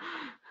 everyone.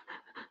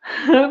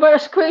 Better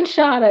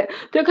screenshot it.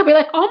 They're gonna be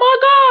like, oh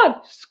my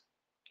god,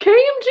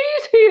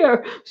 KMG's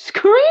here.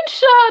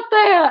 Screenshot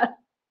that.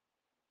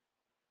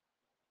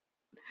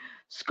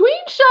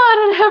 Screenshot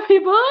it,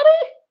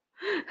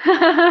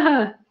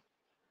 everybody.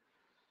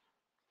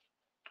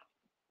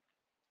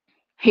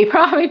 He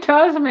probably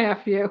does,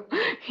 Matthew.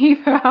 He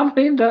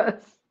probably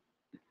does.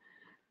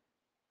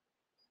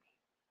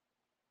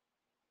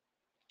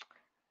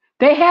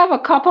 They have a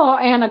couple of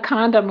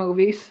Anaconda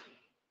movies.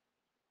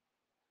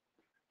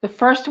 The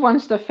first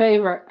one's the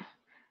favorite.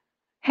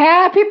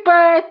 Happy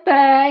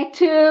birthday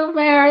to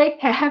Mary.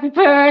 Happy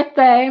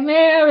birthday,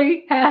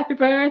 Mary. Happy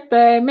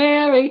birthday,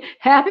 Mary.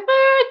 Happy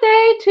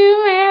birthday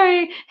to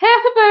Mary.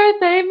 Happy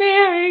birthday,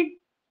 Mary.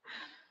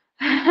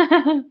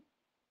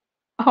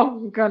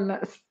 Oh,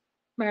 goodness,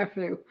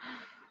 Matthew.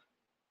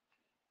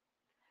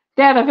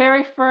 Yeah, the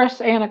very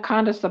first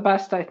Anaconda's the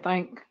best, I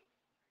think.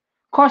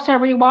 Of course, I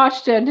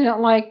rewatched it and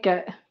didn't like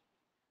it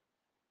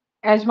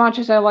as much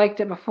as I liked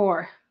it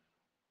before.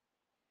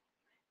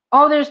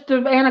 Oh, there's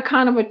the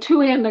Anaconda with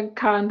two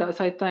Anacondas,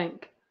 I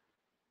think.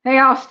 Hey,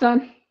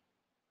 Austin.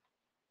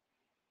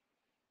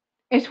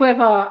 It's with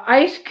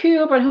Ice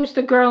Cube and who's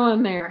the girl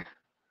in there?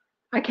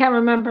 I can't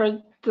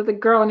remember the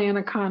girl in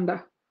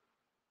Anaconda.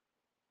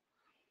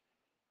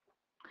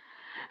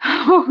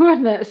 Oh,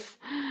 goodness.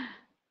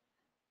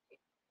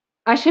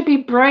 I should be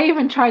brave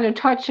and try to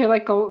touch it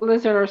like a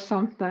lizard or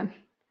something.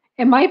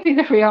 It might be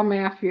the real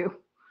Matthew.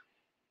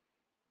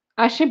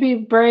 I should be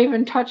brave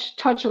and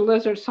touch a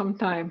lizard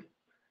sometime.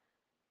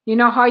 You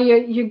know how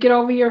you get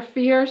over your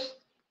fears?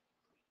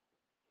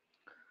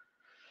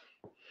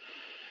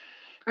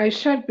 I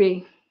should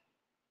be.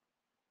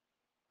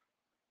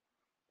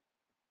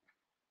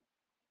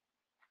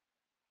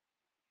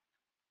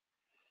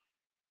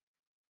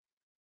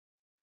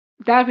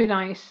 That'd be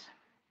nice.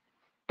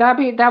 That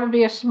would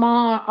be a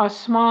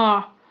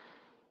small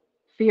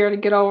fear to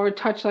get over.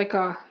 Touch like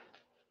a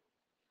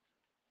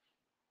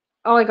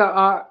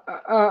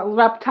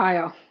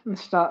reptile and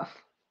stuff.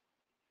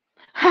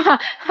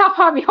 I'll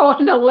probably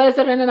holding a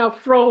lizard and then I'll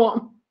throw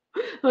him.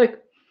 Like,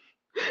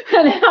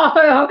 and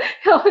then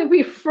he'll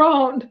be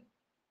thrown.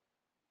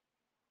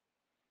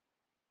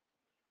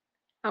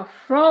 I'll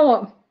throw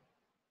him.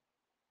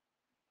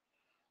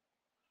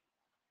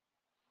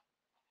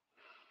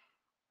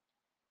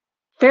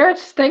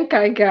 Ferrets stink,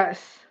 I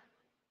guess.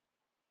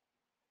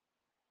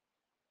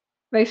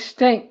 They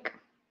stink.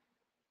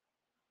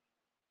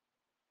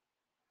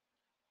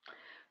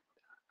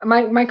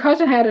 My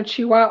cousin had a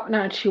chihuahua,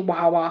 not a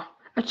chihuahua,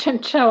 a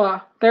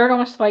chinchilla. They're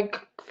almost like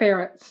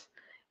ferrets,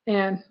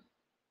 and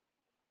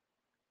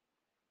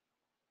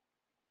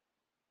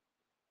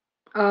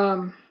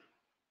um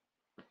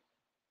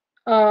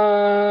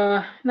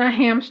not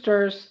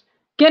hamsters,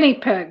 guinea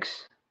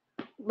pigs,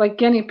 like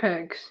guinea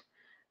pigs,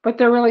 but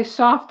they're really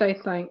soft, I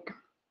think.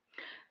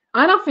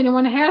 I don't know if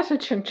anyone has a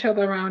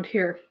chinchilla around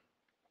here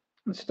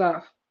and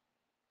stuff.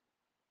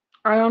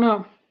 I don't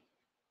know,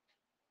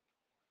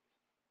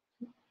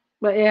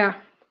 but yeah.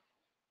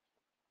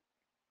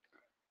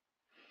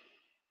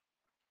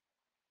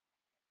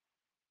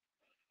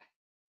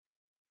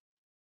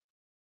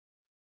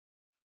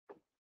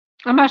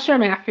 I'm not sure,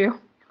 Matthew.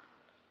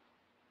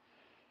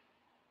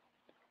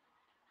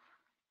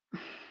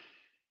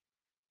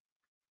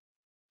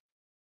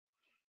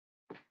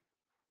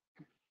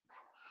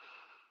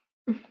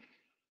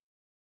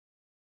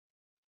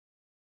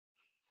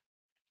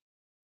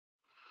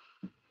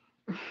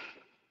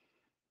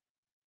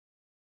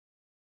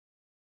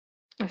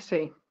 Let's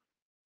see.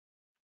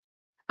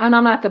 And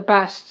I'm not the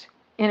best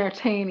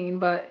entertaining,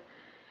 but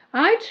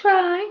I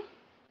try.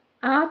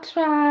 I'll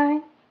try.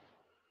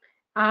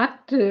 I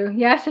do.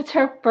 Yes, it's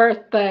her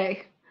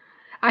birthday.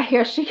 I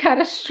hear she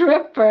got a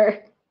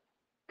stripper.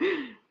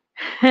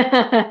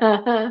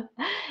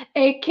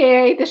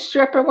 AKA the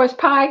stripper was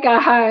Pie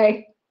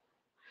Guy.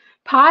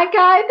 Pie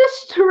Guy the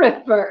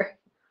stripper.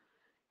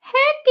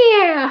 Heck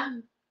yeah.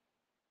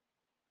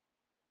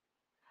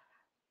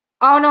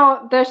 Oh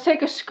no, let's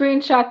take a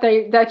screenshot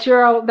that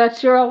you're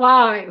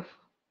alive.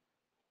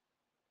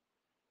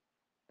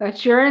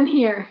 That you're in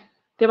here.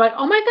 They're like,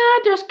 oh my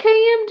God, there's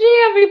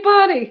KMG,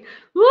 everybody.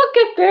 Look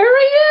at, there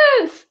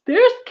he is.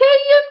 There's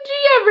KMG,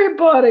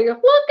 everybody.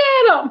 Look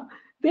at him.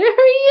 There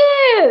he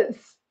is.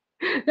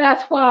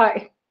 That's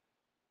why.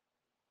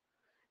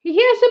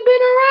 He hasn't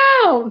been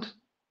around.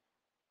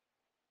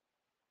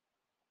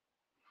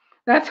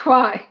 That's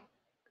why.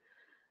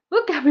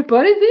 Look,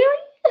 everybody, there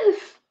he is.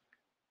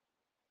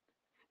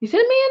 He's in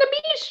me in the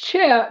beach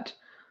chat.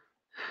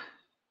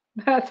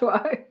 That's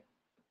why.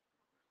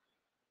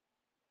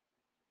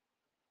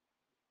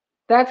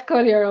 That's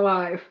good you're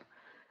alive.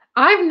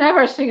 I've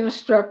never seen a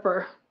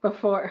stripper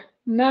before.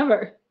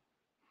 Never.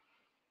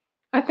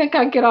 I think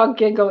I'd get all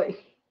giggly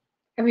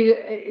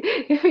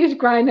if he's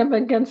grinding up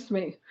against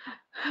me.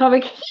 I'm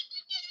like,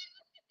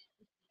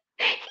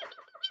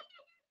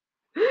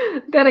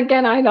 then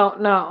again, I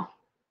don't know.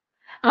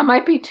 I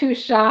might be too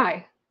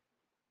shy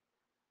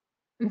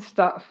and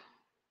stuff.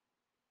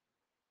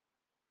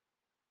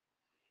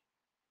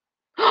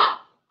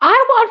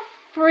 I want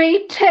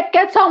free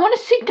tickets. I want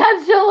to see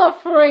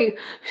Godzilla free.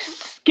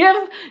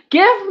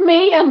 Give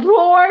me and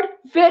Lord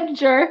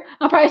Vidger,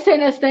 I'm probably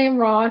saying his name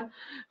wrong,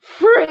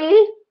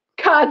 free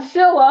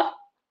Godzilla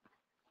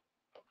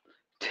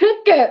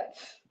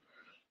tickets.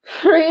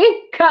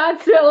 Free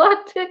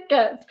Godzilla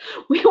tickets.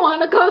 We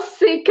want to go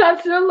see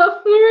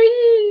Godzilla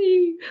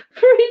free.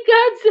 Free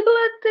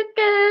Godzilla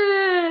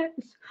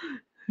tickets.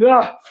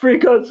 Yeah, free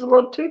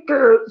Godzilla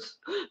tickets.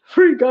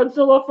 Free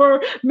Godzilla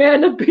for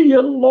Man to be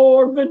a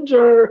Lord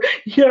Avenger.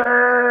 Yeah.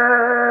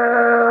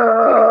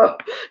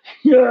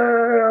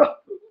 Yeah.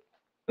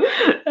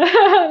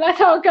 That's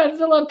how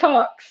Godzilla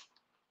talks,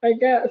 I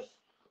guess.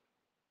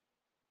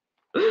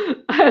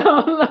 I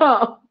don't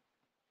know.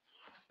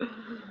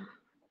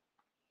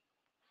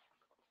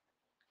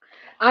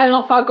 I don't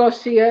know if I'll go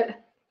see it,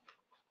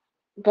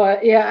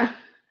 but yeah,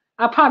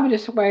 I'll probably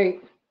just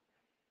wait.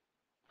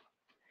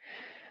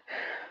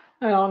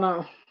 I don't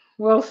know.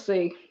 We'll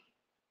see.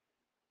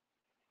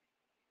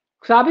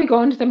 Because I'll be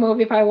going to the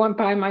movie if I went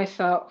by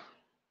myself.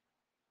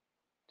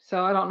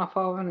 So I don't know if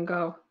I'll even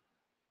go.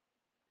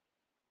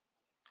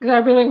 Because I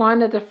really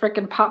wanted the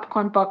freaking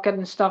popcorn bucket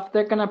and stuff.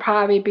 They're going to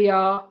probably be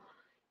all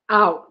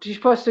out. You're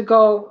supposed to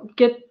go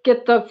get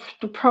the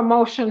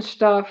promotion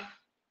stuff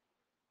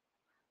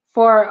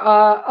for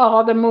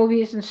all the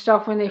movies and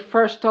stuff when they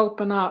first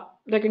open up.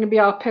 They're going to be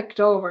all picked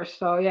over.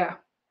 So yeah.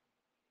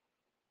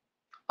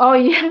 Oh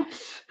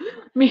yes,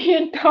 me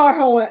and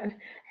Darwin.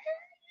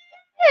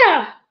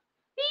 Yeah,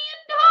 me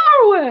and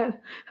Darwin.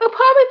 He'll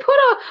probably put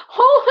a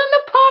hole in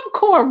the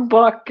popcorn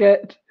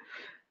bucket.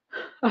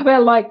 I've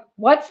been like,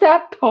 what's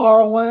that,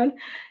 Darwin?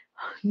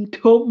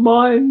 Don't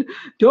mind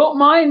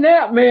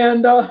that,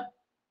 Amanda.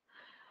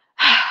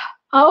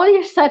 Oh,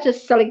 you're such a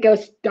silly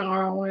ghost,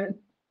 Darwin.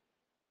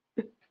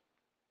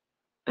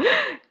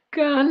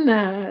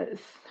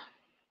 Goodness.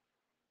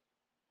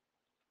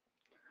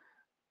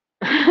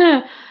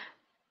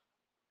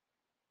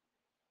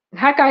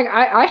 Heck,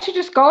 I should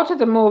just go to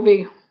the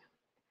movie.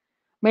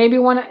 Maybe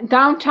one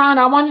downtown.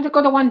 I wanted to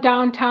go to one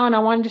downtown. I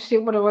wanted to see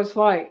what it was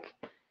like.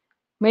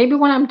 Maybe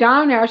when I'm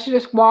down there, I should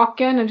just walk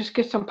in and just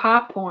get some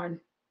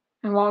popcorn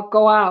and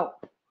go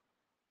out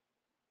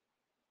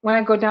when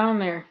I go down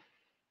there.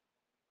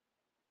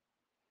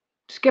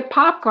 Just get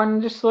popcorn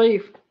and just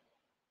leave.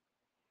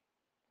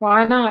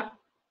 Why not?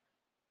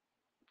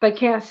 They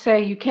can't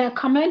say you can't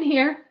come in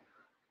here.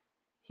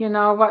 You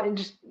know what?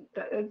 Just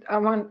I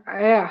want,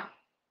 yeah.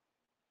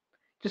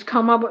 Just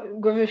come up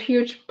with a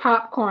huge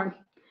popcorn.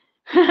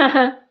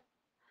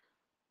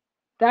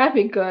 That'd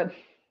be good.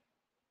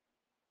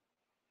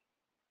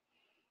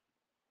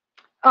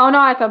 Oh no,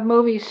 at the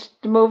movie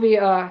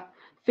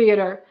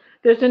theater.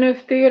 There's a new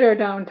theater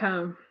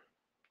downtown.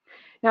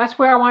 That's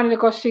where I wanted to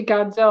go see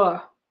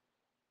Godzilla.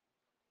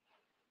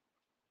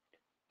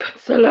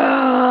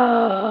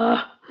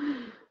 Godzilla.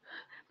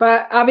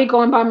 But I'll be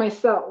going by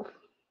myself.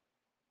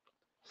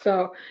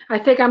 So I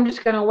think I'm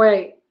just gonna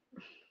wait.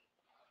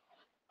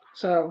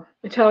 So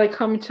until I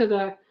come to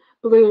the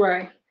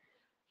Blu-ray.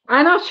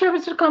 I'm not sure if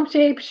it's gonna come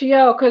to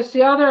HBO because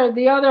the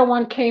other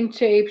one came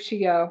to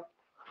HBO.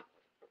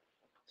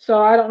 So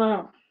I don't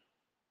know.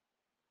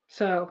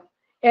 So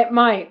It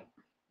might.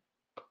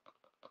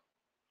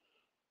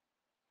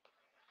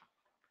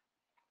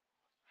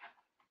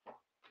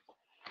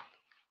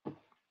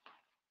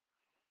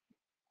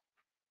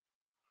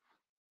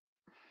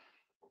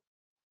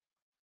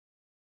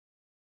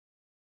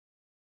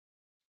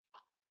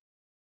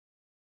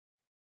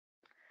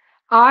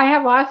 I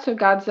have lots of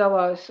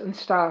Godzillas and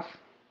stuff.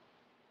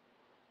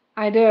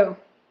 I do.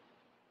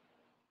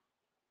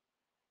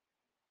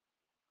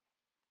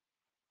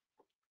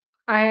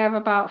 I have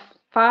about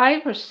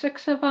 5 or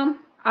 6 of them.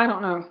 I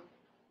don't know.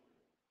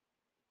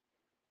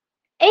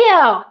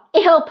 Ew!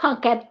 Ew,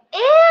 pumpkin!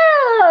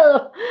 Ew!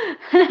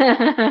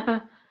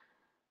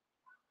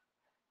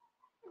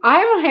 I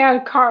haven't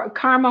had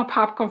caramel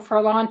popcorn for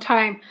a long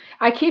time.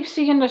 I keep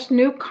seeing this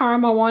new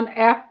caramel one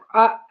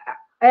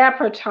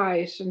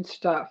advertised and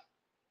stuff.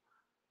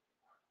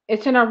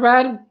 It's in a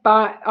red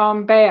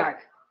bag.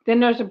 Then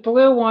there's a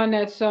blue one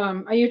that's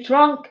Are you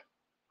drunk?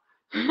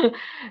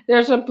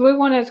 There's a blue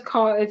one that's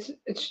called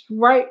it's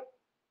right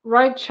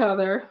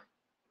cheddar.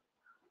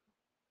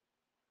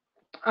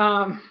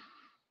 Um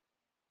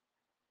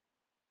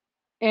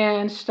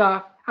and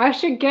stuff. I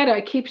should get it.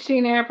 I keep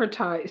seeing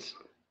advertised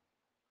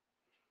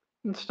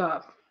and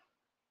stuff.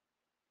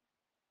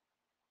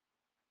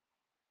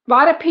 A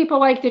lot of people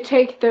like to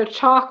take their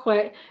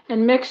chocolate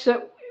and mix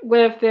it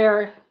with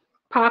their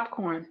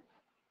popcorn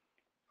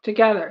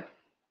together.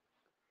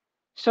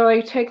 So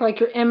you take like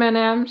your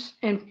M&Ms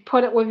and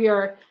put it with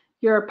your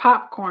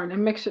popcorn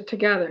and mix it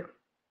together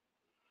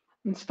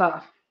and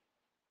stuff.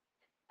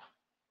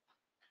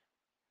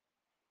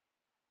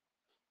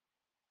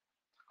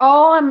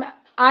 Oh,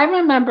 I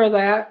remember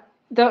that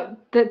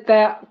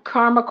that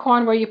caramel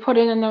corn where you put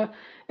it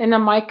in the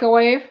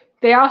microwave.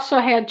 They also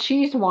had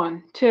cheese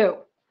one too.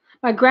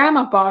 My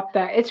grandma bought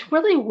that. It's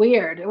really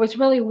weird. It was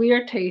really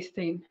weird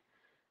tasting.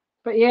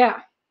 But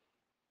yeah,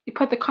 you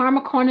put the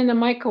caramel corn in the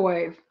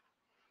microwave,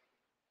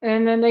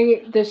 and then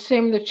the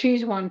same the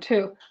cheese one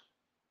too.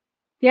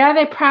 Yeah,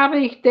 they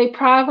probably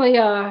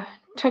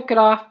took it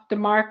off the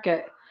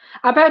market.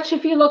 I bet you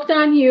if you looked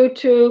on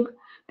YouTube,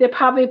 they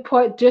probably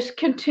put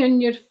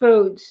discontinued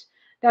foods.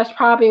 That's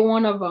probably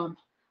one of them.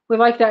 With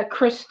like that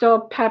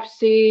Crystal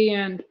Pepsi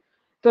and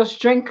those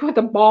drink with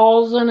the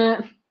balls in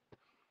it.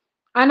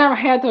 I never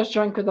had those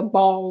drink with the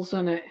balls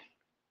in it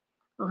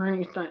or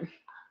anything.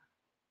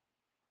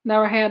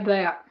 Never had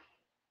that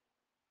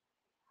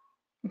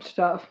and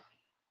stuff.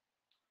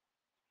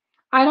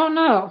 I don't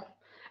know.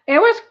 It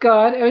was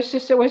good.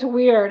 It was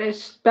weird. It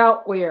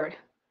spelt weird.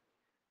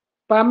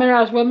 But I mean,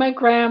 I was with my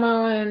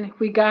grandma and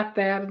we got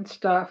that and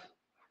stuff.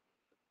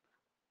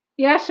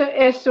 Yes,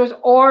 it was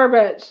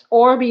Orbits,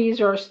 Orbeez,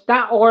 or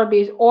not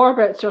Orbeez,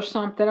 Orbits or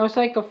something. It was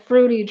like a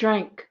fruity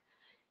drink,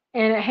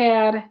 and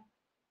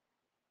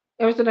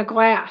it was in a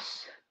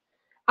glass.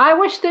 I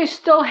wish they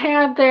still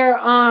had their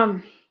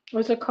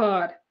what's it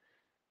called?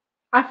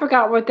 I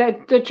forgot what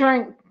the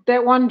drink,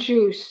 that one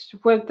juice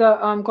with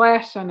the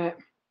glass in it.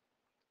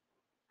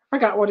 I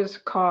forgot what it's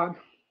called.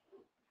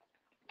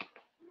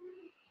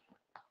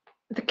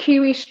 The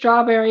kiwi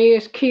strawberry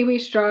is kiwi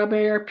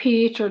strawberry or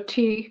peach or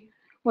tea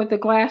with the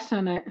glass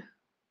in it.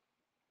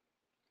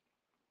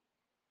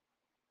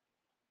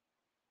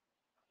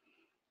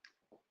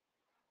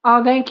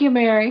 Oh, thank you,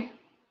 Mary.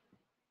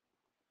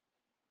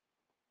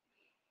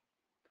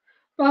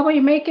 Bubba,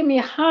 you're making me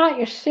hot.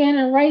 You're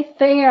standing right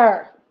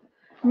there,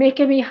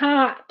 making me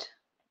hot.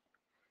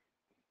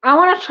 I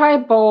want to try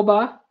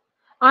boba.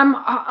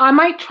 I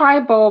might try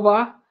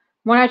boba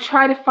when I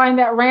try to find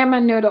that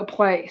ramen noodle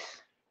place.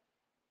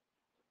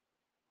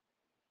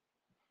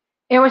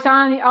 It was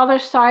on the other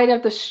side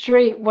of the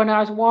street when I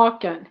was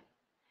walking.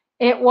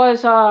 It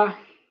was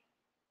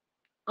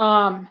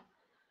um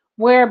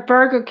where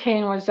Burger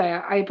King was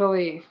at, I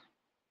believe.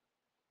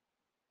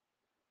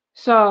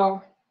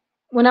 So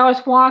when I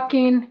was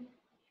walking,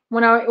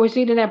 when I was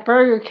eating at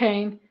Burger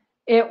King,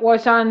 it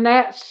was on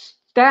that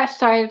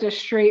side of the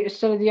street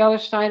instead of the other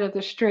side of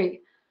the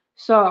street.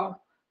 So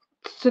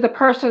the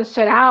person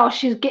said, "Oh,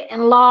 she's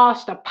getting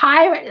lost. A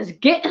pirate is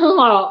getting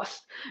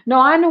lost." No,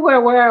 I knew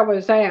where I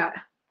was at.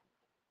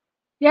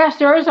 Yes,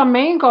 there is a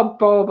mango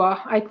boba,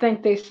 I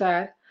think they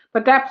said.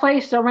 But that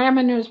place, the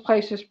ramen noodles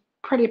place, is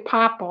pretty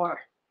popular.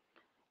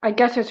 I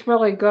guess it's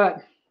really good.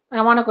 And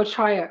I want to go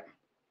try it.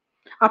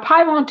 I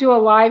probably won't do a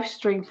live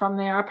stream from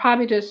there. I'll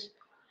probably just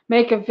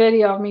make a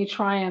video of me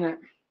trying it.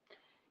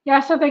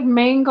 Yes, I think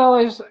mango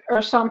is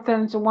or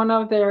something's one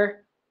of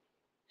their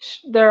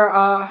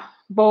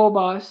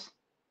bobas.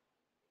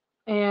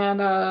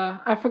 And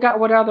I forgot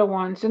what other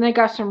ones. And they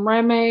got some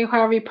reme,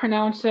 however you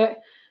pronounce it,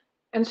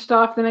 and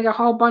stuff. Then they got a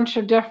whole bunch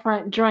of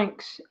different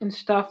drinks and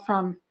stuff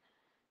from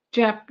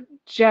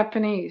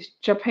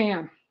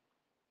Japan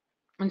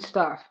and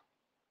stuff.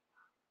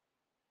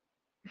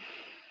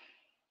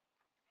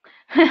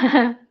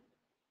 But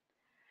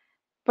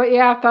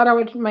yeah, I thought I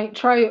would might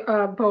try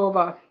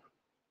boba.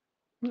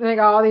 They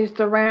got all these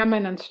the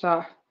ramen and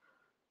stuff.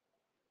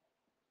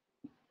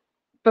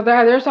 But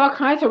there's all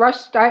kinds of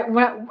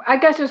I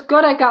guess it's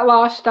good I got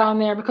lost down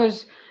there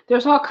because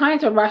there's all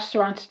kinds of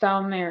restaurants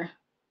down there.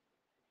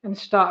 and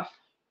stuff.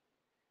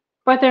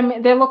 But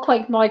they look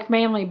like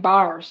mainly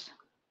bars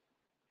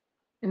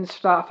and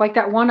stuff. Like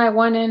that one I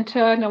went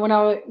into, and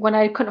when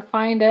I couldn't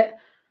find it,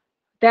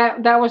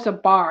 that was a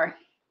bar,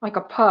 like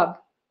a pub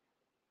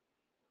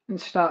and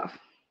stuff.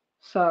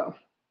 So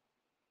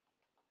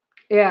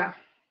yeah,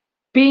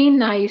 be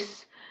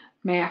nice,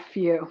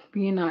 Matthew.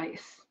 Be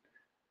nice.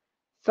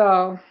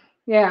 So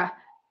yeah,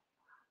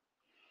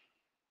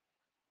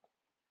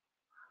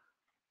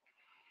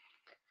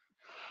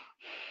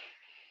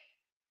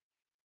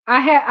 I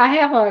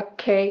have a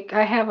cake.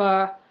 I have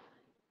a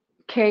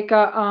cake,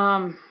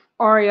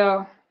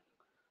 Oreo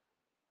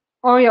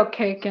Oreo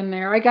cake in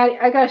there. I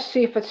gotta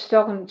see if it's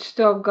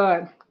still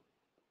good.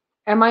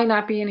 It might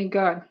not be any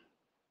good.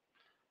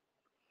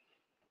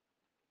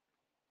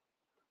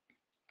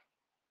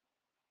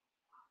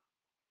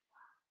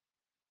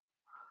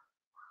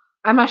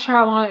 I'm not sure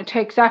how long it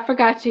takes. I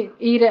forgot to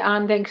eat it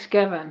on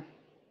Thanksgiving.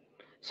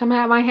 So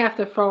I might have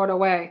to throw it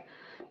away.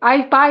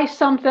 I buy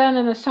something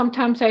and then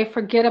sometimes I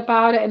forget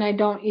about it and I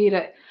don't eat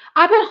it.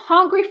 I've been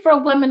hungry for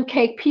lemon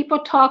cake. People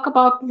talk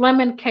about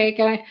lemon cake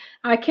and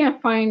I can't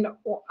find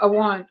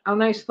a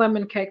nice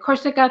lemon cake. Of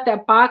course, they got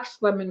that box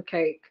lemon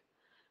cake.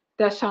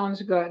 That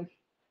sounds good.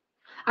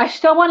 I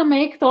still want to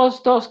make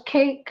those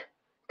cake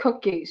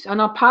cookies. I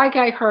know Pie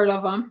Guy heard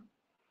of them.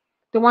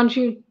 The ones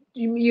you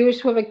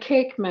use with a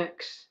cake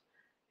mix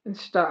and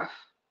stuff.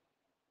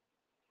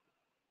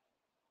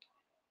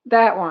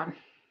 That one.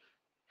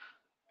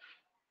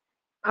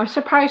 I'm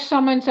surprised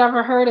someone's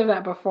ever heard of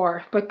that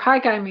before. But Pie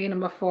Guy made them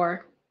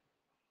before.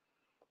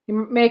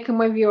 You make them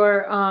with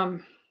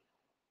your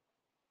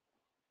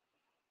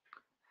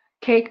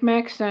cake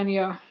mix and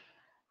your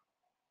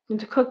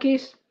into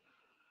cookies.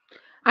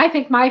 I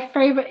think my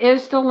favorite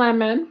is the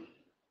lemon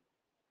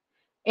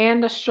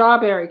and the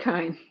strawberry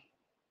kind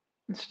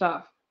and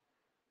stuff.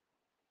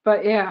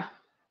 But yeah,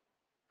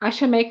 I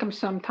should make them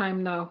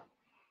sometime though.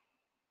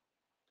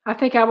 I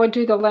think I would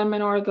do the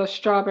lemon or the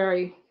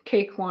strawberry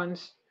cake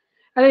ones.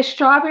 Are they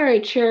strawberry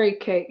cherry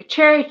cake?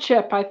 Cherry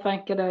chip, I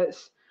think it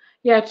is.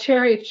 Yeah,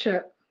 cherry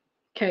chip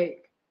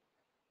cake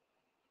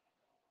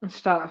and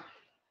stuff.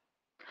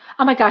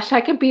 Oh my gosh,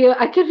 I could do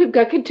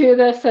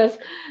this as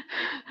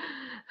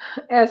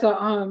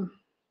a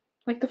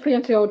like the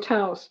fancy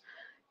hotels.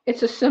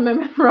 It's a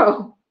cinnamon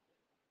roll.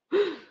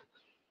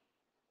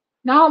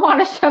 Now I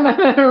want a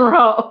cinnamon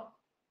roll.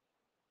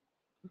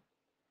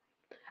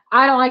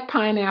 I don't like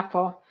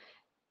pineapple.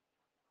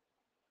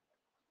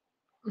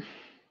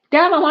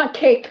 Dad, I want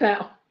cake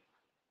now.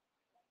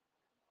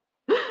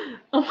 I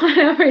want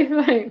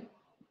everything.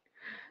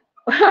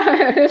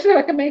 So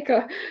I can make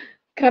a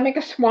can I make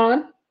a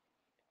swan?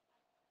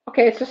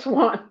 Okay, it's a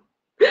swan.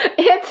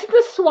 It's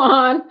the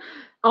swan.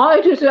 All I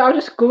do is I'll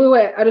just glue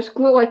it. I just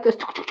glue it like this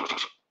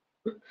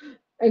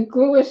and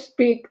glue his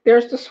beak.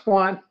 There's the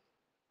swan.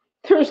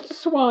 There's the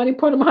swan. You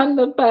put him on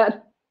the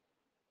bed.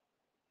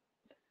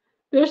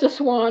 There's the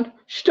swan.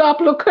 Stop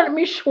looking at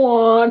me,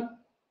 swan.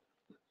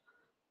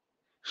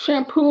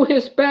 Shampoo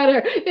is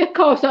better. It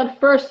goes on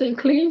first and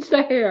cleans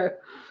the hair.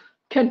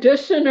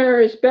 Conditioner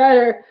is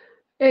better.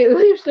 It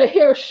leaves the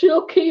hair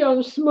silky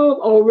and smooth.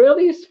 Oh,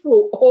 really,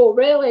 smooth? Oh,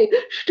 really?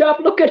 Stop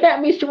looking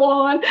at me,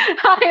 Swan.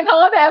 I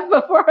know that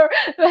before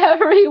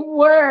every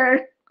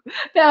word.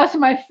 That was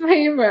my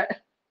favorite.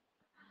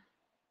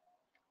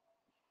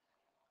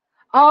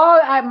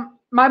 Oh,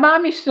 my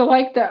mom used to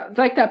like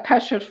that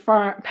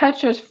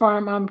Petra's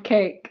Farm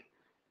cake.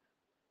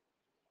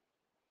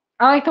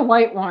 I like the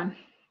white one.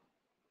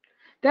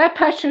 That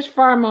Petra's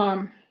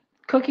Farm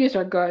cookies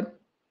are good.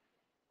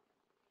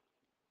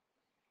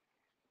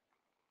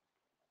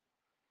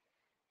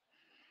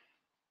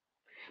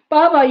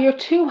 Baba, you're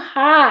too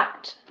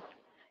hot.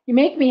 You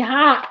make me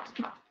hot.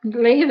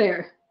 Lay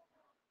there.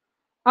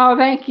 Oh,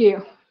 thank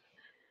you.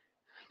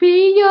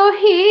 Be your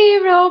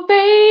hero,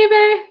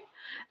 baby.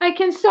 I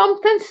can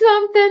something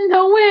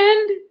the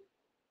wind.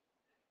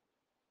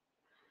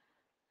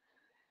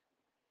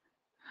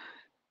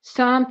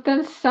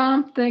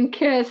 Something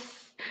kiss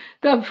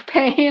the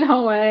pain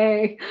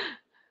away.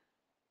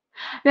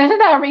 Isn't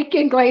that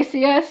Enrique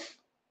Iglesias?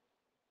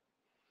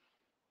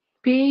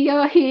 Be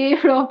your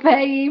hero,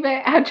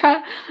 baby.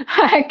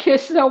 I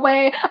kiss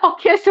away. I'll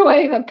kiss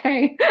away the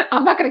pain.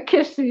 I'm not gonna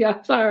kiss you.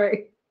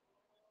 Sorry.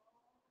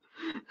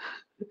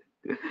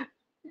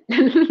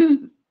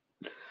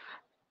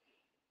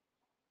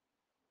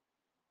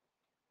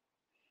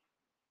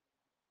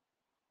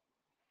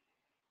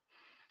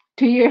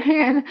 do your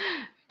hand,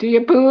 do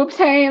your boobs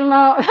hang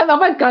low? Oh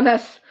my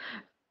goodness.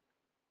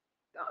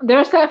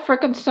 There's that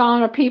freaking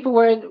song of people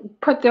where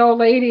put the old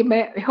lady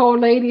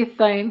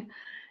thing,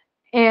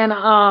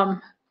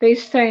 and they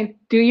say,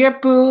 "Do your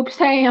boobs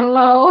hang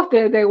low?"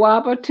 They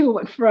wobble to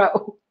and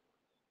fro.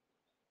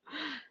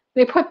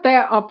 They put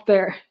that up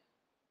there.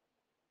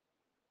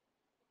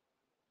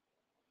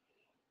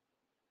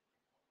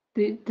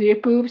 Do your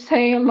boobs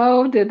hang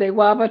low? Did they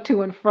wobble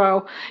to and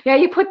fro? Yeah,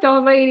 you put the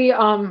old lady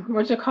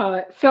what's it call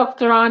it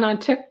filter on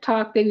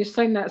TikTok, then you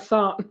sing that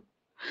song.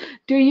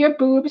 Do your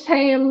boobs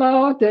hang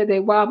low? Do they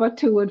wobble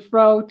to and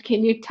fro?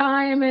 Can you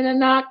tie 'em in a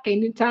knot?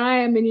 Can you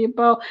tie 'em in your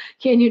bow?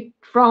 Can you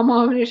throw 'em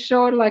over your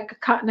shoulder like a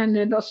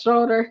continental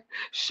shoulder?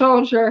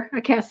 Soldier. I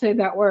can't say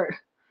that word.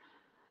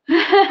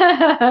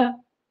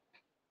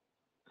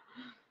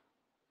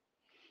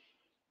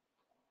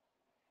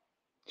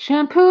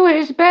 Shampoo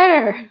is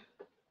better.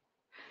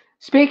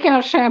 Speaking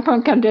of shampoo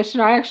and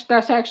conditioner,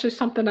 that's actually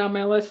something on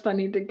my list I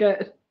need to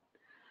get.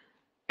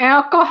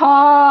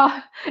 Alcohol.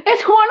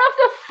 It's one of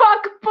the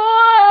fuck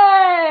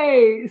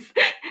boys.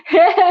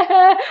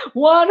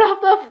 One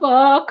of the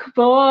fuck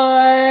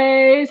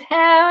boys.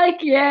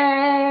 Heck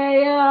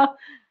yeah.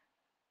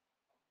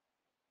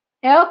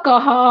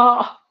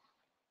 Alcohol.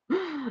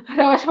 That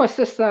was supposed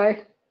to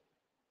say.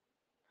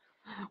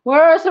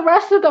 Where's the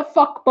rest of the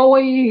fuck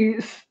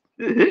boys?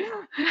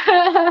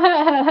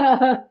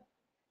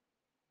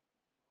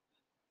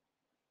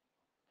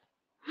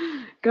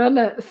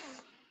 Goodness.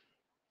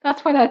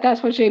 That's what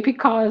JP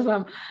calls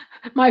them.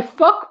 My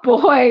fuck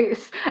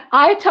boys.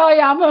 I tell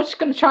you, I'm just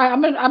gonna try.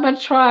 I'm gonna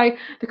try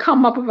to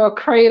come up with a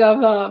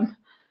creative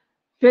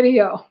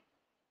video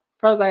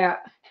for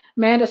that.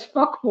 Amanda's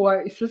fuck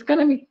boys. It's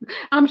gonna be.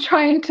 I'm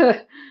trying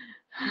to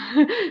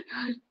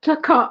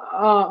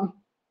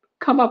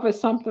come up with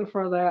something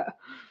for that.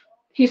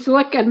 He's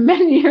licking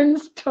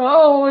Minion's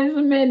toes.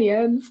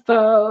 Minion's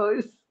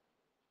toes.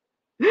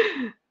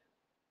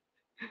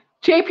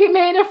 JP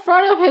made in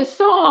front of his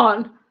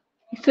song.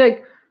 He's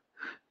like,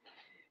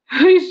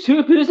 he's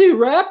too busy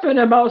rapping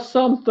about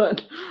something.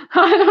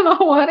 I don't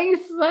know what he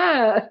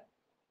said.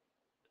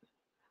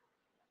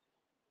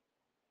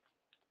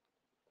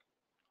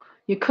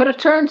 You could have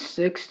turned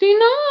 69.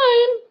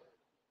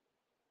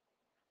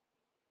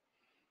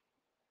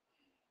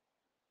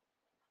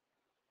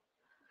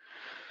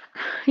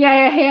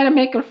 Yeah, he had to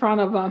make in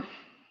front of him.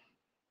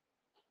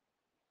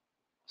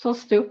 So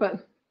stupid.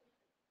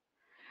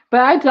 But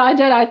I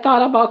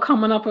thought about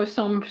coming up with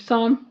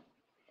some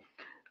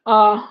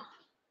uh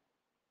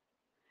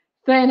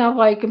thing of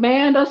like,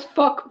 man, those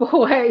fuck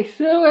boys.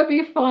 It would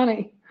be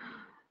funny.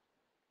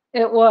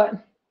 It would.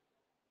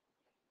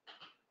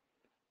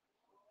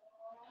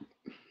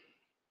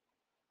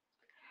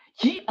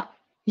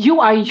 You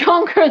are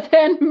younger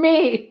than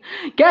me.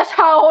 Guess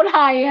how old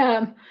I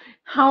am?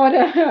 How old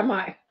am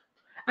I?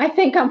 I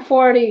think I'm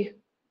 40.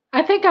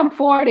 I think I'm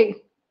 40.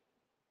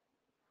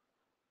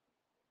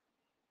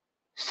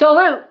 So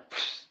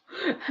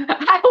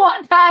I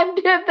one time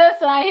did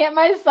this and I hit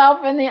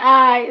myself in the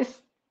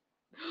eyes.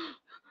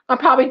 I'm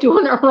probably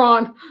doing it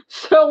wrong.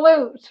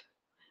 Salute,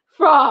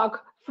 Frog,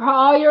 for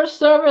all your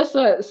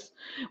services.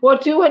 We'll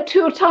do it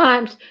 2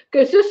 times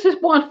because this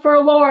is one for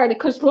Lord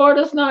because Lord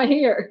is not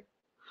here.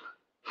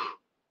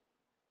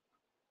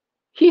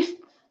 He's,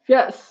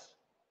 yes.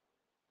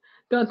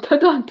 Dun, dun,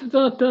 dun, dun,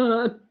 dun,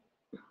 dun.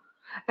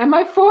 Am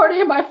I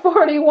 40? Am I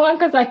 41?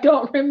 Because I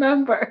don't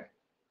remember.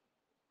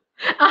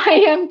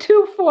 I am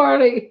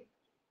 240.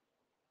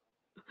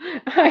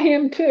 I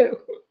am too.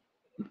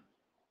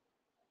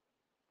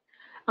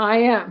 I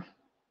am.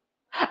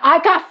 I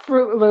got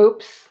Fruit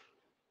Loops.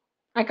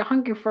 I got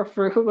hungry for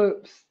Fruit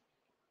Loops.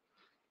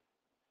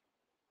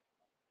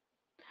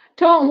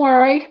 Don't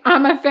worry,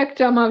 I'm a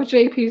victim of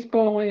JP's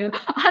bullying.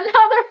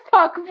 Another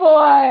fuck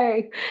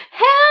boy!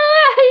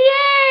 Hell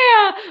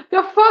yeah!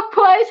 The fuck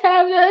boys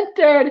have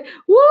entered!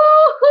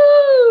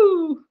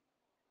 Woohoo!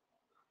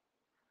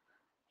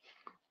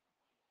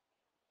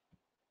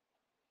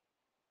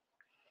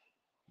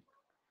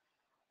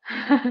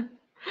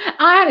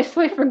 I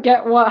honestly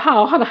forget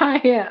how old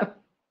I am.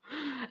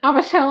 I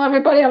was telling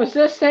everybody I was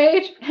this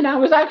age, and I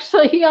was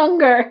actually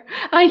younger,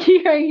 a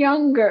year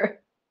younger.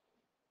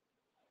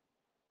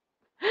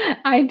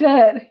 I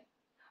did.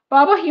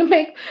 Baba,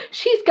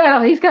 he's got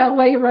to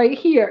lay right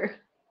here.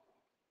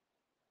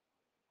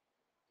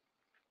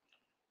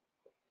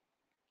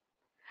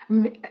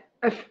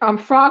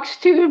 Frog's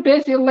too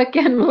busy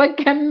licking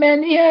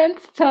Minions,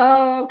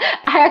 so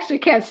I actually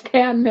can't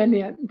stand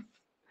Minions.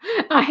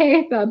 I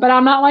hate them, but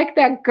I'm not like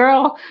that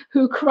girl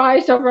who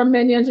cries over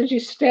Minions and she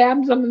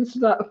stabs them and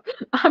stuff.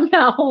 I'm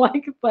not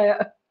like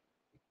that.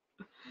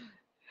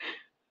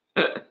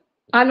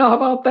 I know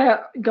about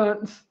that,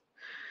 Guns.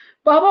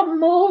 Bubba,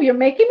 move! You're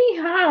making me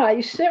high.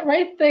 You sit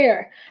right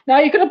there. Now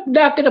you're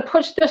gonna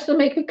push this to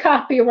make me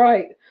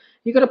copyright.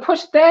 You're gonna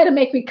push that to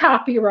make me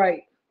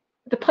copyright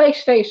the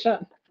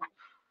PlayStation.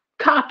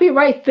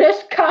 Copyright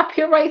this,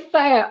 copyright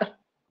that.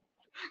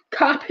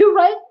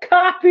 Copyright,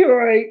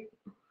 copyright,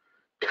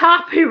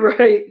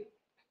 copyright.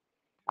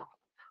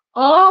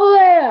 All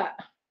that.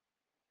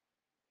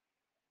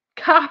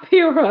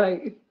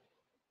 Copyright.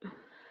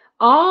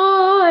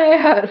 All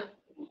that.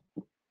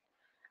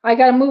 I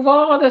gotta move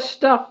all this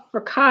stuff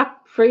for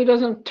he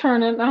doesn't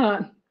turn it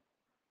on.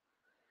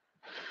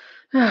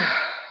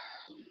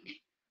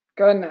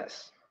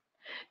 Goodness.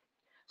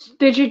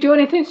 Did you do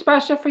anything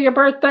special for your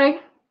birthday,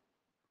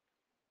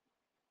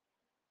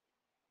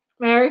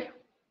 Mary?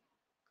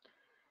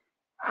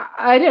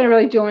 I didn't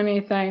really do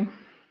anything.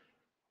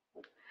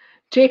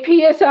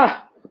 JP is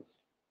a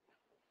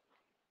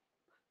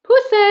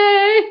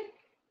Pussy.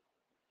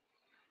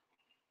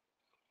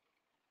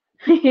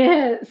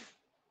 Yes.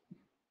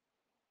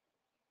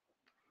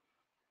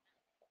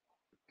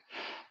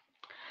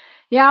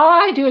 Yeah, all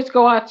I do is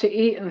go out to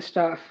eat and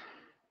stuff.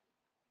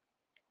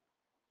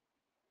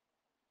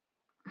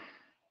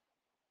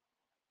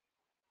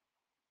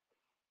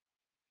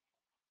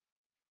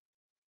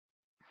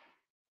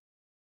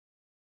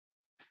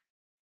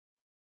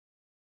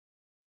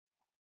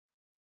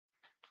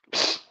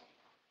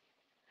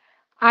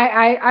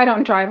 I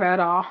don't drive at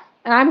all.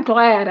 And I'm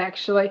glad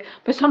actually.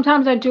 But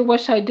sometimes I do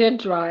wish I did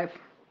drive.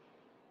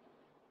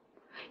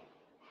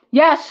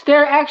 Yes,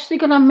 they're actually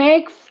gonna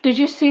make, did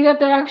you see that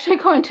they're actually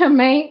going to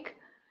make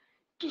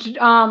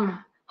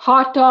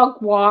hot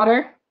dog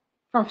water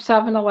from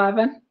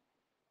 7-Eleven?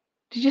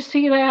 Did you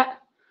see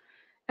that?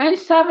 And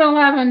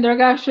 7-Eleven,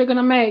 they're actually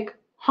gonna make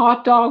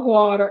hot dog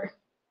water.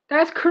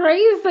 That's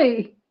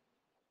crazy.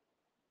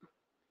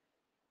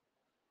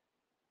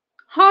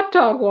 Hot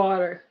dog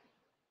water.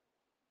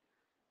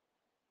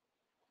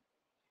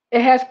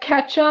 It has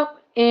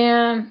ketchup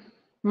and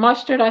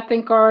mustard, I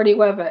think, already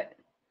with it.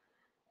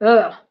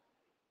 Ugh,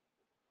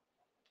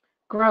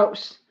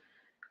 gross.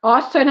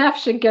 Austin F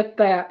should get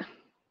that.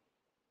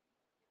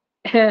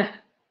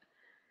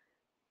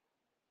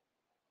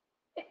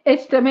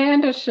 It's the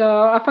Amanda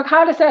show. I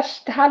forgot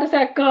how does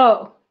that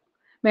go?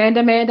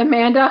 Amanda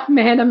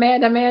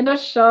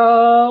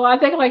show. I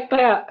think like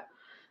that.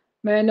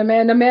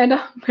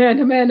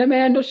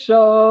 Amanda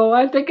show.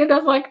 I think it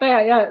does like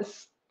that.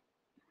 Yes.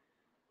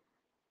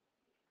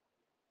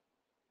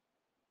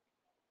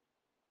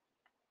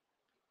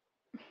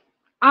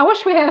 I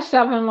wish we had a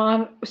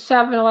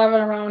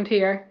 7-Eleven around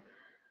here.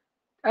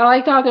 I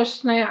liked all their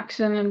snacks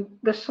and then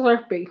the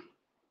Slurpee.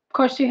 Of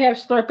course, you have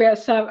Slurpee at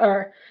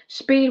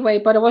Speedway,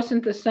 but it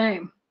wasn't the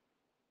same.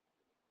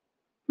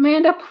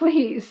 Amanda,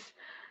 please.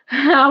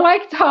 I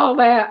liked all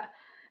that,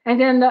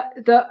 and then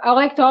the I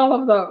liked all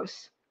of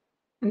those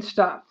and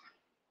stuff.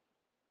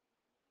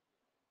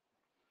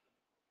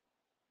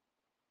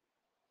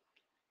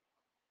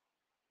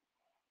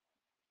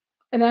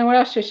 And then what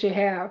else does she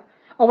have?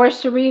 Oh, where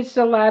she reads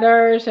the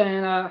letters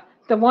and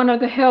the one of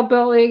the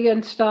hillbilly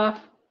and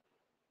stuff.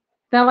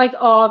 Then I liked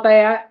all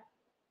that,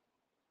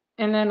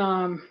 and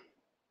then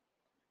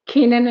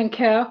Keenan and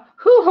Kel.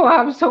 Who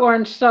loves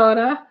orange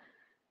soda?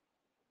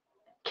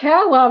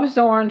 Kel loves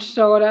orange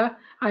soda.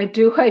 I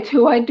do, I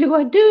do, I do,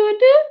 I do, I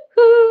do.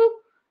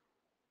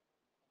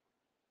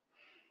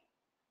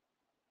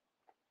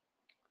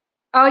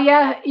 Oh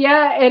yeah,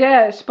 yeah, it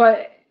is.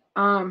 But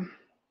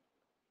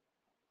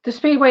the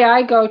speedway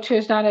I go to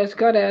is not as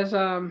good as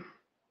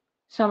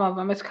some of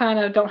them. It's kind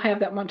of don't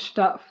have that much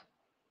stuff.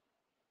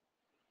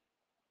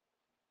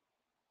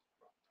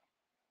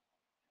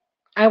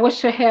 I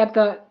wish I had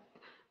the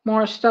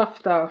more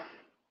stuff though.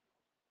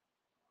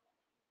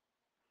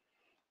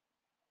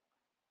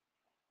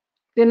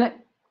 Then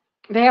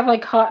they have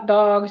like hot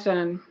dogs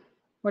and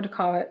what do you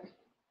call it?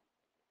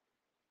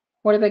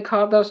 What do they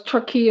call those?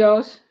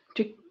 Turquitos,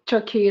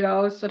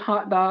 turquitos and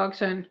hot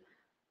dogs and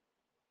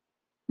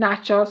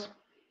nachos.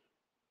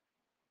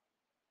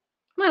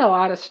 Not a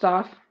lot of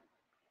stuff,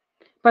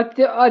 but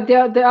the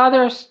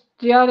others,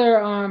 the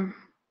other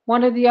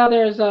one of the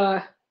others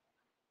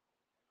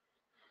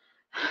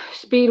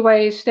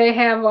speedways, they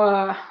have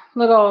a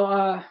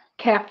little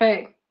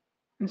cafe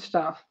and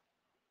stuff.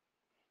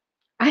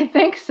 I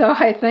think so.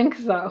 I think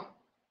so.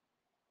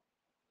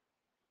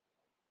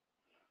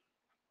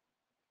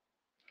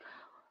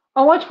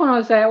 Oh, which one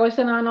was that? Was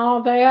it on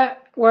all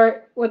that?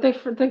 Where with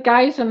the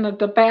guys in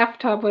the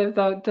bathtub with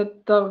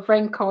the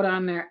raincoat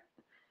on there?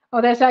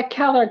 Oh, there's that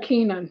Keller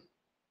Keenan.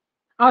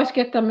 I always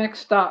get them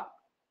mixed up.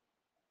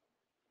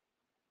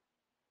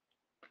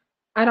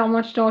 I don't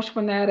much know which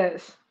one that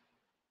is.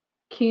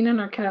 Keenan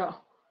or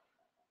Kel?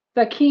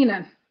 The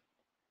Keenan.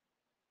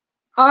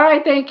 All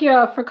right, thank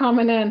you for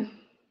coming in,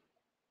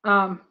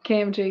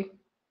 KMG.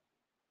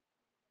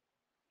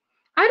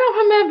 I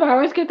don't remember. I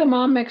always get them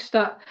all mixed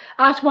up.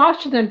 I was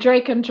watching the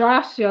Drake and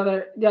Josh the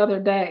other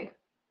day.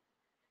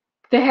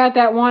 They had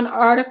that one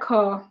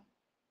article,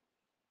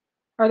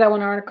 or that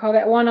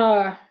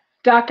one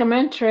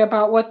documentary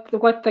about what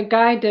the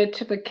guy did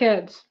to the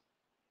kids,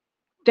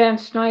 Dan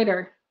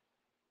Snyder,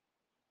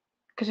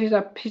 because he's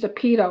a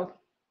pedo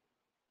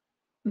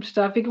and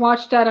stuff. You can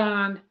watch that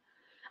on,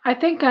 I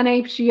think on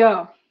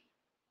HBO,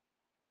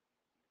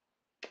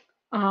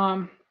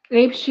 um,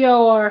 HBO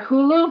or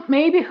Hulu,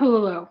 maybe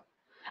Hulu.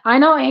 I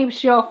know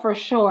HBO for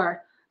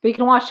sure, but you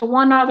can watch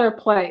one other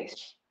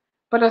place,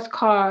 but it's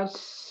called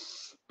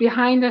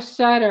Behind the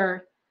Set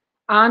or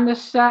On the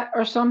Set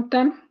or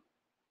something.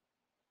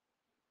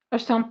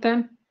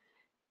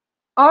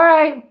 All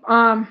right,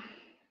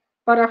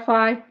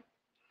 Butterfly.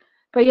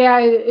 But yeah,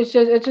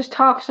 it just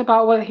talks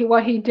about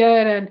what he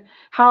did and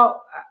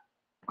how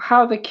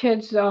the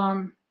kids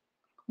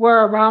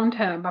were around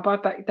him,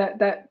 about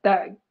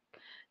that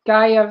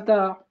guy of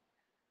the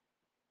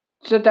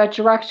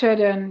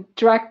that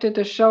directed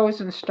the shows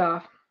and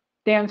stuff,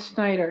 Dan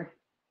Snyder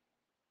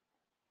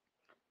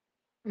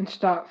and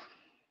stuff.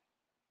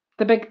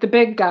 the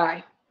big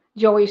guy.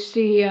 You always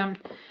see him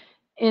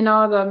in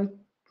all the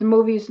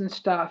movies and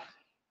stuff.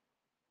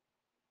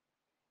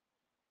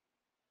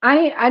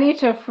 I need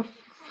to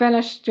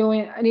finish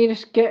doing. I need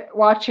to get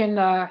watching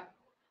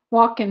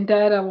Walking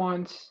Dead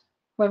ones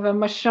with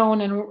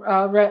Michonne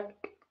and Rick.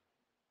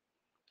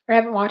 I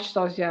haven't watched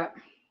those yet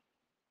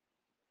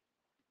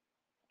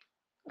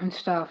and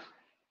stuff.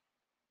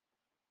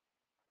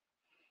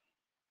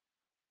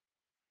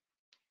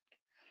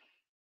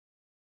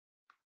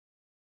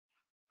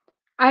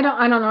 I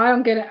don't know. I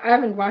don't get it. I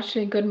haven't watched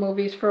any good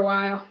movies for a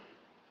while.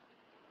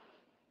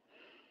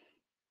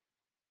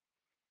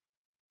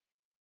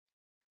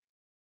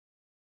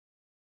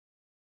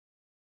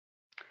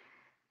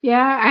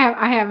 Yeah,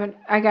 I haven't.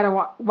 I gotta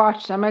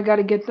watch them. I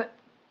gotta get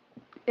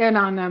in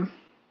on them.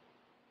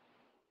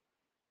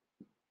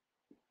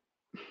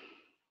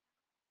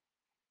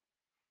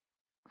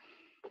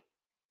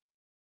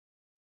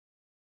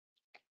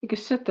 You can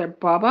sit there,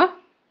 Bubba.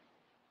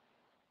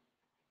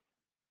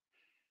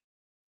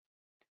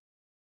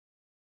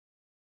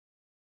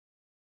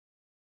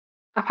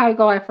 I'll probably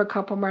go out for a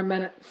couple more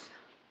minutes.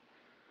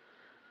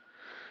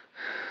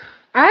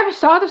 I haven't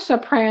saw The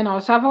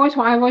Sopranos. I always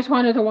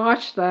wanted to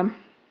watch them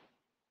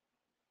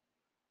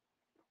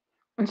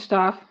and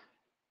stuff.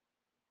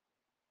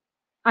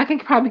 I can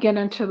probably get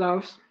into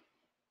those.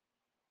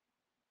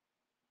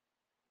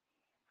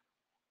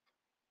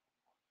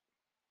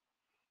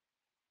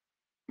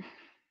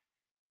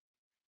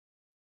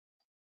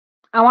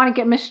 I want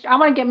to get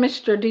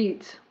Mr.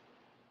 Deeds.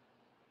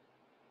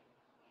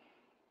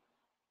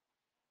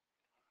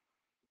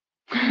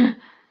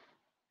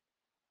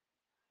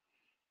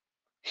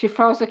 She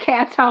throws the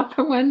cats out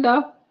the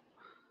window.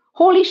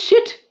 Holy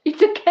shit!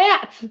 It's a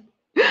cat.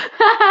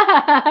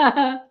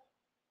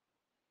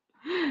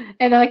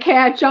 And then the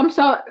cat jumps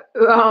out,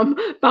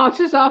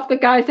 bounces off the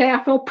guy's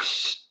afro.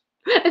 Psh.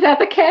 Is that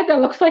the cat that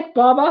looks like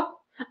Bubba?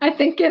 I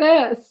think it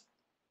is.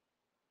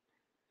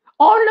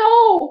 Oh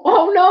no!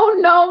 Oh no!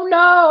 No!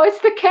 No! It's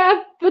the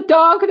cat, the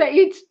dog that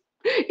eats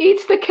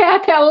the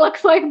cat that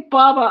looks like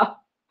Bubba.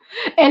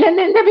 And then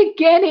in the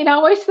beginning, I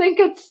always think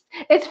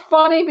it's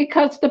funny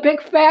because the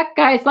big fat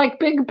guy's like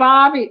Big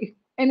Bobby,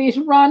 and he's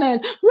I'm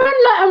running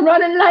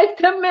like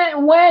the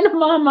wind,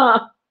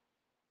 Mama.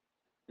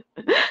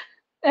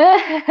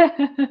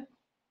 And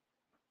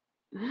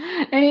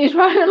he's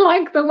running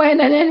like the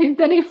wind, and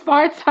then he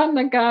farts on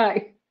the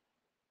guy.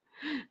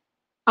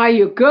 Are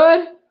you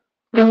good?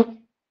 And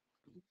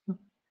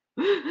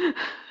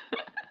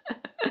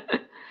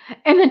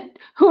then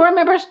who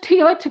remembers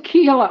Tila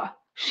Tequila?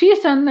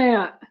 She's in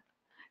there.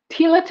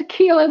 Tila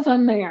Tequila's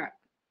in there.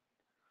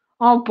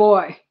 Oh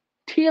boy.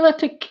 Tila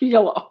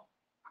Tequila.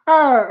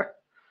 Her.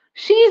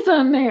 She's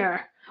in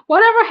there.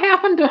 Whatever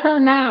happened to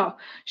her now?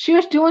 She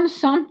was doing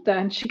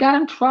something. She got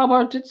in trouble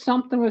or did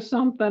something with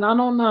something. I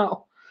don't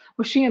know.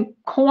 Was she in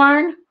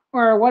corn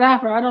or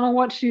whatever? I don't know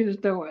what she was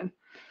doing.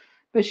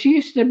 But she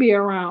used to be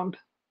around.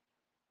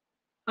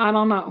 I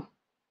don't know.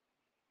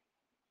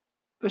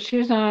 But she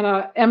was on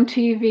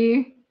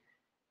MTV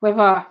with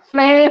a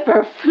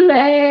Flavor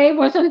Flav.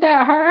 Wasn't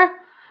that her?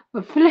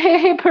 With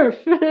Flavor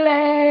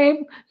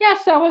Flav.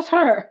 Yes, that was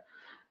her.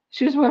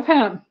 She was with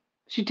him.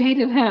 She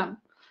dated him.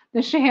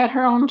 Then she had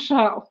her own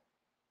show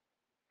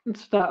and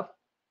stuff.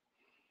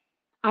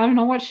 I don't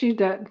know what she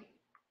did.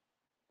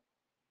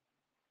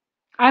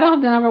 I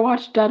don't never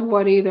watch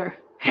Deadwood either.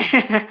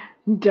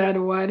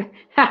 Deadwood.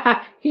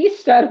 He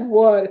said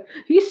wood.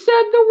 He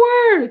said the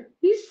word.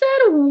 He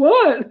said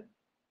wood.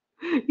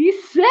 He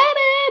said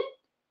it.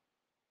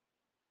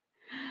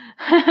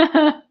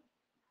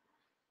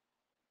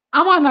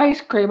 I want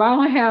ice cream. I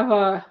only have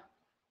a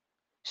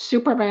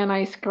Superman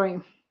ice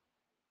cream.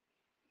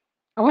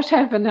 I wish I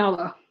had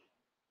vanilla.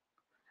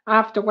 I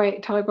have to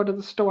wait till I go to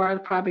the store.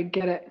 I'd probably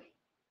get it.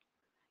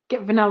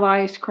 Get vanilla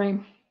ice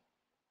cream.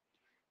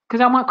 Because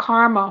I want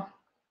caramel.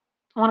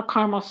 I want a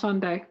caramel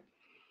sundae.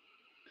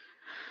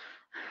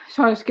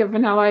 So I just get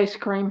vanilla ice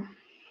cream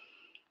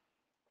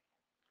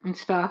and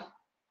stuff.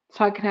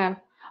 So I can have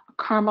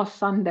a caramel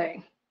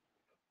sundae.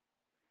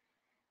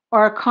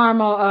 Or a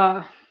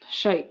caramel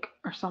shake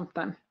or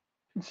something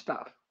and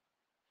stuff.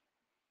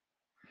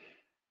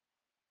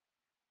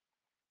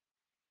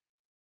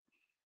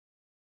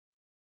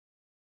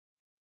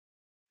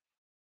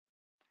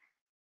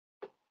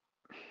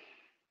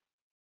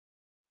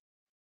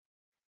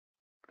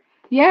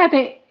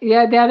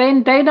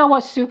 They know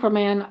what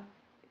Superman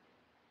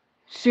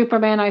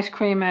ice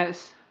cream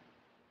is.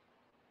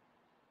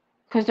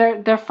 Because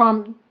they're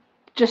from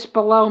just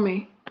below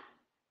me.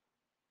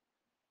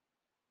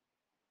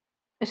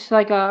 It's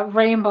like a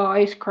rainbow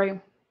ice cream.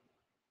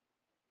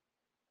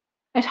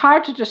 It's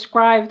hard to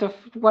describe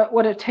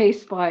what it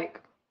tastes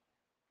like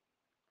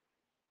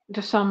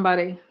to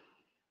somebody.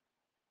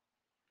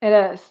 It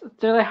is.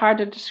 It's really hard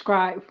to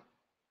describe.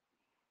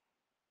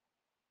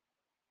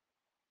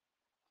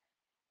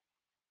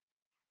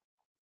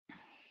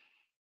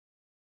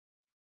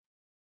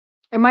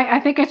 I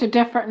think it's a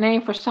different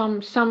name for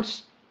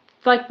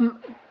like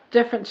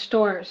different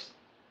stores.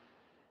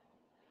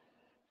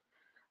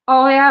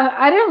 Oh yeah,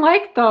 I didn't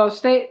like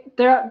those. They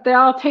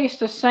all taste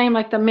the same,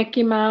 like the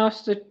Mickey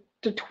Mouse,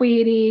 the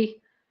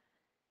Tweety,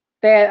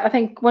 that I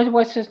think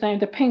what's his name,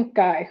 the pink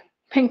guy,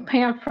 Pink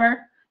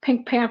Panther,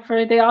 Pink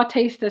Panther. They all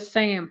taste the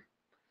same.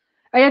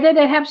 Oh yeah,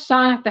 they have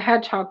Sonic the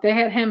Hedgehog. They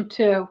had him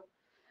too.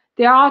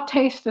 They all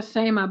taste the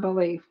same, I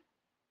believe.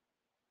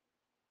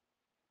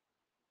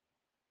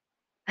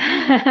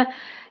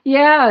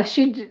 Yeah,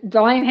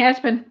 Delane has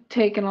been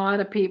taking a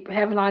lot of people,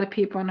 having a lot of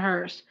people in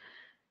hers.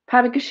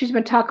 Probably because she's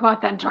been talking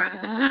about that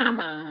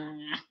drama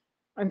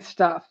and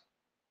stuff.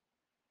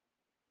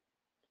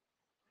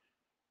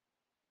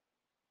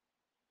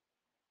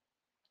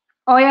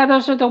 Oh yeah,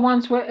 those are the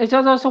ones with, is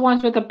those the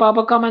ones with the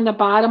bubble gum in the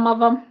bottom of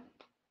them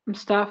and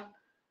stuff?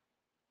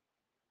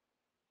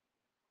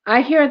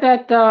 I hear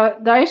that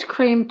the ice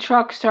cream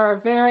trucks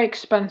are very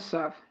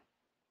expensive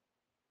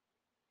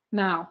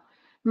now.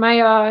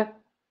 My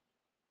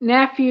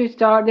nephew's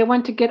dog, they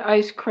went to get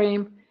ice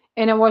cream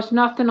and it was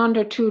nothing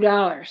under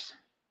 $2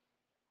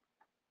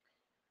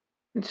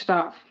 and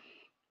stuff.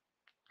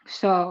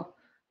 So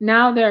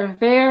now they're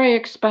very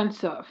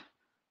expensive.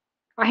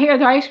 I hear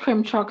the ice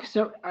cream truck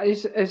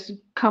is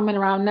coming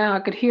around now. I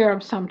could hear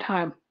them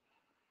sometime.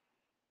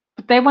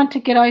 But they went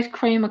to get ice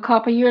cream a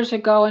couple years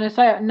ago, and it's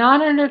like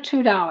not under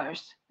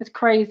 $2. It's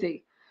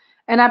crazy.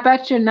 And I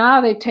bet you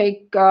now they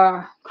take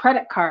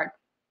credit card.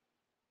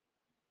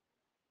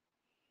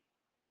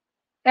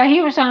 Yeah,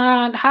 he was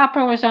on.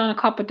 Hopper was on a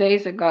couple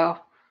days ago.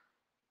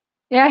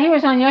 Yeah, he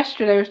was on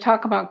yesterday. He was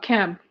talking about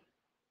Kim.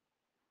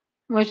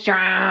 It was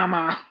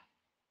drama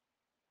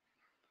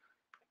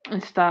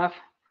and stuff.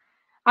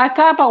 I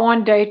thought about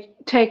one day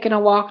taking a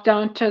walk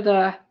down to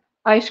the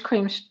ice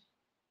cream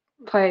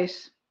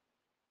place.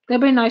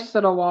 It'd be a nice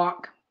little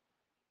walk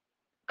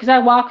because I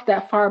walked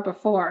that far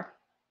before.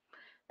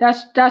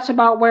 That's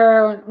about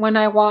where when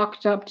I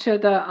walked up to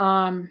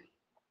the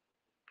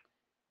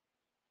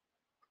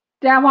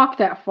yeah, I walked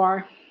that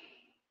far.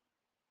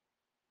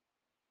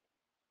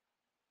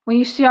 When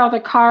you see all the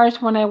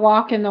cars when I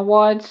walk in the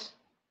woods,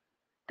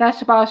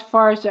 that's about as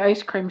far as the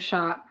ice cream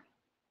shop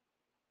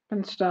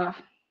and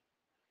stuff.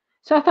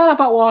 So I thought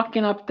about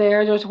walking up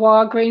there. There's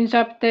Walgreens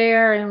up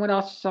there, and what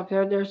else is up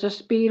there? There's a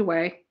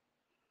Speedway.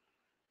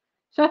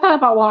 So I thought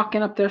about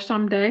walking up there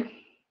someday.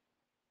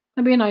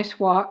 It'd be a nice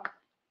walk.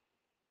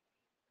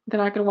 Then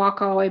I could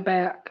walk all the way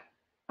back.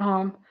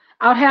 Um,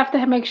 I'd have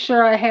to make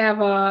sure I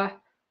have a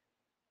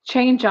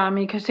change on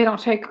me because they don't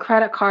take a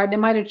credit card. They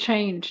might have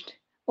changed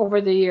over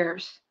the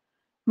years.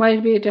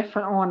 Might be a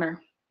different owner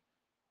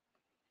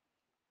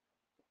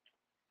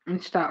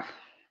and stuff.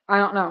 I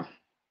don't know.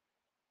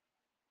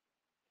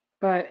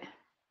 But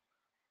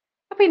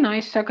it'd be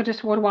nice. I could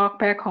just would walk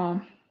back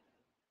home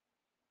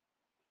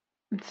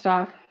and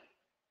stuff.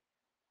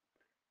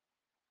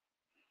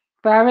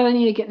 But I really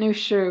need to get new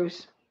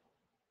shoes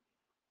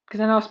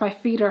because I notice my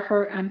feet are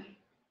hurting.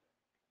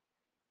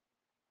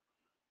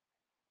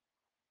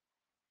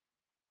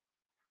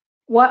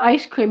 What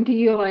ice cream do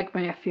you like,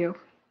 Matthew?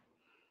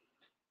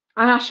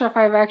 I'm not sure if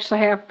I actually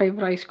have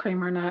favorite ice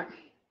cream or not.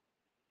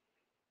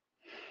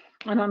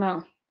 I don't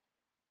know.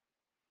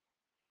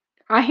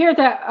 I hear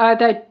that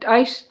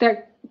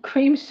that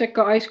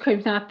creamsicle ice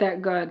cream's not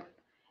that good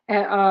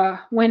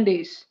at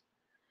Wendy's.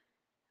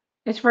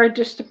 It's very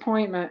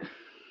disappointment.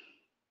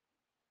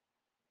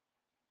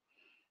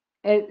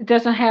 It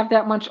doesn't have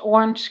that much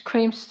orange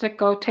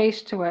creamsicle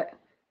taste to it.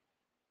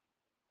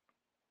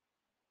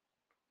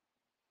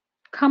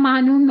 Come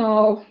on, you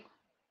know.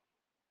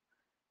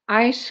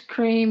 Ice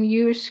cream,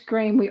 you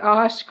scream. We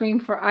all scream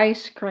for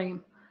ice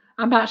cream.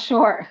 I'm not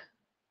sure.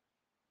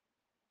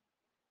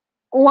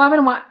 Oh, I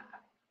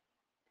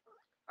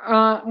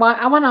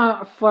want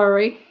a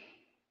flurry.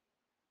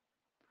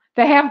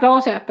 They have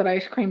those at the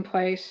ice cream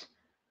place.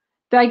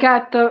 They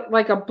got the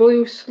like a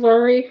blue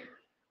slurry,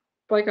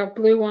 like a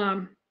blue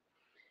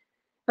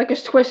like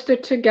it's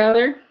twisted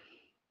together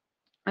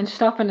and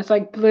stuff, and it's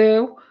like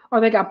blue. Or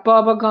they got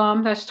bubble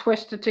gum that's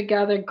twisted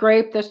together,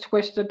 grape that's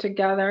twisted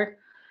together,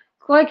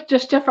 like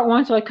just different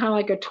ones, like kind of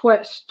like a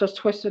twist, just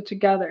twisted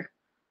together.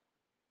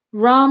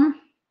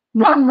 Rum,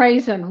 rum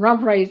raisin,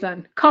 come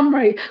raisin, come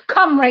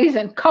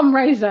raisin, come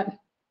raisin.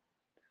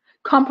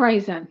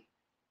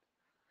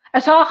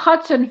 It's all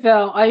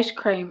Hudsonville ice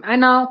cream. I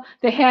know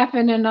they have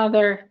it in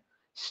other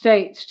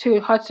states too,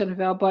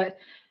 Hudsonville, but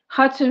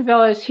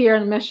Hudsonville is here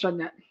in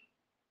Michigan,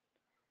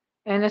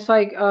 and it's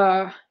like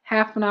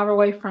half an hour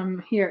away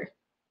from here.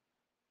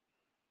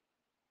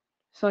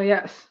 So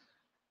yes,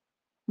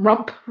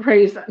 rump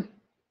raisin,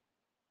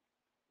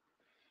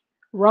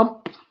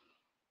 rump.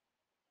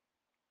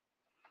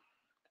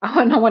 I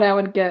don't know what I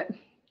would get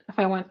if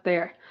I went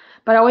there,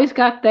 but I always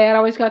got that. I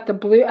always got the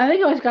blue. I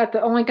think I always got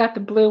the only got the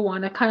blue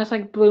one. It kind of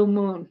like Blue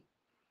Moon.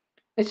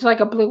 It's like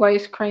a blue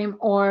ice cream,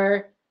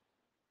 or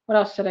what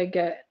else did I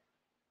get?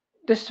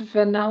 This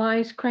vanilla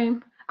ice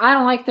cream. I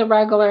don't like the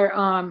regular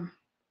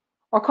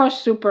of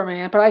course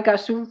Superman, but I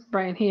got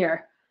Superman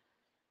here.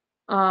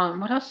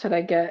 What else did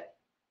I get?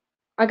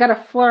 I got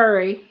a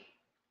flurry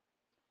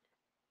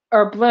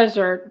or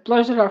blizzard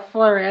or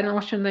flurry. I don't know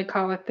which one they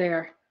call it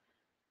there.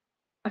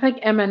 I think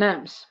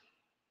M&Ms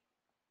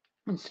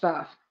and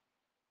stuff.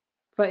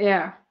 But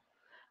yeah,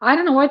 I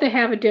don't know why they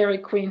have a Dairy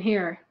Queen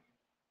here,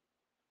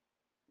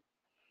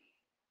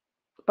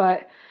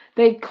 but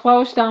they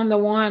closed down the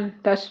one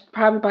that's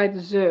probably by the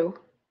zoo.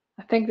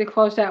 I think they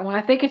closed that one.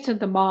 I think it's in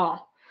the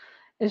mall.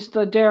 It's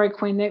the Dairy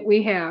Queen that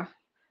we have.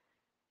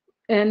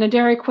 And the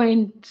Dairy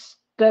Queen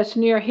that's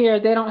near here,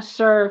 they don't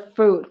serve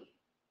food.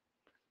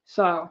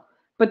 So,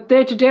 but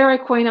the Dairy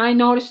Queen, I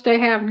noticed they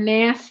have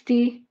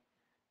nasty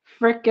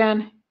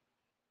frickin'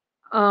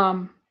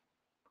 um,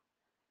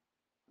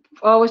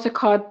 what was it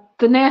called?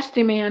 The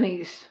nasty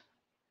mayonnaise.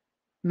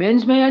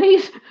 Men's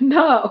mayonnaise?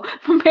 No,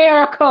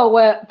 Miracle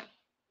Whip.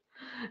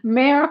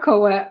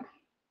 Miracle Whip.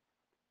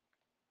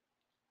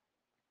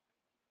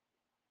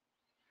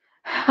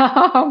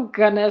 Oh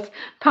goodness,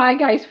 Pie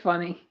Guy's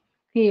funny.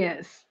 He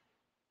is.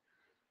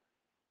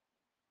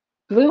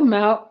 Blue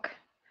milk.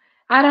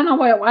 I don't know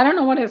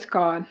what it's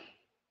called.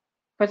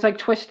 But it's like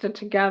twisted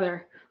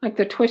together, like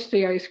the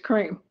twisty ice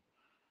cream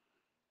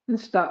and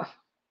stuff.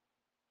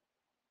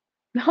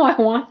 No, I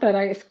want that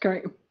ice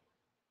cream.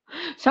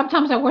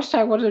 Sometimes I wish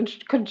I would have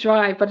could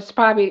drive, but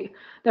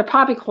they're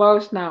probably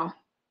closed now.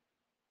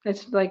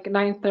 It's like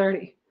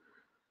 9:30.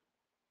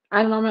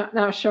 I don't know, I'm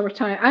not sure what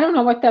time. I don't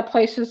know what that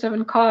place is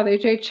even called.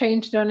 They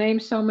changed their name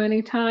so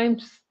many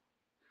times.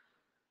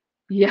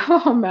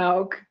 Yellow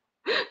milk.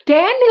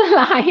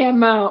 Dandelion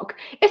milk.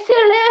 It's the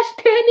last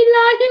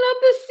dandelion of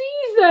the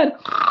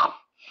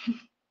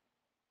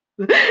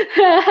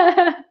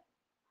season.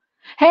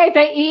 Hey,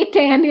 they eat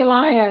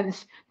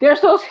dandelions.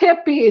 There's those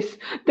hippies.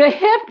 The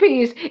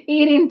hippies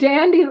eating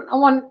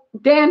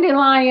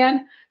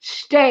dandelion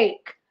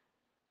steak.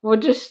 Or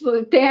just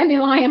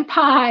dandelion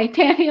pie,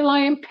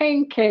 dandelion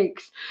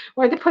pancakes,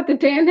 where they put the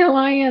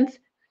dandelions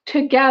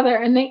together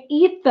and they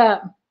eat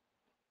them.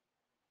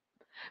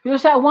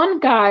 There's that one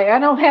guy,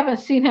 haven't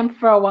seen him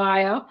for a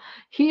while.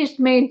 He's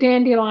made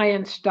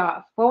dandelion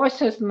stuff. What was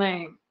his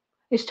name?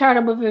 He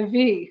started with a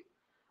V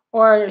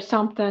or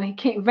something. He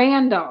came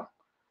Vandaline,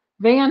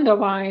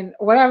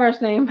 whatever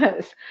his name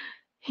is.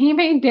 He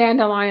made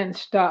dandelion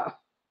stuff.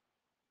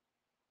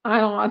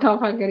 I don't know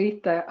if I could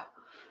eat that.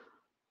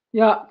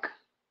 Yuck.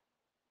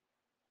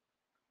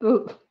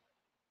 Ooh,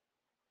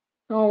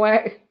 no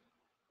way.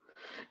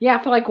 You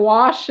have to like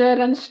wash it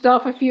and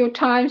stuff a few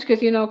times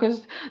because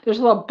there's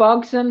little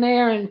bugs in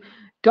there and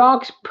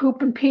dogs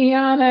poop and pee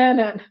on it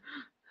and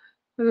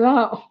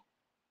no,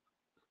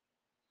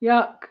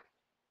 yuck.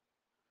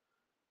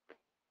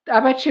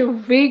 I bet you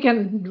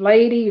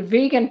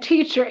vegan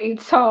teacher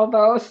eats all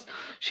those.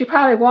 She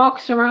probably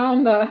walks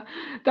around the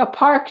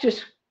park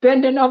just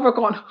bending over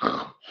going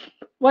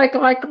like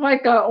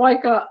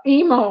a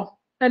emo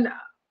and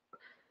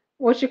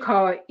what you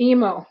call it,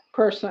 emo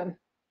person.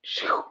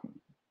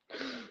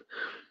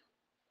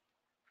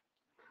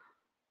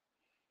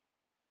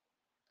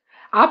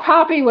 I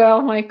probably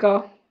will,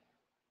 Michael.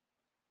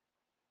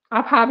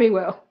 I probably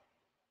will.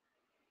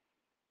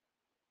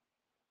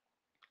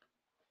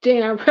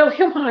 Dang, I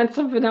really want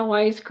some vanilla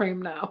ice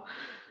cream now.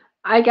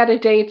 I got a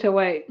day to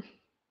wait.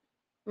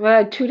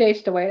 Well, 2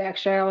 days to wait,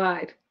 actually. I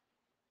lied.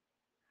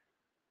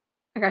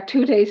 I got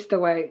 2 days to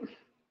wait.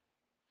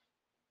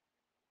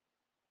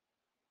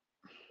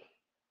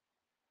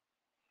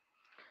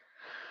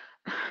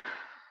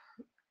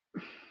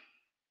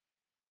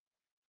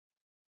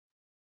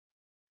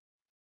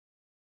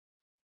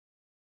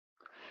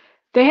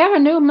 They have a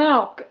new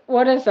milk.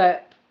 What is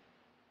it?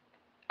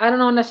 I don't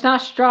know, and it's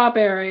not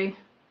strawberry.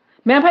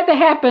 Remember they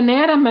had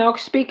banana milk.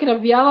 Speaking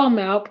of yellow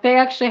milk, they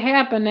actually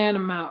had banana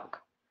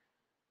milk.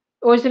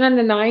 Was it in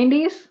the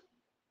 90s?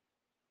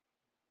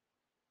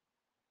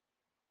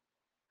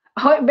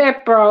 Oh,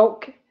 it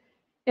broke.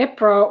 It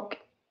broke.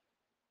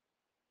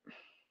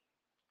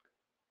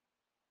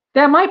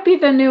 That might be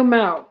the new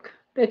milk.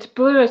 It's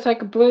blue. It's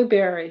like a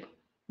blueberry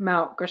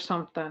milk or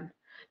something.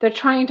 They're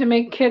trying to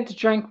make kids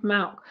drink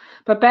milk.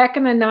 But back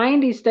in the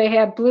 90s, they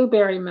had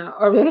blueberry milk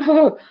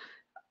or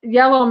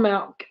yellow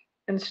milk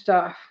and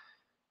stuff.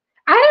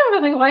 I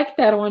don't really like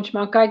that orange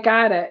milk. I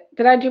got it.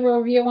 Did I do a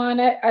review on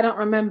it? I don't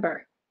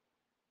remember.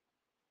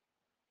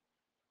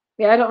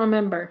 Yeah, I don't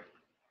remember.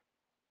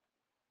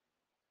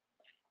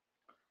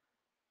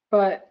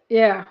 But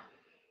yeah.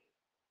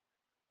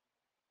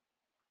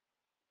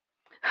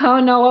 Oh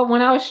no,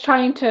 when I was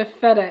trying to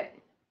fit it,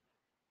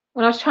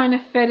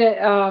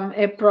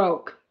 it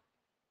broke.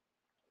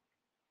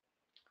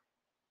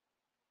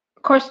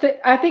 Of course,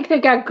 I think they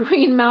got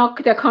green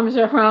milk that comes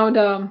around.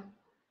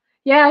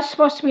 Yeah, it's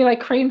supposed to be like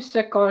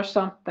creamsicle or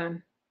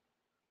something.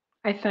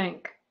 I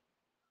think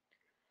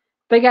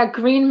they got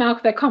green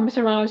milk that comes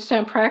around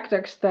St.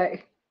 Practice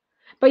Day.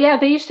 But yeah,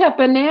 they used to have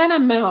banana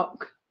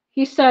milk.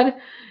 He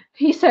said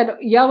he said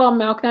yellow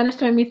milk. That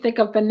just made me think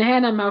of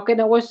banana milk,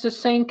 and it was the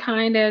same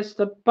kind as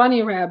the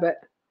bunny rabbit,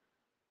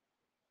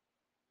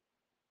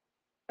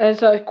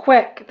 as the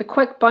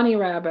quick bunny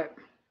rabbit.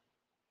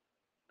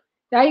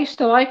 I used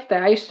to like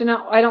that. I used to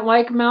not. I don't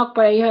like milk,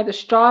 but you had the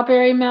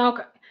strawberry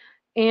milk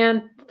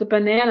and the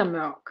banana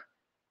milk.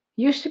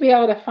 Used to be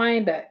able to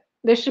find it.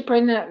 They should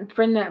bring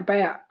that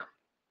back.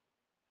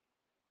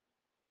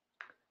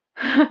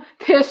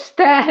 This,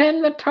 that,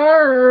 and the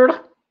turd.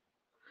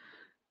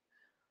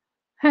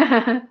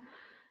 Now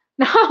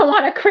I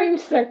want a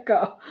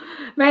creamsicle.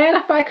 Man,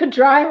 if I could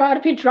drive,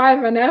 I'd be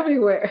driving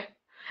everywhere.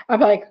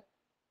 I'm like,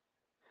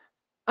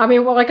 I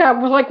mean, well, like I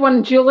was like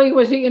when Julie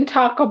was eating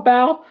Taco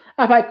Bell.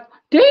 I'm like,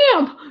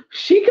 damn,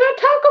 she got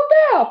Taco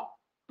Bell.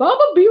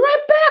 Bubba, be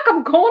right back.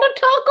 I'm going to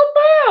Taco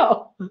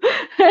Bell.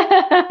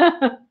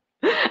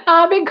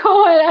 I'll be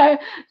going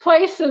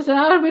places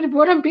and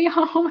wouldn't be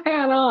home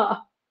at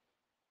all.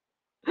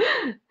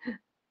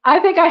 I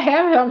think I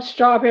have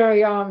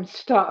strawberry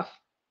stuff.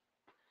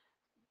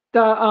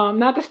 The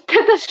not the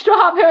the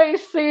strawberry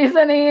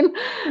seasoning,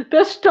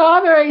 the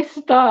strawberry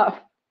stuff.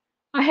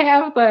 I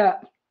have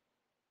that.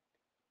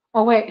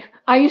 Oh wait,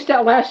 I used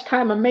that last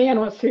time a man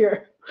was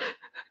here.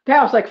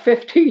 That was like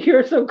 15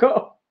 years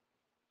ago.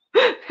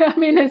 I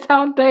mean, it's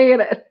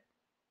outdated.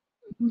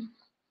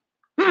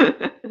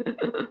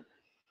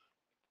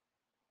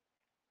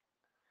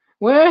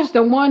 Where's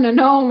the one and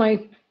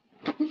only?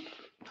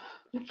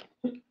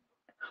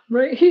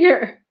 Right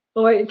here.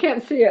 Oh wait, you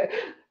can't see it.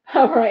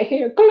 I'm right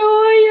here.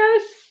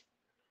 Glorious.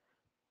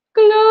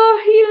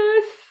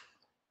 Glorious.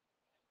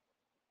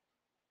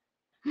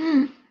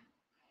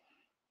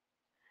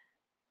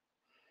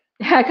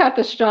 I got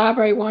the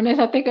strawberry one.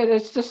 I think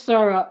it's the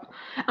syrup.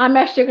 I'm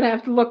actually gonna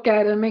have to look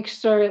at it and make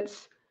sure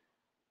it's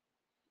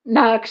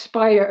not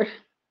expired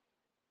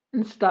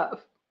and stuff.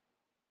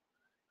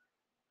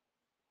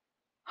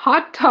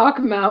 Hot dog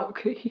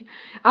milk.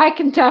 I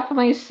can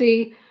definitely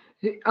see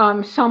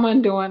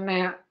someone doing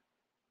that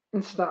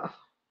and stuff.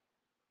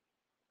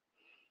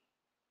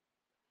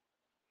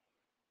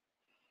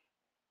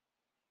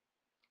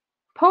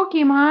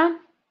 Pokemon.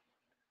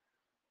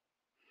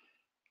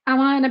 I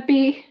want to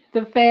be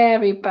the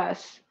very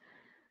best.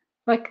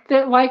 Like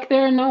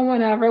there no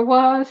one ever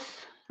was.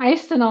 I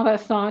used to know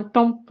that song.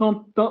 Dum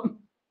dum dum.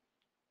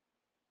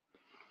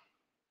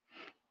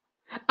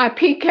 I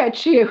peek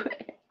at you.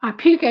 I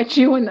peek at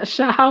you in the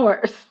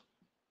showers.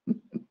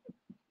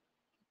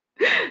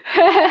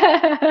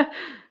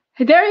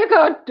 There you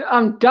go,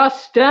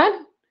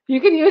 Dustin.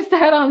 You can use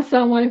that on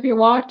someone if you're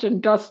watching,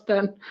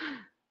 Dustin.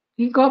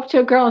 You can go up to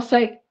a girl and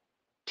say,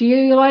 "Do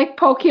you like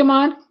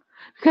Pokemon?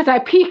 Because I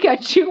peek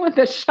at you in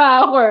the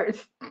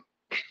showers."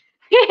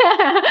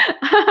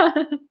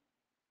 Yeah.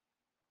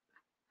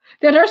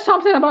 There's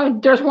something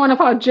about there's one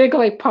about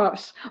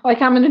Jigglypuffs.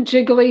 Like I'm gonna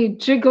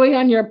jiggly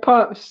on your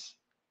puffs.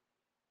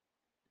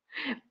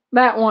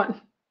 That one.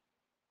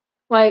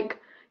 Like,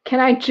 can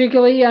I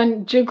jiggly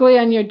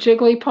on your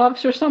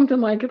Jigglypuffs or something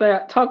like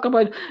that? Talk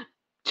about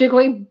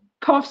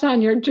Jigglypuffs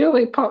on your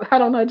Jigglypuff. I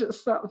don't know, just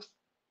stuff.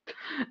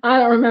 I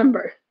don't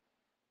remember.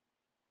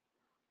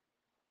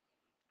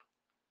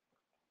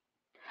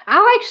 I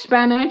like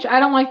spinach. I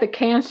don't like the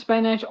canned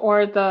spinach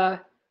or the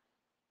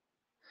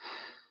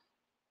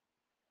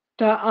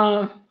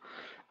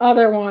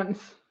other ones.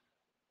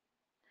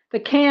 The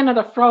can or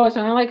the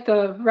frozen. I like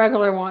the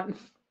regular ones.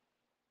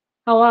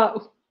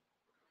 Hello.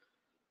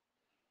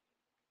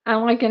 I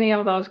don't like any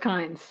of those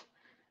kinds.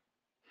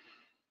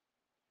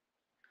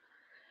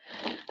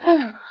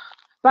 But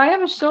I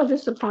am so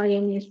disappointed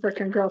in these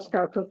freaking Girl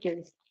Scout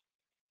cookies.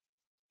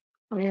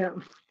 Oh, yeah.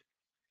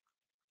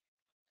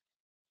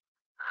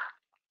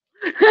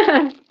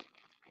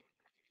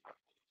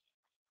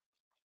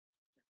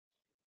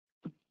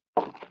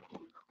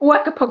 Or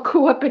I could put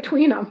Cool Whip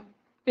between them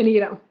and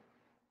eat them.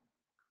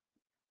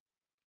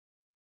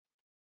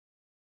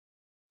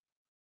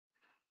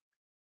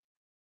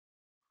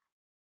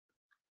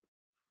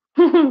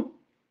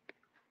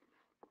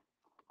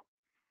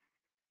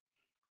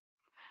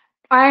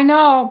 I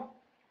know.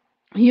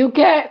 You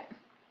get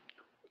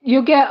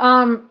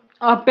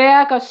a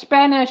bag of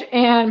spinach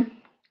and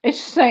it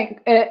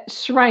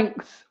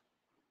shrinks.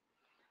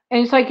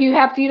 And it's like you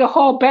have to eat a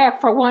whole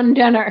bag for one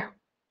dinner.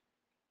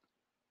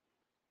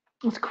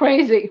 It's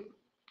crazy.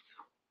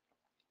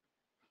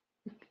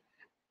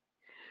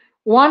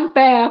 One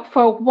bag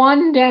for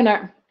one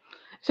dinner.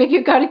 So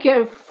you got to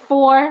get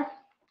 4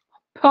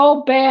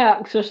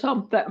 bags or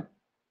something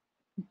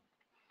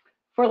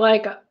for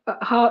like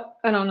how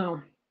I don't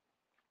know.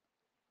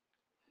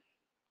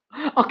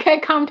 Okay,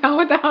 calm down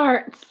with the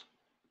hearts.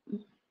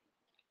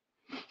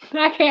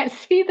 I can't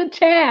see the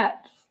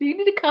chat. You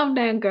need to calm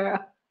down,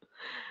 girl.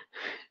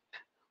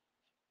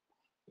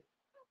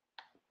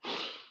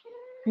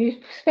 You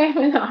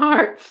spamming the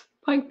hearts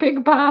like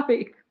Big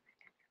Bobby.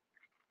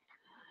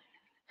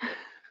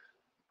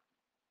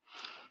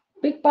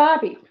 Big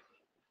Bobby.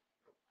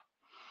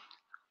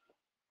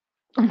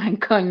 Oh my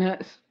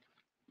goodness.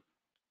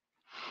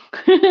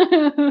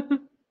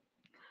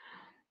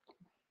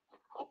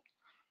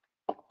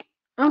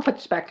 I'll put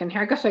this back in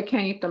here. I guess I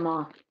can't eat them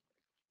all.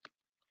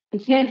 You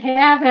can't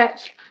have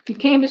it. You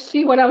came to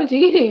see what I was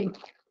eating.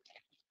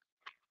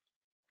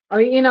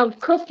 Or eating a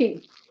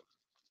cookie.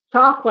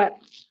 Chocolate.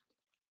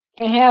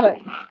 Can't have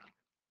it.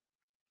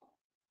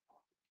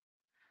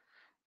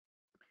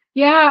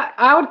 Yeah,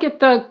 I would get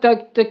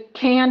the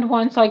canned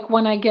ones like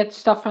when I get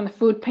stuff from the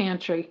food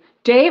pantry.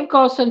 Dave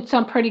goes in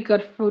some pretty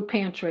good food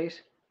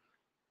pantries.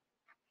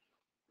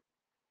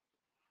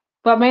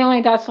 But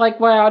mainly that's like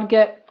where I'd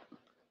get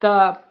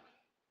the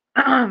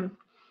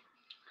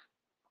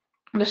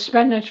the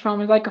spinach from,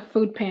 is like a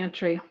food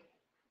pantry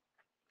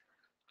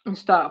and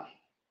stuff.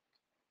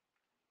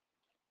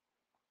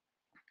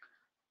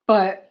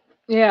 But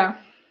yeah,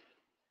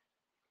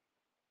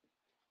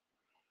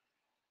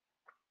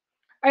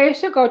 I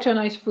used to go to a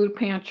nice food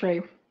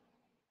pantry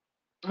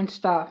and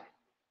stuff,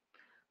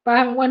 but I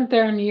haven't went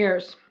there in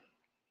years.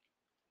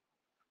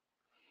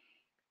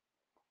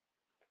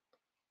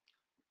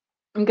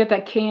 And get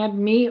that canned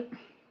meat,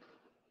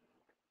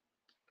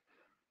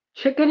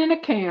 chicken in a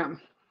can,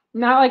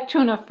 not like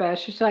tuna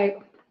fish. It's like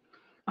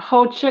a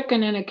whole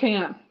chicken in a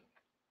can.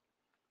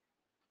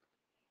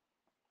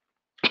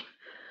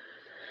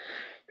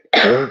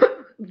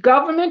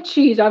 Government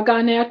cheese, I've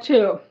gotten that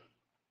too.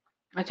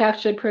 It's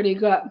actually pretty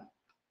good.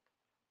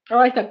 I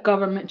like that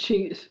government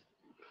cheese.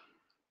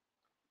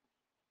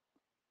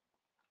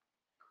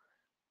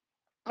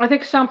 I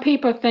think some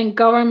people think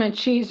government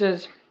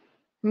cheeses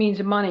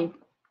means money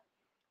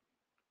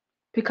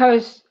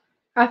because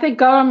I think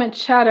government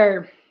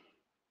cheddar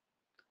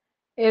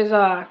is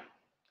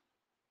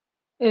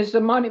is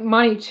the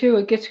money too.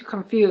 It gets you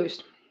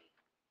confused.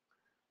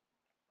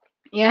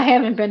 Yeah, I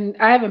haven't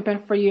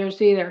been for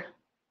years either.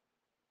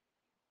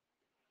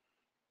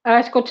 I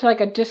always go to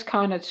like a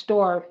discounted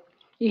store.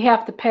 You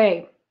have to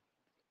pay.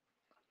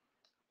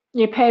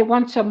 You pay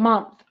once a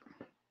month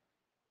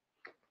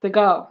to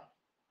go.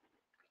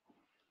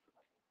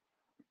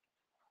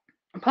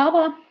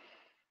 Blah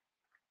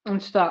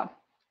and stuff.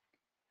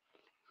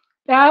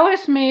 Yeah, I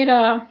always made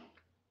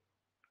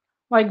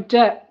like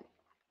dip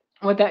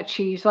with that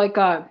cheese, like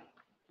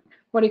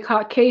what do you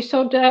call it,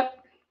 queso dip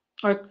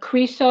or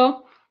crease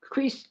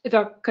is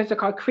because they're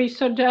called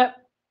queso dip,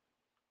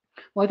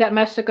 with that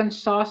Mexican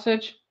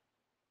sausage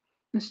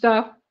and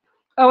stuff.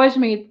 I always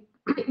made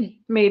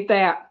made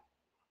that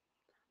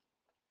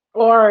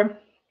or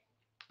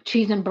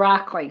cheese and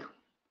broccoli.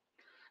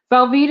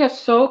 Velveeta's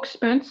so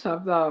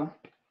expensive though.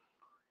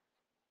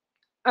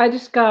 I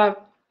just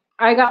got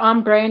I got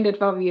unbranded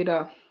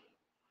Velveeta.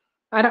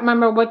 I don't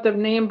remember what the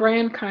name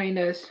brand kind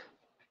is,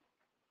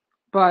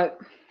 but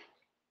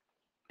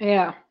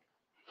yeah.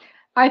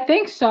 I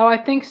think so. I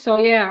think so,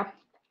 yeah.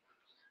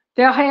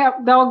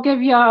 They'll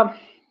give you a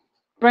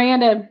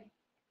branded,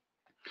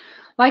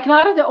 like a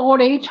lot of the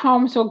old age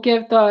homes will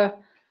give the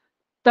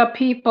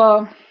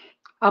people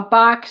a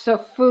box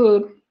of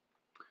food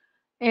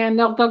and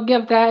they'll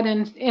give that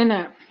in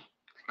it.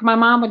 My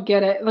mom would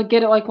get it. They'll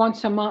get it like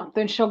once a month,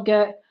 and she'll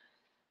get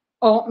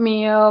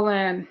oatmeal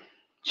and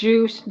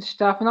juice and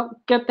stuff, and they'll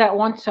get that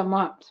once a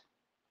month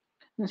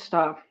and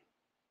stuff.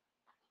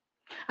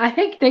 I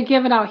think they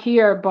give it out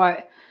here,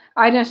 but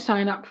I didn't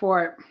sign up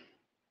for it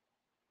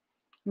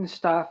and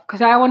stuff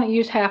because I wouldn't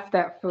use half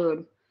that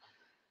food.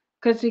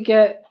 Because you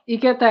get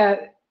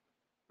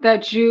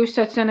that juice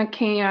that's in a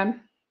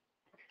can,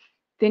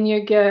 then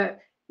you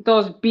get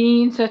those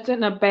beans that's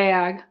in a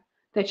bag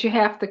that you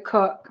have to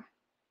cook,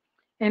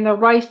 and the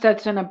rice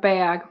that's in a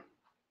bag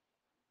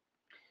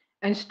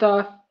and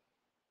stuff.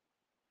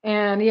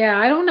 And yeah,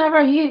 I don't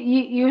ever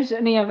use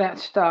any of that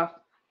stuff.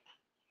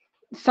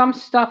 Some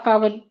stuff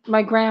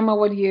my grandma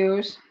would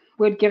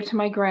give to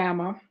my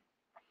grandma.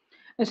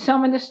 And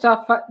some of the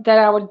stuff that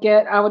I would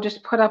get, I would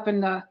just put up in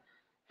the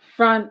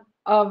front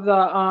of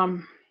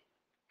the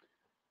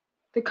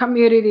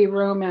community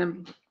room,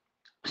 and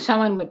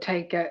someone would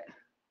take it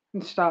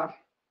and stuff.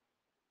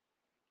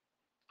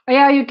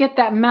 Yeah, you get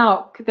that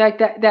milk,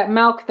 that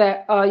milk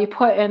that you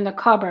put in the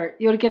cupboard.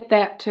 You'll get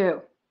that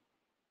too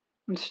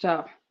and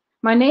stuff.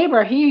 My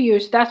neighbor,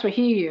 that's what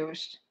he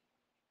used.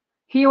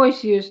 He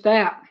always used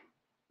that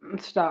and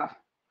stuff.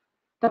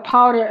 It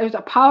was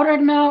a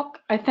powdered milk.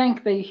 I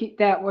think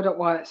that what it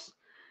was.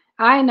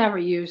 I never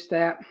used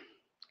that.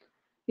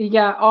 You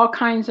got all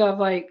kinds of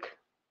like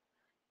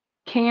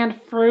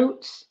canned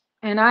fruits,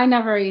 and I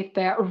never eat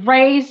that.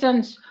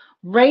 Raisins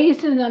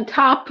on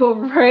top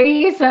of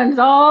raisins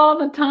all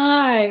the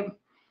time.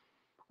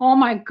 Oh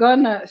my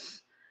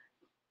goodness.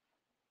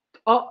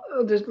 Oh,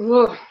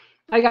 ugh.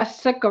 I got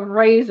sick of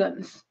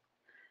raisins.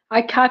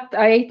 I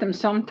ate them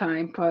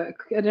sometime, but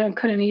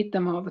couldn't eat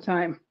them all the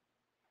time.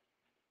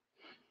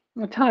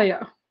 I'll tell you.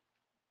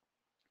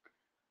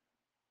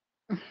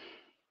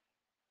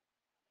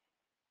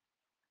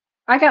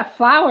 I got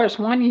flowers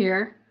one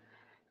year.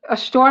 A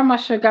store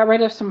must have got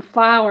rid of some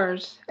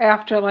flowers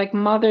after like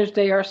Mother's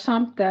Day or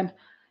something.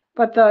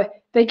 But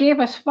they gave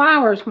us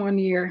flowers one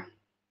year.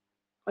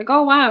 Like,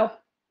 oh wow.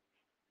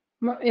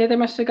 Yeah, they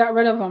must have got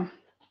rid of them.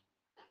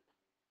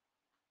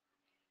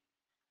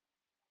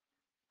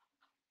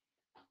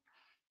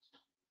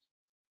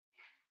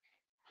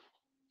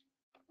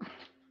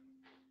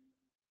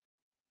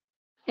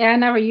 Yeah, I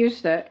never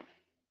used it.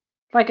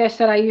 Like I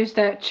said, I used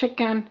that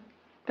chicken,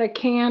 the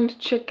canned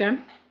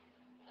chicken.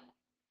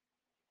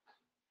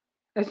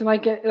 It's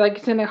like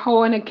it's in a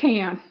hole in a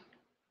can.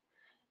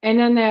 And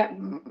then that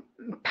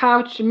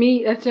pouch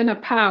meat that's in a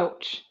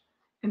pouch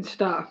and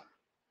stuff.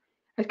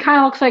 It kind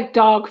of looks like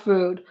dog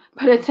food,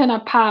 but it's in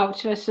a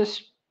pouch. It's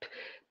this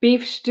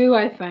beef stew,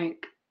 I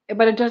think.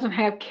 but it doesn't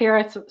have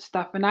carrots and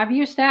stuff. And I've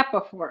used that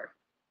before.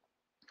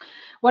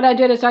 What I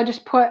did is I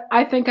just put,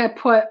 I think I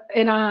put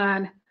it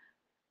on,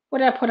 what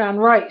did I put on?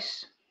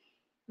 Rice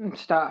and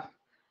stuff.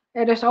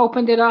 I just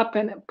opened it up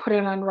and put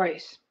it on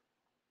rice.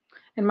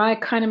 And mine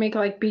kind of make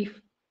like beef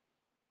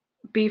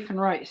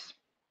and rice.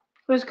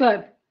 It was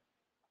good.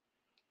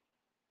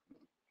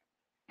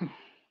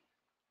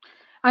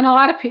 I know a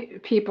lot of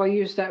people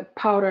use that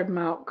powdered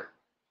milk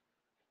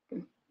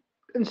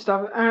and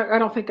stuff. I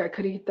don't think I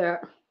could eat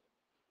that.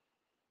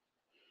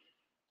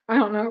 I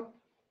don't know.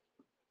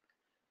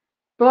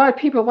 But a lot of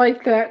people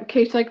like that in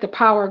case like the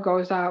power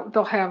goes out.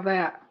 They'll have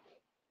that.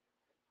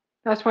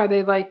 That's why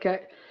they like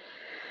it.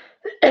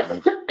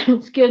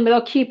 Excuse me.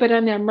 They'll keep it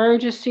in the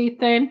emergency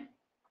thing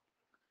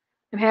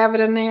and have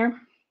it in there.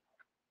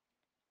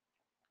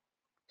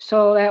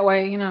 So that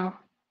way,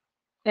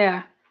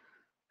 yeah.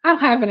 I don't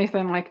have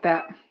anything like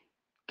that.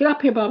 Get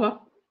up here, Bubba.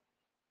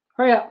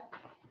 Hurry up.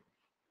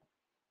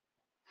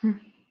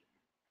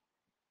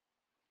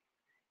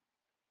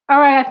 All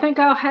right, I think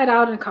I'll head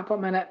out in a couple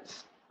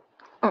minutes.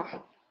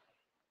 Oh.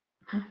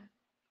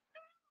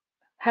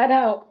 Head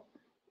out.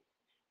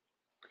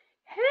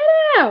 Head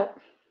out.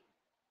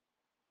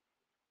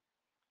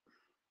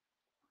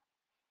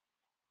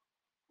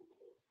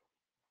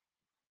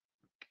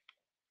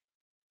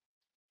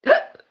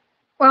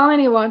 Well,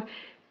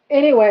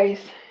 anyways,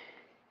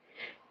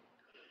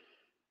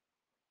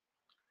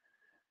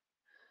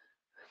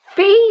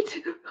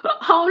 feet.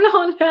 Oh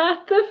no,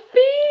 not the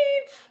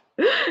feet.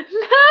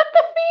 Not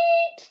the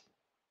feet.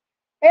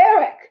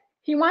 Eric,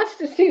 he wants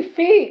to see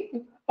feet.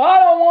 I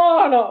don't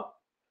wanna.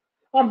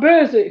 I'm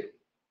busy.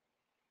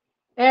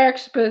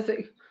 Eric's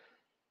busy.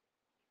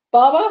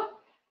 Bubba,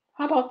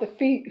 how about the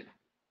feet?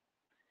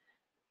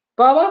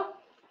 Bubba,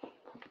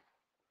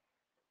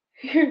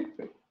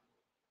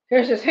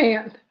 here's his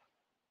hand.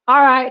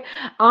 All right,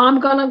 I'm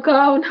gonna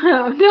go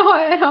now. No,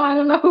 I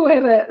don't know who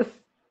it is.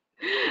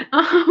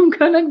 I'm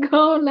gonna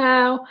go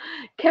now.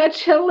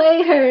 Catch you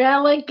later,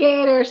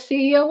 alligator.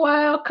 See you,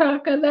 wild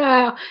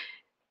crocodile.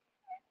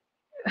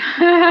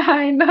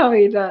 I know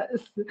he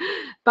does.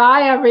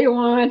 Bye,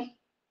 everyone.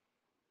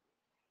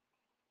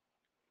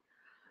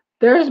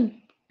 There's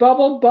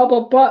bubble,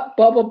 bubble, butt,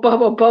 bubble,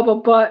 bubble,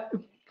 bubble, butt.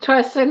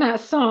 Try to sing that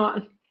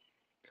song.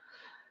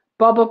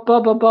 Bubble,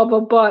 bubble,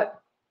 bubble,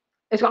 butt.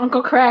 It's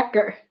Uncle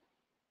Cracker.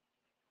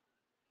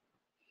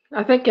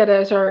 I think it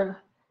is, or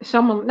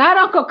someone, not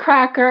Uncle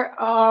Cracker,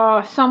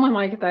 someone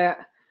like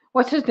that.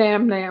 What's his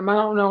damn name? I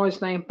don't know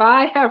his name.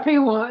 Bye,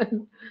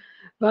 everyone.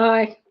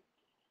 Bye.